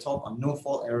and gave a talk on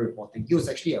no-fault error reporting. He was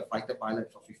actually a fighter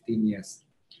pilot for 15 years,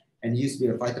 and he used to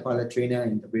be a fighter pilot trainer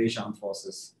in the British Armed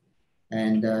Forces.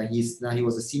 And he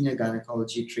was a senior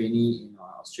gynecology trainee in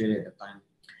Australia at the time.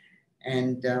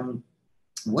 And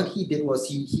what he did was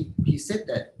he said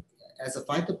that as a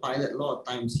fighter pilot, a lot of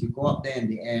times you go up there in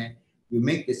the air, you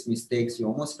make these mistakes, you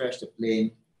almost crash the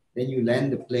plane, then you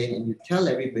land the plane and you tell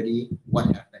everybody what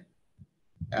happened.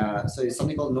 So it's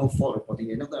something called no-fault reporting.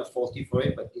 They're not going to fault you for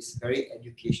it, but it's very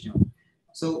educational.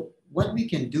 So what we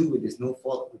can do with this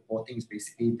no-fault reporting is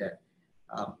basically that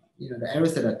the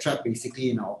errors that are trapped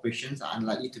basically in our operations are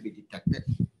unlikely to be detected,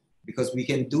 because we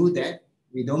can do that.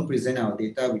 We don't present our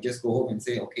data. We just go home and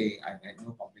say, okay, I've had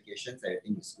no complications,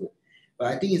 everything is good. But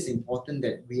I think it's important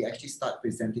that we actually start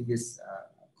presenting this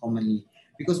commonly,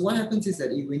 because what happens is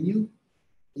that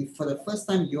if for the first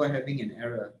time you are having an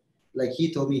error, like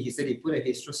he told me, he said he put a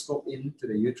hysteroscope into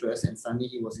the uterus and suddenly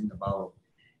he was in the bowel.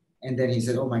 And then he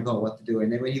said, oh my God, what to do?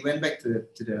 And then when he went back to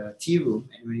the tea room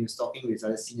and when he was talking with his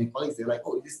other senior colleagues, they're like,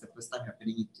 oh, this is the first time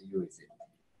happening to you, is it?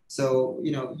 So,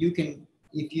 you can,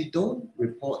 if you don't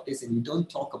report this and you don't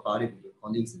talk about it with your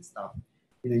colleagues and stuff,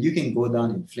 you can go down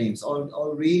in flames.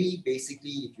 Or really,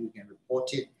 basically, if you can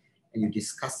report it and you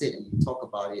discuss it and you talk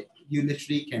about it, you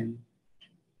literally can,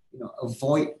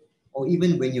 avoid, or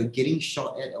even when you're getting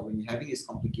shot at or when you're having these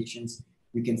complications,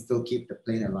 you can still keep the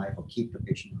plane alive or keep the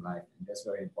patient alive. And that's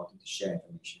very important to share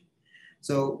information.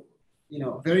 So,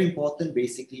 very important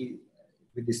basically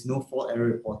with this no-fault error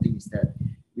reporting is that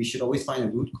we should always find a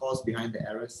root cause behind the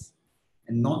errors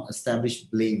and not establish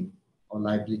blame or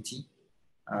liability.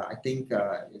 I think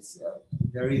it's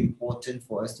very important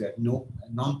for us to have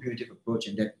a non-punitive approach,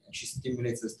 and that actually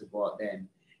stimulates us to go out there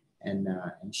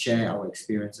and share our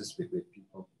experiences with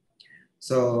people.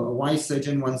 So a wise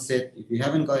surgeon once said, if you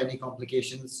haven't got any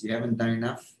complications, you haven't done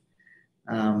enough.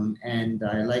 And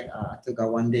I took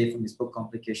out one day from his book,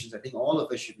 Complications. I think all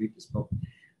of us should read this book.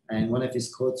 And one of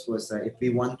his quotes was, if we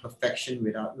want perfection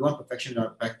without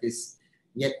practice,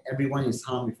 yet everyone is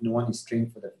harmed if no one is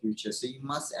trained for the future. So you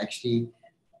must actually,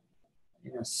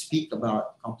 speak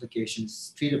about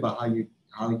complications, treat about how you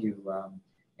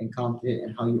encounter it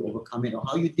and how you overcome it, or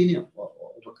how you didn't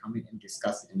overcome it, and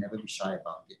discuss it and never be shy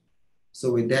about it.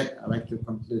 So with that, I'd like to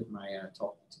conclude my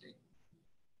talk today.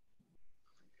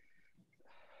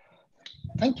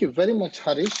 Thank you very much,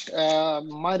 Harish.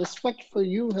 My respect for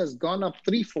you has gone up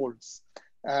threefolds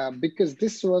because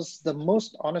this was the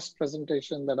most honest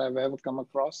presentation that I've ever come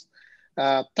across.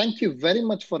 Thank you very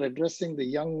much for addressing the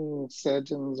young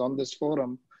surgeons on this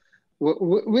forum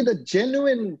with a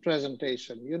genuine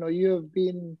presentation.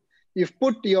 You've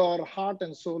put your heart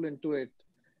and soul into it.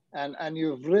 And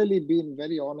you've really been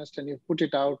very honest, and you've put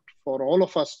it out for all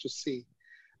of us to see.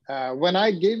 When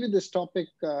I gave you this topic,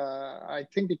 I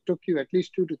think it took you at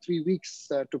least 2 to 3 weeks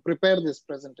to prepare this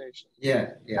presentation. Yeah.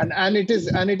 And it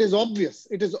is obvious.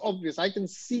 It is obvious. I can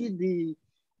see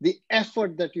the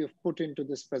effort that you've put into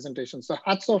this presentation. So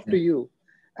hats off to you.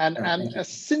 And a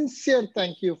sincere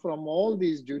thank you from all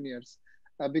these juniors,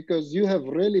 because you have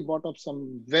really brought up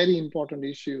some very important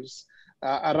issues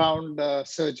around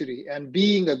surgery and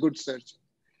being a good surgeon.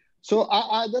 So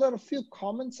there are a few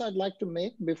comments I'd like to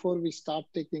make before we start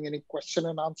taking any question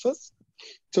and answers.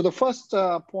 So the first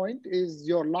point is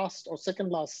your last or second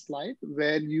last slide,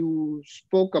 where you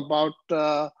spoke about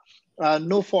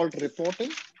no fault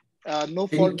reporting. Can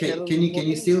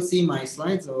you still see my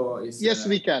slides, or is yes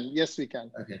we can.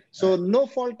 Okay. So no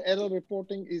fault error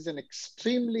reporting is an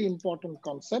extremely important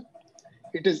concept.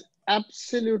 It is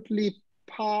absolutely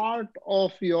part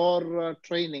of your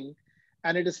training,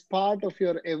 and it is part of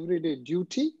your everyday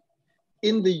duty.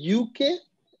 In the UK,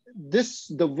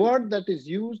 the word that is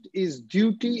used is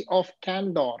duty of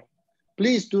candor.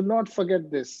 Please do not forget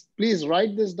this. Please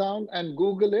write this down and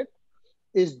Google it.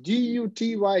 Is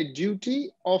DUTY,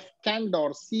 duty of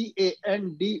candor,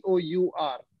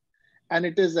 CANDOUR. And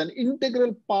it is an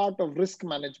integral part of risk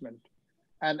management.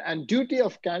 And duty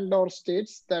of candor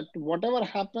states that whatever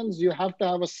happens, you have to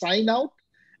have a sign out,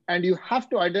 and you have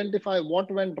to identify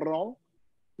what went wrong,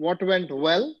 what went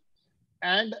well,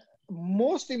 and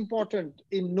most important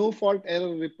in no fault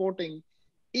error reporting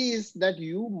is that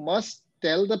you must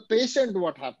tell the patient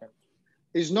what happened.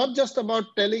 It's not just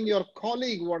about telling your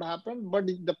colleague what happened, but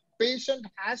the patient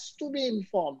has to be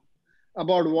informed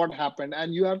about what happened,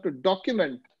 and you have to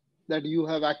document that you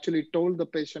have actually told the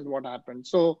patient what happened.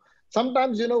 So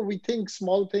sometimes, we think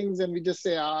small things and we just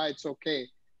say, it's okay,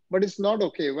 but it's not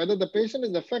okay, whether the patient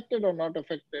is affected or not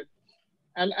affected.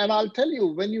 And I'll tell you,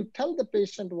 when you tell the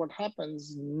patient what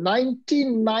happens,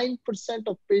 99%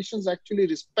 of patients actually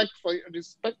respect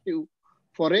you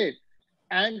for it.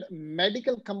 And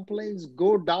medical complaints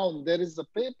go down. There is a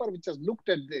paper which has looked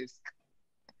at this,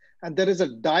 and there is a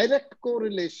direct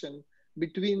correlation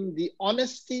between the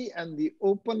honesty and the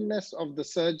openness of the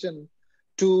surgeon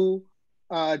to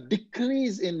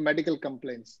decrease in medical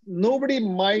complaints. Nobody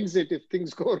minds it if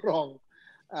things go wrong,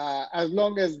 as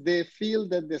long as they feel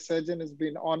that the surgeon has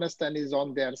been honest and is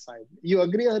on their side. You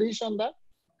agree, Harish, on that?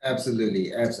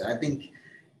 Absolutely. I think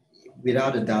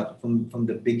without a doubt, from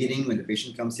the beginning, when the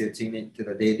patient comes to your clinic to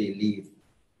the day they leave,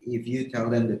 if you tell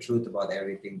them the truth about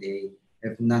everything, they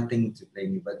have nothing to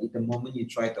blame you. But at the moment you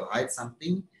try to hide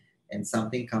something and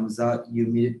something comes out,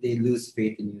 they lose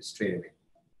faith in you straight away.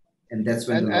 And that's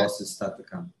when the losses start to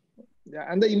come. Yeah,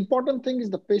 and the important thing is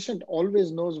the patient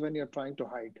always knows when you're trying to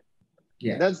hide.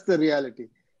 Yeah, that's the reality.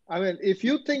 I mean, if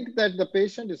you think that the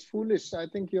patient is foolish, I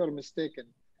think you're mistaken.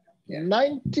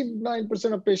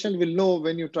 99% of patients will know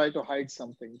when you try to hide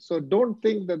something. So don't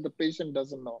think that the patient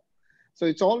doesn't know. So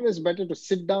it's always better to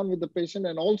sit down with the patient,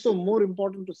 and also more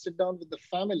important to sit down with the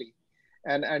family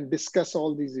and discuss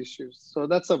all these issues. So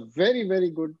that's a very, very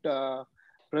good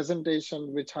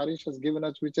presentation which Harish has given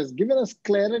us, which has given us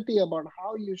clarity about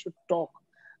how you should talk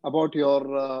about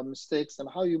your mistakes and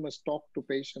how you must talk to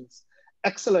patients.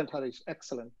 Excellent, Harish,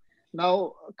 excellent.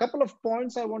 Now, a couple of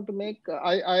points I want to make.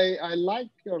 I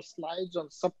like your slides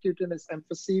on subcutaneous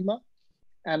emphysema,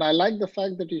 and I like the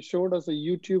fact that you showed us a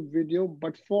YouTube video.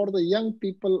 But for the young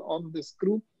people on this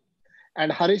group,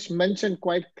 and Harish mentioned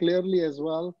quite clearly as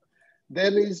well,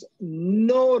 there is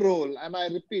no role, and I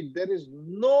repeat, there is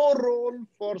no role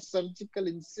for surgical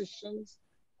incisions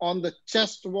on the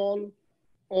chest wall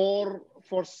or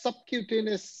for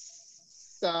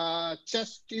subcutaneous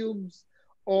chest tubes,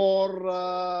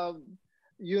 or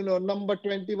number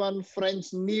 21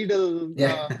 French needle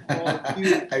or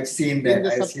tube. I've seen that.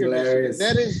 It's hilarious.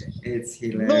 It's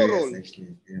hilarious, no role.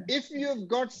 Actually. Yeah. If you've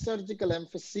got surgical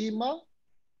emphysema,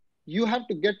 you have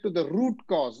to get to the root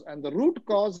cause, and the root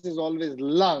cause is always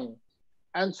lung.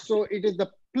 And so it is the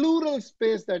pleural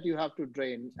space that you have to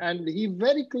drain. And he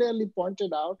very clearly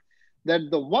pointed out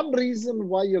that the one reason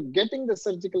why you're getting the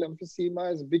surgical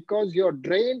emphysema is because your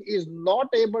drain is not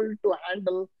able to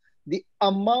handle the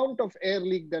amount of air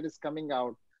leak that is coming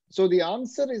out. So the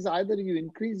answer is either you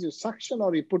increase your suction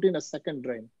or you put in a second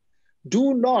drain.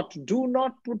 Do not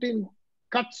put in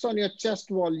cuts on your chest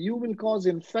wall. You will cause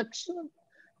infection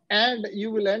and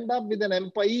you will end up with an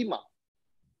empyema.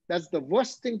 That's the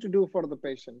worst thing to do for the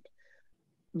patient.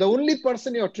 The only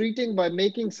person you're treating by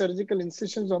making surgical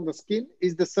incisions on the skin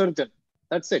is the surgeon.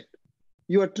 That's it.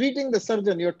 You are treating the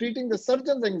surgeon. You're treating the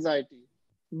surgeon's anxiety,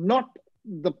 not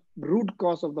the root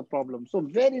cause of the problem. So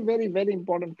very, very, very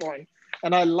important point.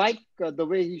 And I like the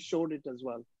way he showed it as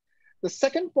well. The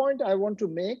second point I want to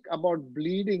make about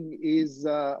bleeding is,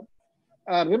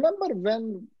 remember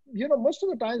when, most of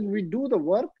the times we do the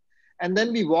work and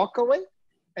then we walk away,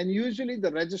 and usually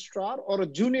the registrar or a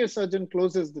junior surgeon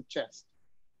closes the chest.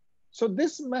 So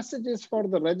this message is for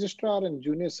the registrar and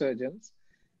junior surgeons.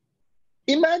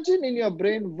 Imagine in your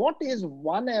brain, what is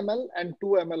 1 ml and 2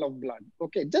 ml of blood?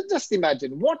 Okay, just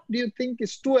imagine, what do you think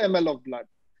is 2 ml of blood?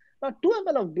 Now, 2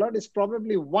 ml of blood is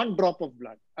probably 1 drop of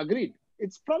blood. Agreed.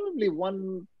 It's probably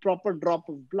 1 proper drop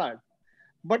of blood.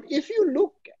 But if you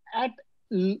look at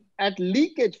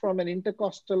leakage from an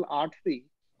intercostal artery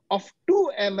of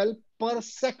 2 ml per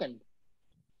second,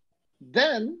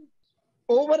 then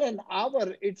over an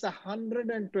hour, it's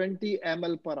 120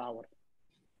 ml per hour.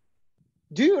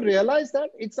 Do you realize that?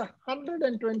 It's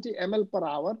 120 ml per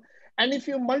hour. And if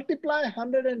you multiply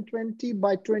 120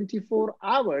 by 24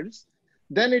 hours,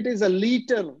 then it is a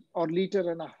liter or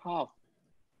liter and a half.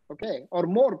 Okay, or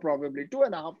more probably,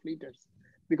 2.5 liters.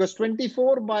 Because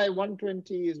 24 by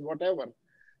 120 is whatever.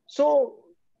 So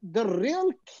the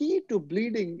real key to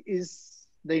bleeding is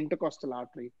the intercostal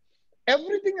artery.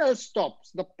 Everything else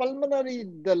stops. The pulmonary,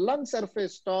 the lung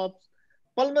surface stops.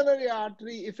 Pulmonary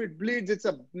artery, if it bleeds, it's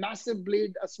a massive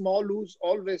bleed. A small ooze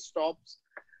always stops.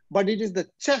 But it is the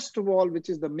chest wall which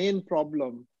is the main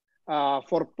problem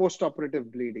for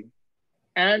postoperative bleeding.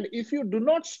 And if you do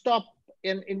not stop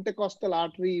an intercostal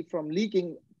artery from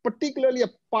leaking, particularly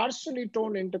a partially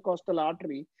torn intercostal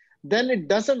artery, then it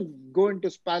doesn't go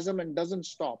into spasm and doesn't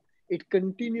stop. It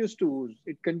continues to ooze.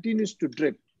 It continues to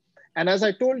drip. And as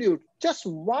I told you, just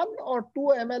 1 or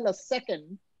 2 ml a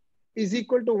second is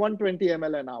equal to 120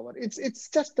 ml an hour. It's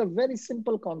just a very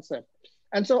simple concept.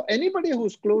 And so anybody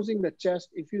who's closing the chest,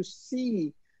 if you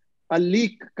see a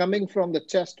leak coming from the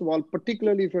chest wall,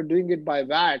 particularly if you're doing it by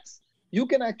VATS, you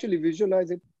can actually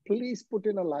visualize it. Please put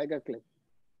in a Liga clip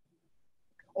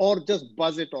or just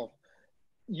buzz it off.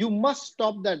 You must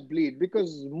stop that bleed,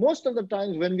 because most of the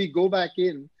times when we go back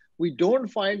in, we don't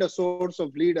find a source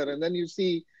of bleeder. And then you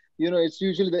see, it's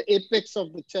usually the apex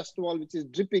of the chest wall, which is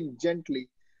dripping gently.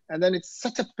 And then it's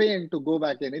such a pain to go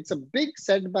back in. It's a big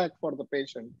setback for the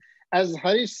patient. As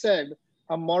Harish said,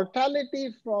 a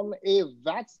mortality from a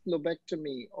VATS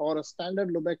lobectomy or a standard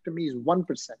lobectomy is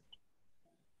 1%.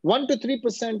 1 to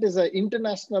 3% is an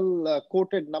international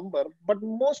quoted number, but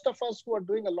most of us who are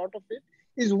doing a lot of it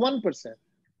is 1%.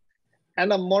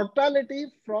 And a mortality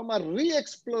from a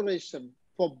re-exploration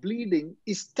for bleeding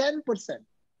is 10%.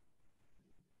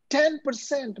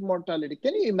 10% mortality.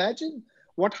 Can you imagine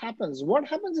what happens? What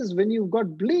happens is when you've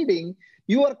got bleeding,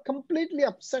 you are completely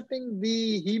upsetting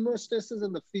the hemostasis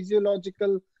and the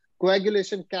physiological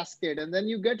coagulation cascade. And then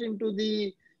you get into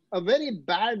a very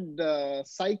bad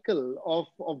cycle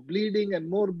of bleeding and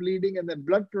more bleeding, and then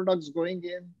blood products going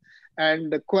in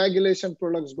and the coagulation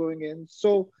products going in.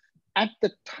 So at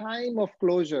the time of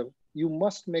closure, you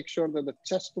must make sure that the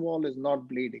chest wall is not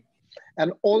bleeding.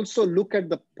 And also look at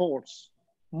the ports.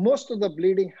 Most of the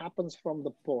bleeding happens from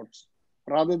the ports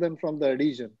rather than from the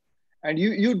adhesion. And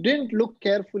you didn't look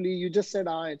carefully. You just said,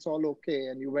 it's all okay.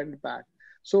 And you went back.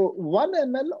 So 1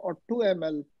 ml or 2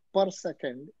 ml per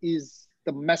second is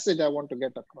the message I want to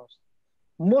get across.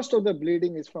 Most of the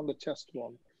bleeding is from the chest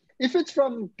wall. If it's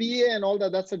from PA and all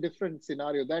that, that's a different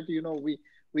scenario. That,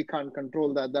 we can't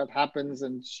control that. That happens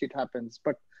and shit happens.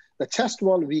 But the chest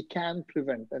wall, we can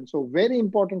prevent. And so very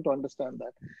important to understand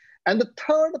that. And the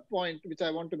third point, which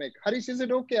I want to make, Harish, is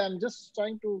it okay? I'm just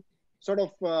trying to sort of,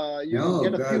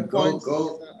 get a few points.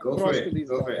 Go for it.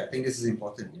 Go for it. I think this is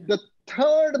important. Yeah. The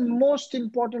third most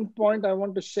important point I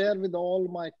want to share with all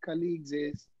my colleagues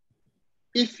is,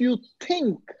 if you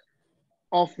think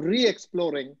of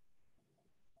re-exploring,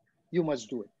 you must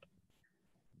do it.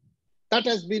 That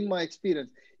has been my experience.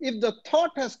 If the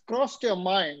thought has crossed your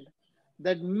mind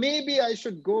that maybe I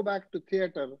should go back to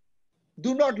theater,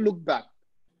 do not look back.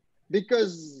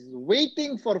 Because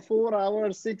waiting for 4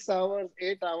 hours, 6 hours,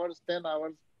 8 hours, 10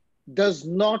 hours does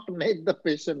not make the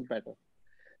patient better.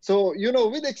 So,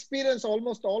 with experience,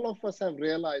 almost all of us have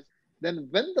realized then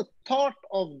when the thought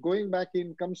of going back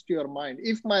in comes to your mind,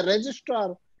 if my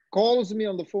registrar calls me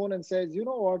on the phone and says, you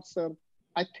know what, sir,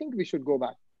 I think we should go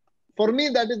back. For me,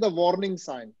 that is the warning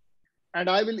sign. And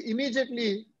I will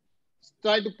immediately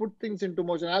try to put things into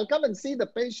motion. I'll come and see the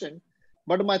patient,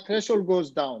 but my threshold goes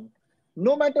down.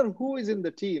 No matter who is in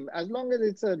the team, as long as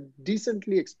it's a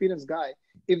decently experienced guy,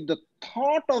 if the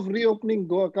thought of reopening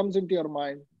comes into your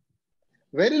mind,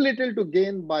 very little to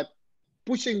gain by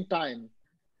pushing time.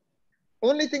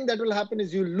 Only thing that will happen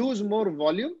is you lose more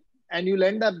volume and you'll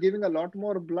end up giving a lot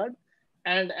more blood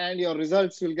and your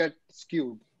results will get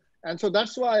skewed. And so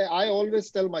that's why I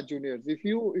always tell my juniors, if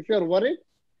you're worried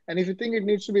and if you think it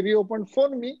needs to be reopened,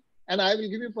 phone me and I will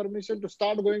give you permission to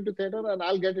start going to theater and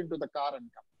I'll get into the car and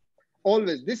come.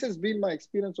 Always. This has been my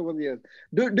experience over the years.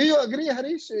 Do you agree,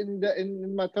 Harish,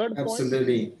 in my third point?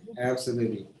 Absolutely,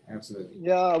 absolutely, absolutely.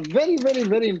 Yeah, very, very,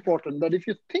 very important that if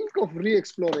you think of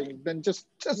re-exploring, then just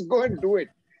go and do it.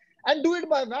 And do it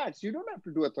by VATS. You don't have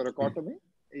to do a thoracotomy.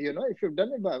 You know, if you've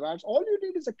done it by VATS, all you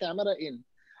need is a camera in.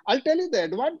 I'll tell you the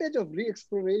advantage of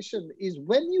re-exploration is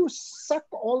when you suck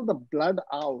all the blood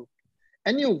out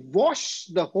and you wash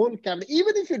the whole cavity,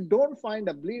 even if you don't find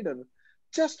a bleeder,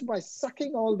 just by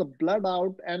sucking all the blood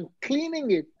out and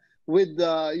cleaning it with,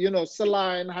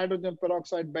 saline, hydrogen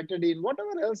peroxide, betadine,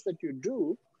 whatever else that you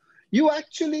do, you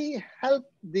actually help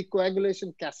the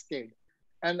coagulation cascade.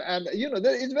 And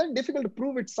it's very difficult to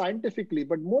prove it scientifically,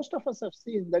 but most of us have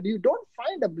seen that you don't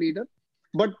find a bleeder,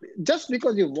 but just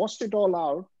because you washed it all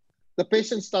out, the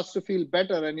patient starts to feel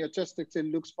better and your chest still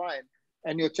looks fine.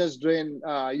 And your chest drain,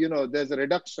 there's a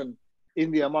reduction in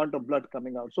the amount of blood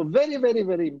coming out. So very, very,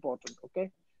 very important,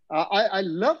 okay? I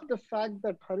love the fact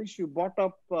that, Harish, you brought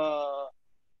up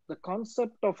the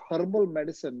concept of herbal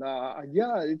medicine.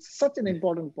 Yeah, it's such an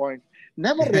important point.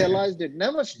 Never realized it,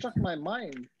 never struck my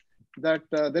mind that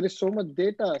there is so much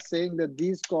data saying that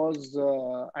these cause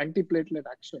antiplatelet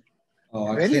action.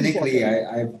 Oh, clinically,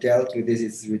 I've dealt with this.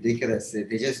 It's ridiculous.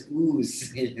 They just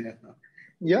ooze,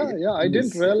 Yeah, I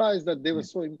didn't realize that they were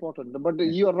so important. But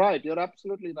you're right. You're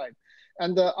absolutely right.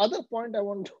 And the other point I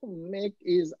want to make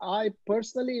is I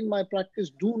personally, in my practice,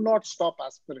 do not stop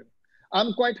aspirin.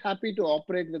 I'm quite happy to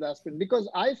operate with aspirin because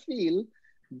I feel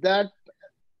that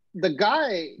the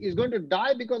guy is going to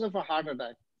die because of a heart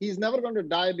attack. He's never going to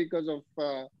die because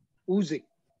of oozing.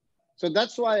 So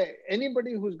that's why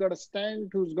anybody who's got a stent,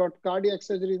 who's got cardiac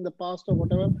surgery in the past or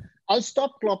whatever, I'll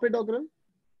stop clopidogrel.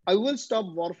 I will stop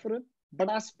warfarin, but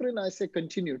aspirin, I say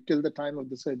continue till the time of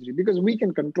the surgery because we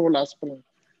can control aspirin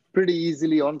pretty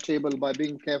easily on table by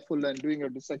being careful and doing your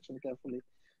dissection carefully.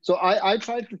 So I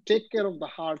try to take care of the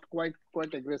heart quite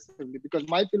aggressively because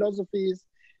my philosophy is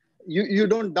you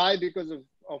don't die because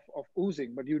of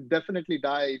oozing, but you definitely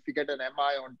die if you get an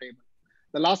MI on table.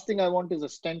 The last thing I want is a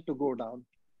stent to go down.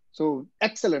 So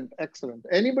excellent.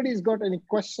 Anybody's got any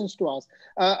questions to ask?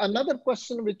 Another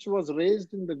question which was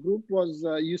raised in the group was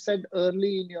you said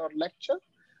early in your lecture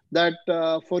that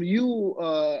for you,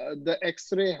 the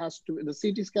X-ray the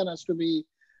CT scan has to be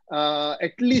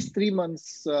at least 3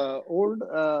 months old,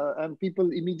 and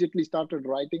people immediately started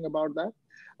writing about that.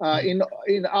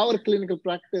 In our clinical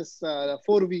practice,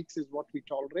 4 weeks is what we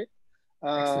tolerate,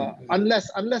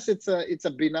 unless it's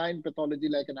a benign pathology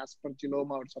like an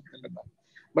aspergilloma or something like that.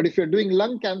 But if you're doing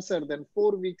lung cancer, then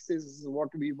 4 weeks is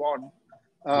what we want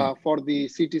for the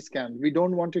CT scan. We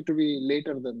don't want it to be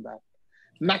later than that.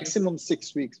 Maximum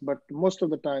 6 weeks, but most of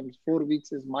the times 4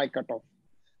 weeks is my cutoff.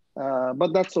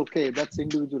 But that's okay. That's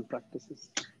individual practices.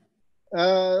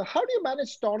 How do you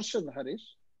manage torsion, Harish?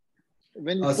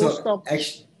 When you so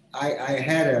actually, I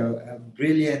had a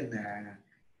brilliant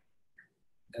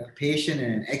patient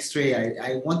and an X-ray.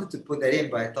 I wanted to put that in,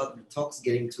 but I thought the talk's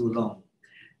getting too long.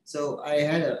 So I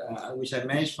had which I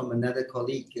managed from another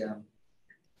colleague.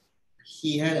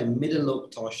 He had a middle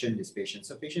lobe torsion, this patient.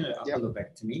 So patient had upper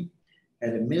lobectomy,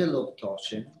 had a middle lobe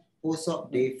torsion.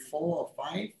 Post-op day 4 or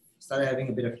 5, started having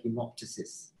a bit of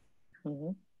hemoptysis.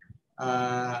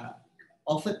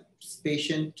 Offered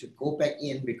patient to go back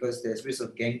in because there's risk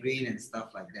of gangrene and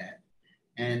stuff like that.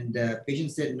 And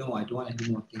patient said, no, I don't want a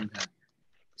hemo thing done.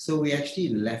 So we actually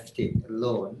left it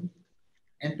alone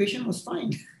and patient was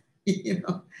fine,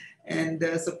 And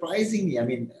surprisingly, I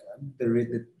mean, the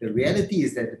reality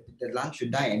is that the lung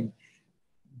should die. And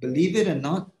believe it or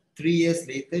not, 3 years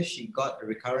later, she got a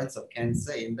recurrence of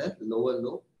cancer in the lower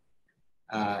lobe.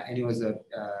 And it was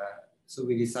so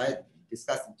we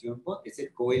discussed the tumor board. They said,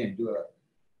 go in and do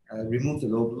remove the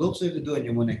lower lobe. So we have to do a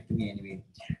pneumonectomy anyway.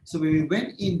 So when we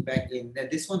went back in,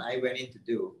 this one I went in to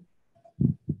do,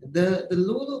 the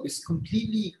lower lobe is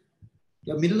completely,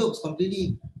 your middle lobe is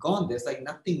completely gone. There's like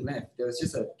nothing left. There was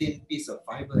just a thin piece of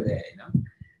fiber there,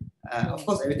 Of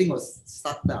course, everything was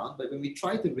stuck down, but when we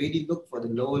tried to really look for the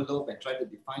lower lobe and try to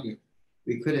define it,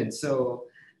 we couldn't. So,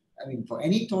 I mean, for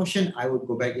any torsion, I would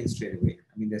go back in straight away.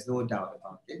 I mean, there's no doubt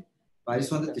about it. But I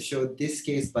just wanted to show this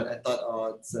case, but I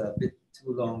thought, it's a bit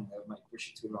too long. I might push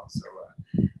it too long. So,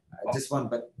 this one,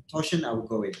 but torsion, I would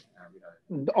go in.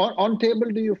 On table,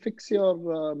 do you fix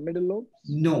your middle lobe?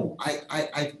 No,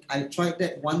 I tried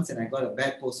that once and I got a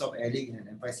bad post-op air leak in an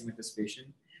emphysematous patient.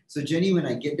 So generally, when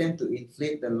I get them to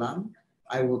inflate the lung,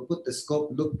 I will put the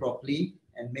scope, look properly,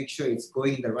 and make sure it's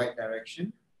going in the right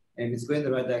direction. And if it's going in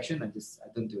the right direction, I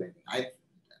don't do anything.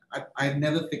 I've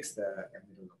never fixed the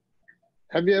middle lobe.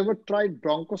 Have you ever tried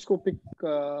bronchoscopic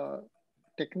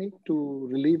technique to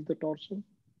relieve the torsion?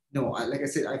 No, like I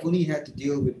said, I've only had to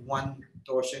deal with one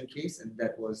torsion case, and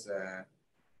that was a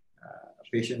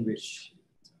patient which.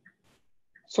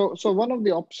 So one of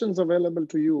the options available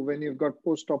to you when you've got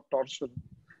post-op torsion,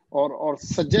 or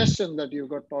suggestion that you've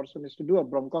got torsion, is to do a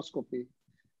bronchoscopy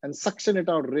and suction it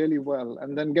out really well,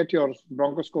 and then get your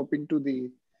bronchoscope into the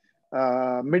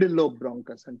middle lobe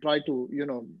bronchus and try to,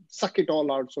 suck it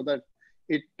all out so that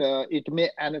it may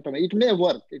anatomy. It may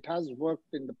work. It has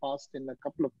worked in the past in a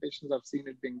couple of patients. I've seen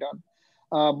it being done.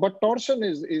 But torsion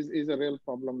is a real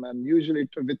problem, and usually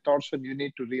with torsion you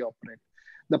need to reoperate.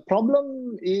 The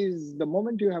problem is the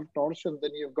moment you have torsion,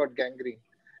 then you've got gangrene,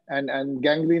 and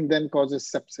gangrene then causes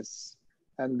sepsis.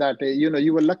 And that,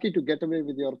 you were lucky to get away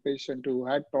with your patient who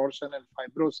had torsion and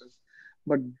fibrosis,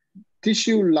 but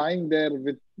tissue lying there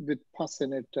with pus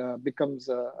in it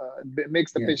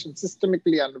makes the patient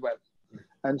systemically unwell.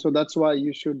 And so that's why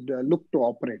you should look to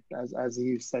operate, as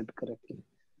he said correctly.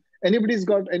 Anybody's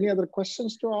got any other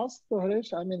questions to ask to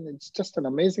Harish? I mean, it's just an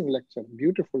amazing lecture.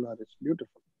 Beautiful, Harish,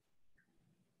 beautiful.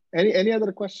 Any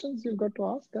other questions you've got to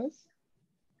ask, guys?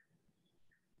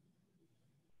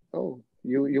 Oh,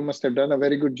 you must have done a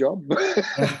very good job.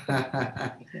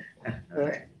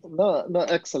 No,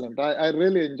 excellent. I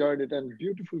really enjoyed it, and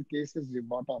beautiful cases you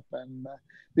brought up, and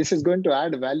this is going to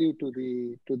add value to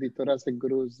the Thoracic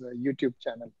Guru's YouTube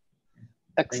channel.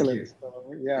 Excellent.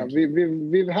 So, yeah,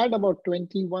 we've had about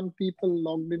 21 people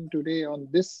logged in today on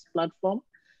this platform,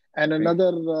 and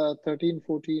another 13,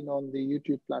 14 on the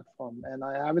YouTube platform. And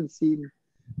I haven't seen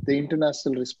the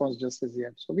international response just as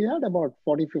yet. So we had about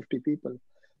 40, 50 people.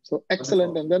 So excellent.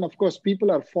 Wonderful. And then, of course, people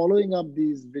are following up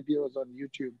these videos on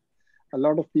YouTube. A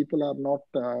lot of people are not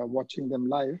watching them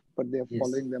live, but they're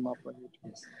following them up on YouTube.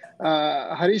 Yes.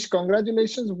 Harish,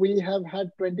 congratulations. We have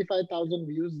had 25,000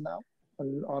 views now. I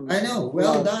know.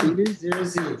 Well done.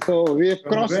 Seriously. So we have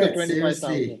crossed the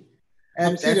 25,000.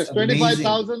 I'm serious.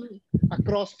 25,000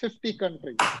 across 50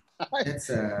 countries.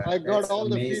 I got all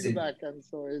the feedback, and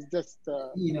so it's just.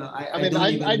 I don't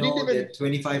even know there are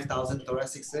 25,000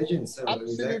 thoracic surgeons. So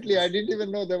absolutely, I didn't even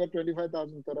know there were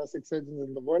 25,000 thoracic surgeons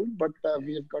in the world, but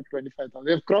we have got 25,000.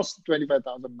 We have crossed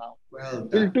 25,000 now. Well,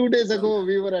 till 2 days ago,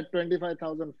 we were at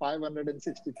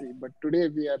 25,563, but today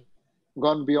we are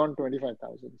gone beyond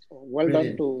 25,000. So well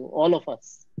done to all of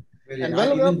us. Brilliant.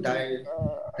 I even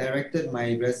directed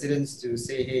my residents to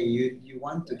say, hey, you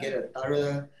want to get a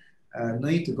thorough, no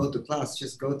need to go to class,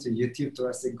 just go to YouTube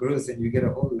Thoracic Gurus and you get a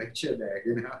whole lecture there,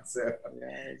 So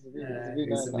yeah, it's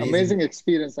been an amazing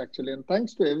experience actually. And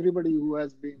thanks to everybody who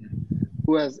has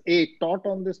taught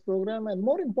on this program, and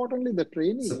more importantly, the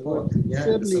trainees. Support.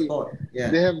 The support.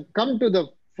 Yeah. They have come to the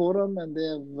forum and they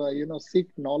have, seek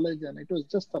knowledge, and it was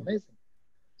just amazing.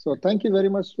 So thank you very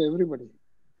much to everybody.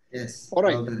 Yes. All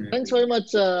right. Thanks very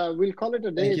much. We'll call it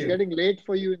a day. It's getting late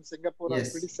for you in Singapore. Yes.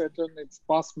 I'm pretty certain it's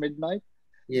past midnight.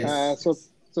 Yes.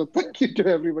 So thank you to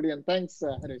everybody, and thanks,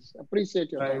 Harish.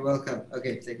 Appreciate your time. You're welcome.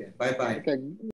 Okay, take care. Bye-bye. Okay.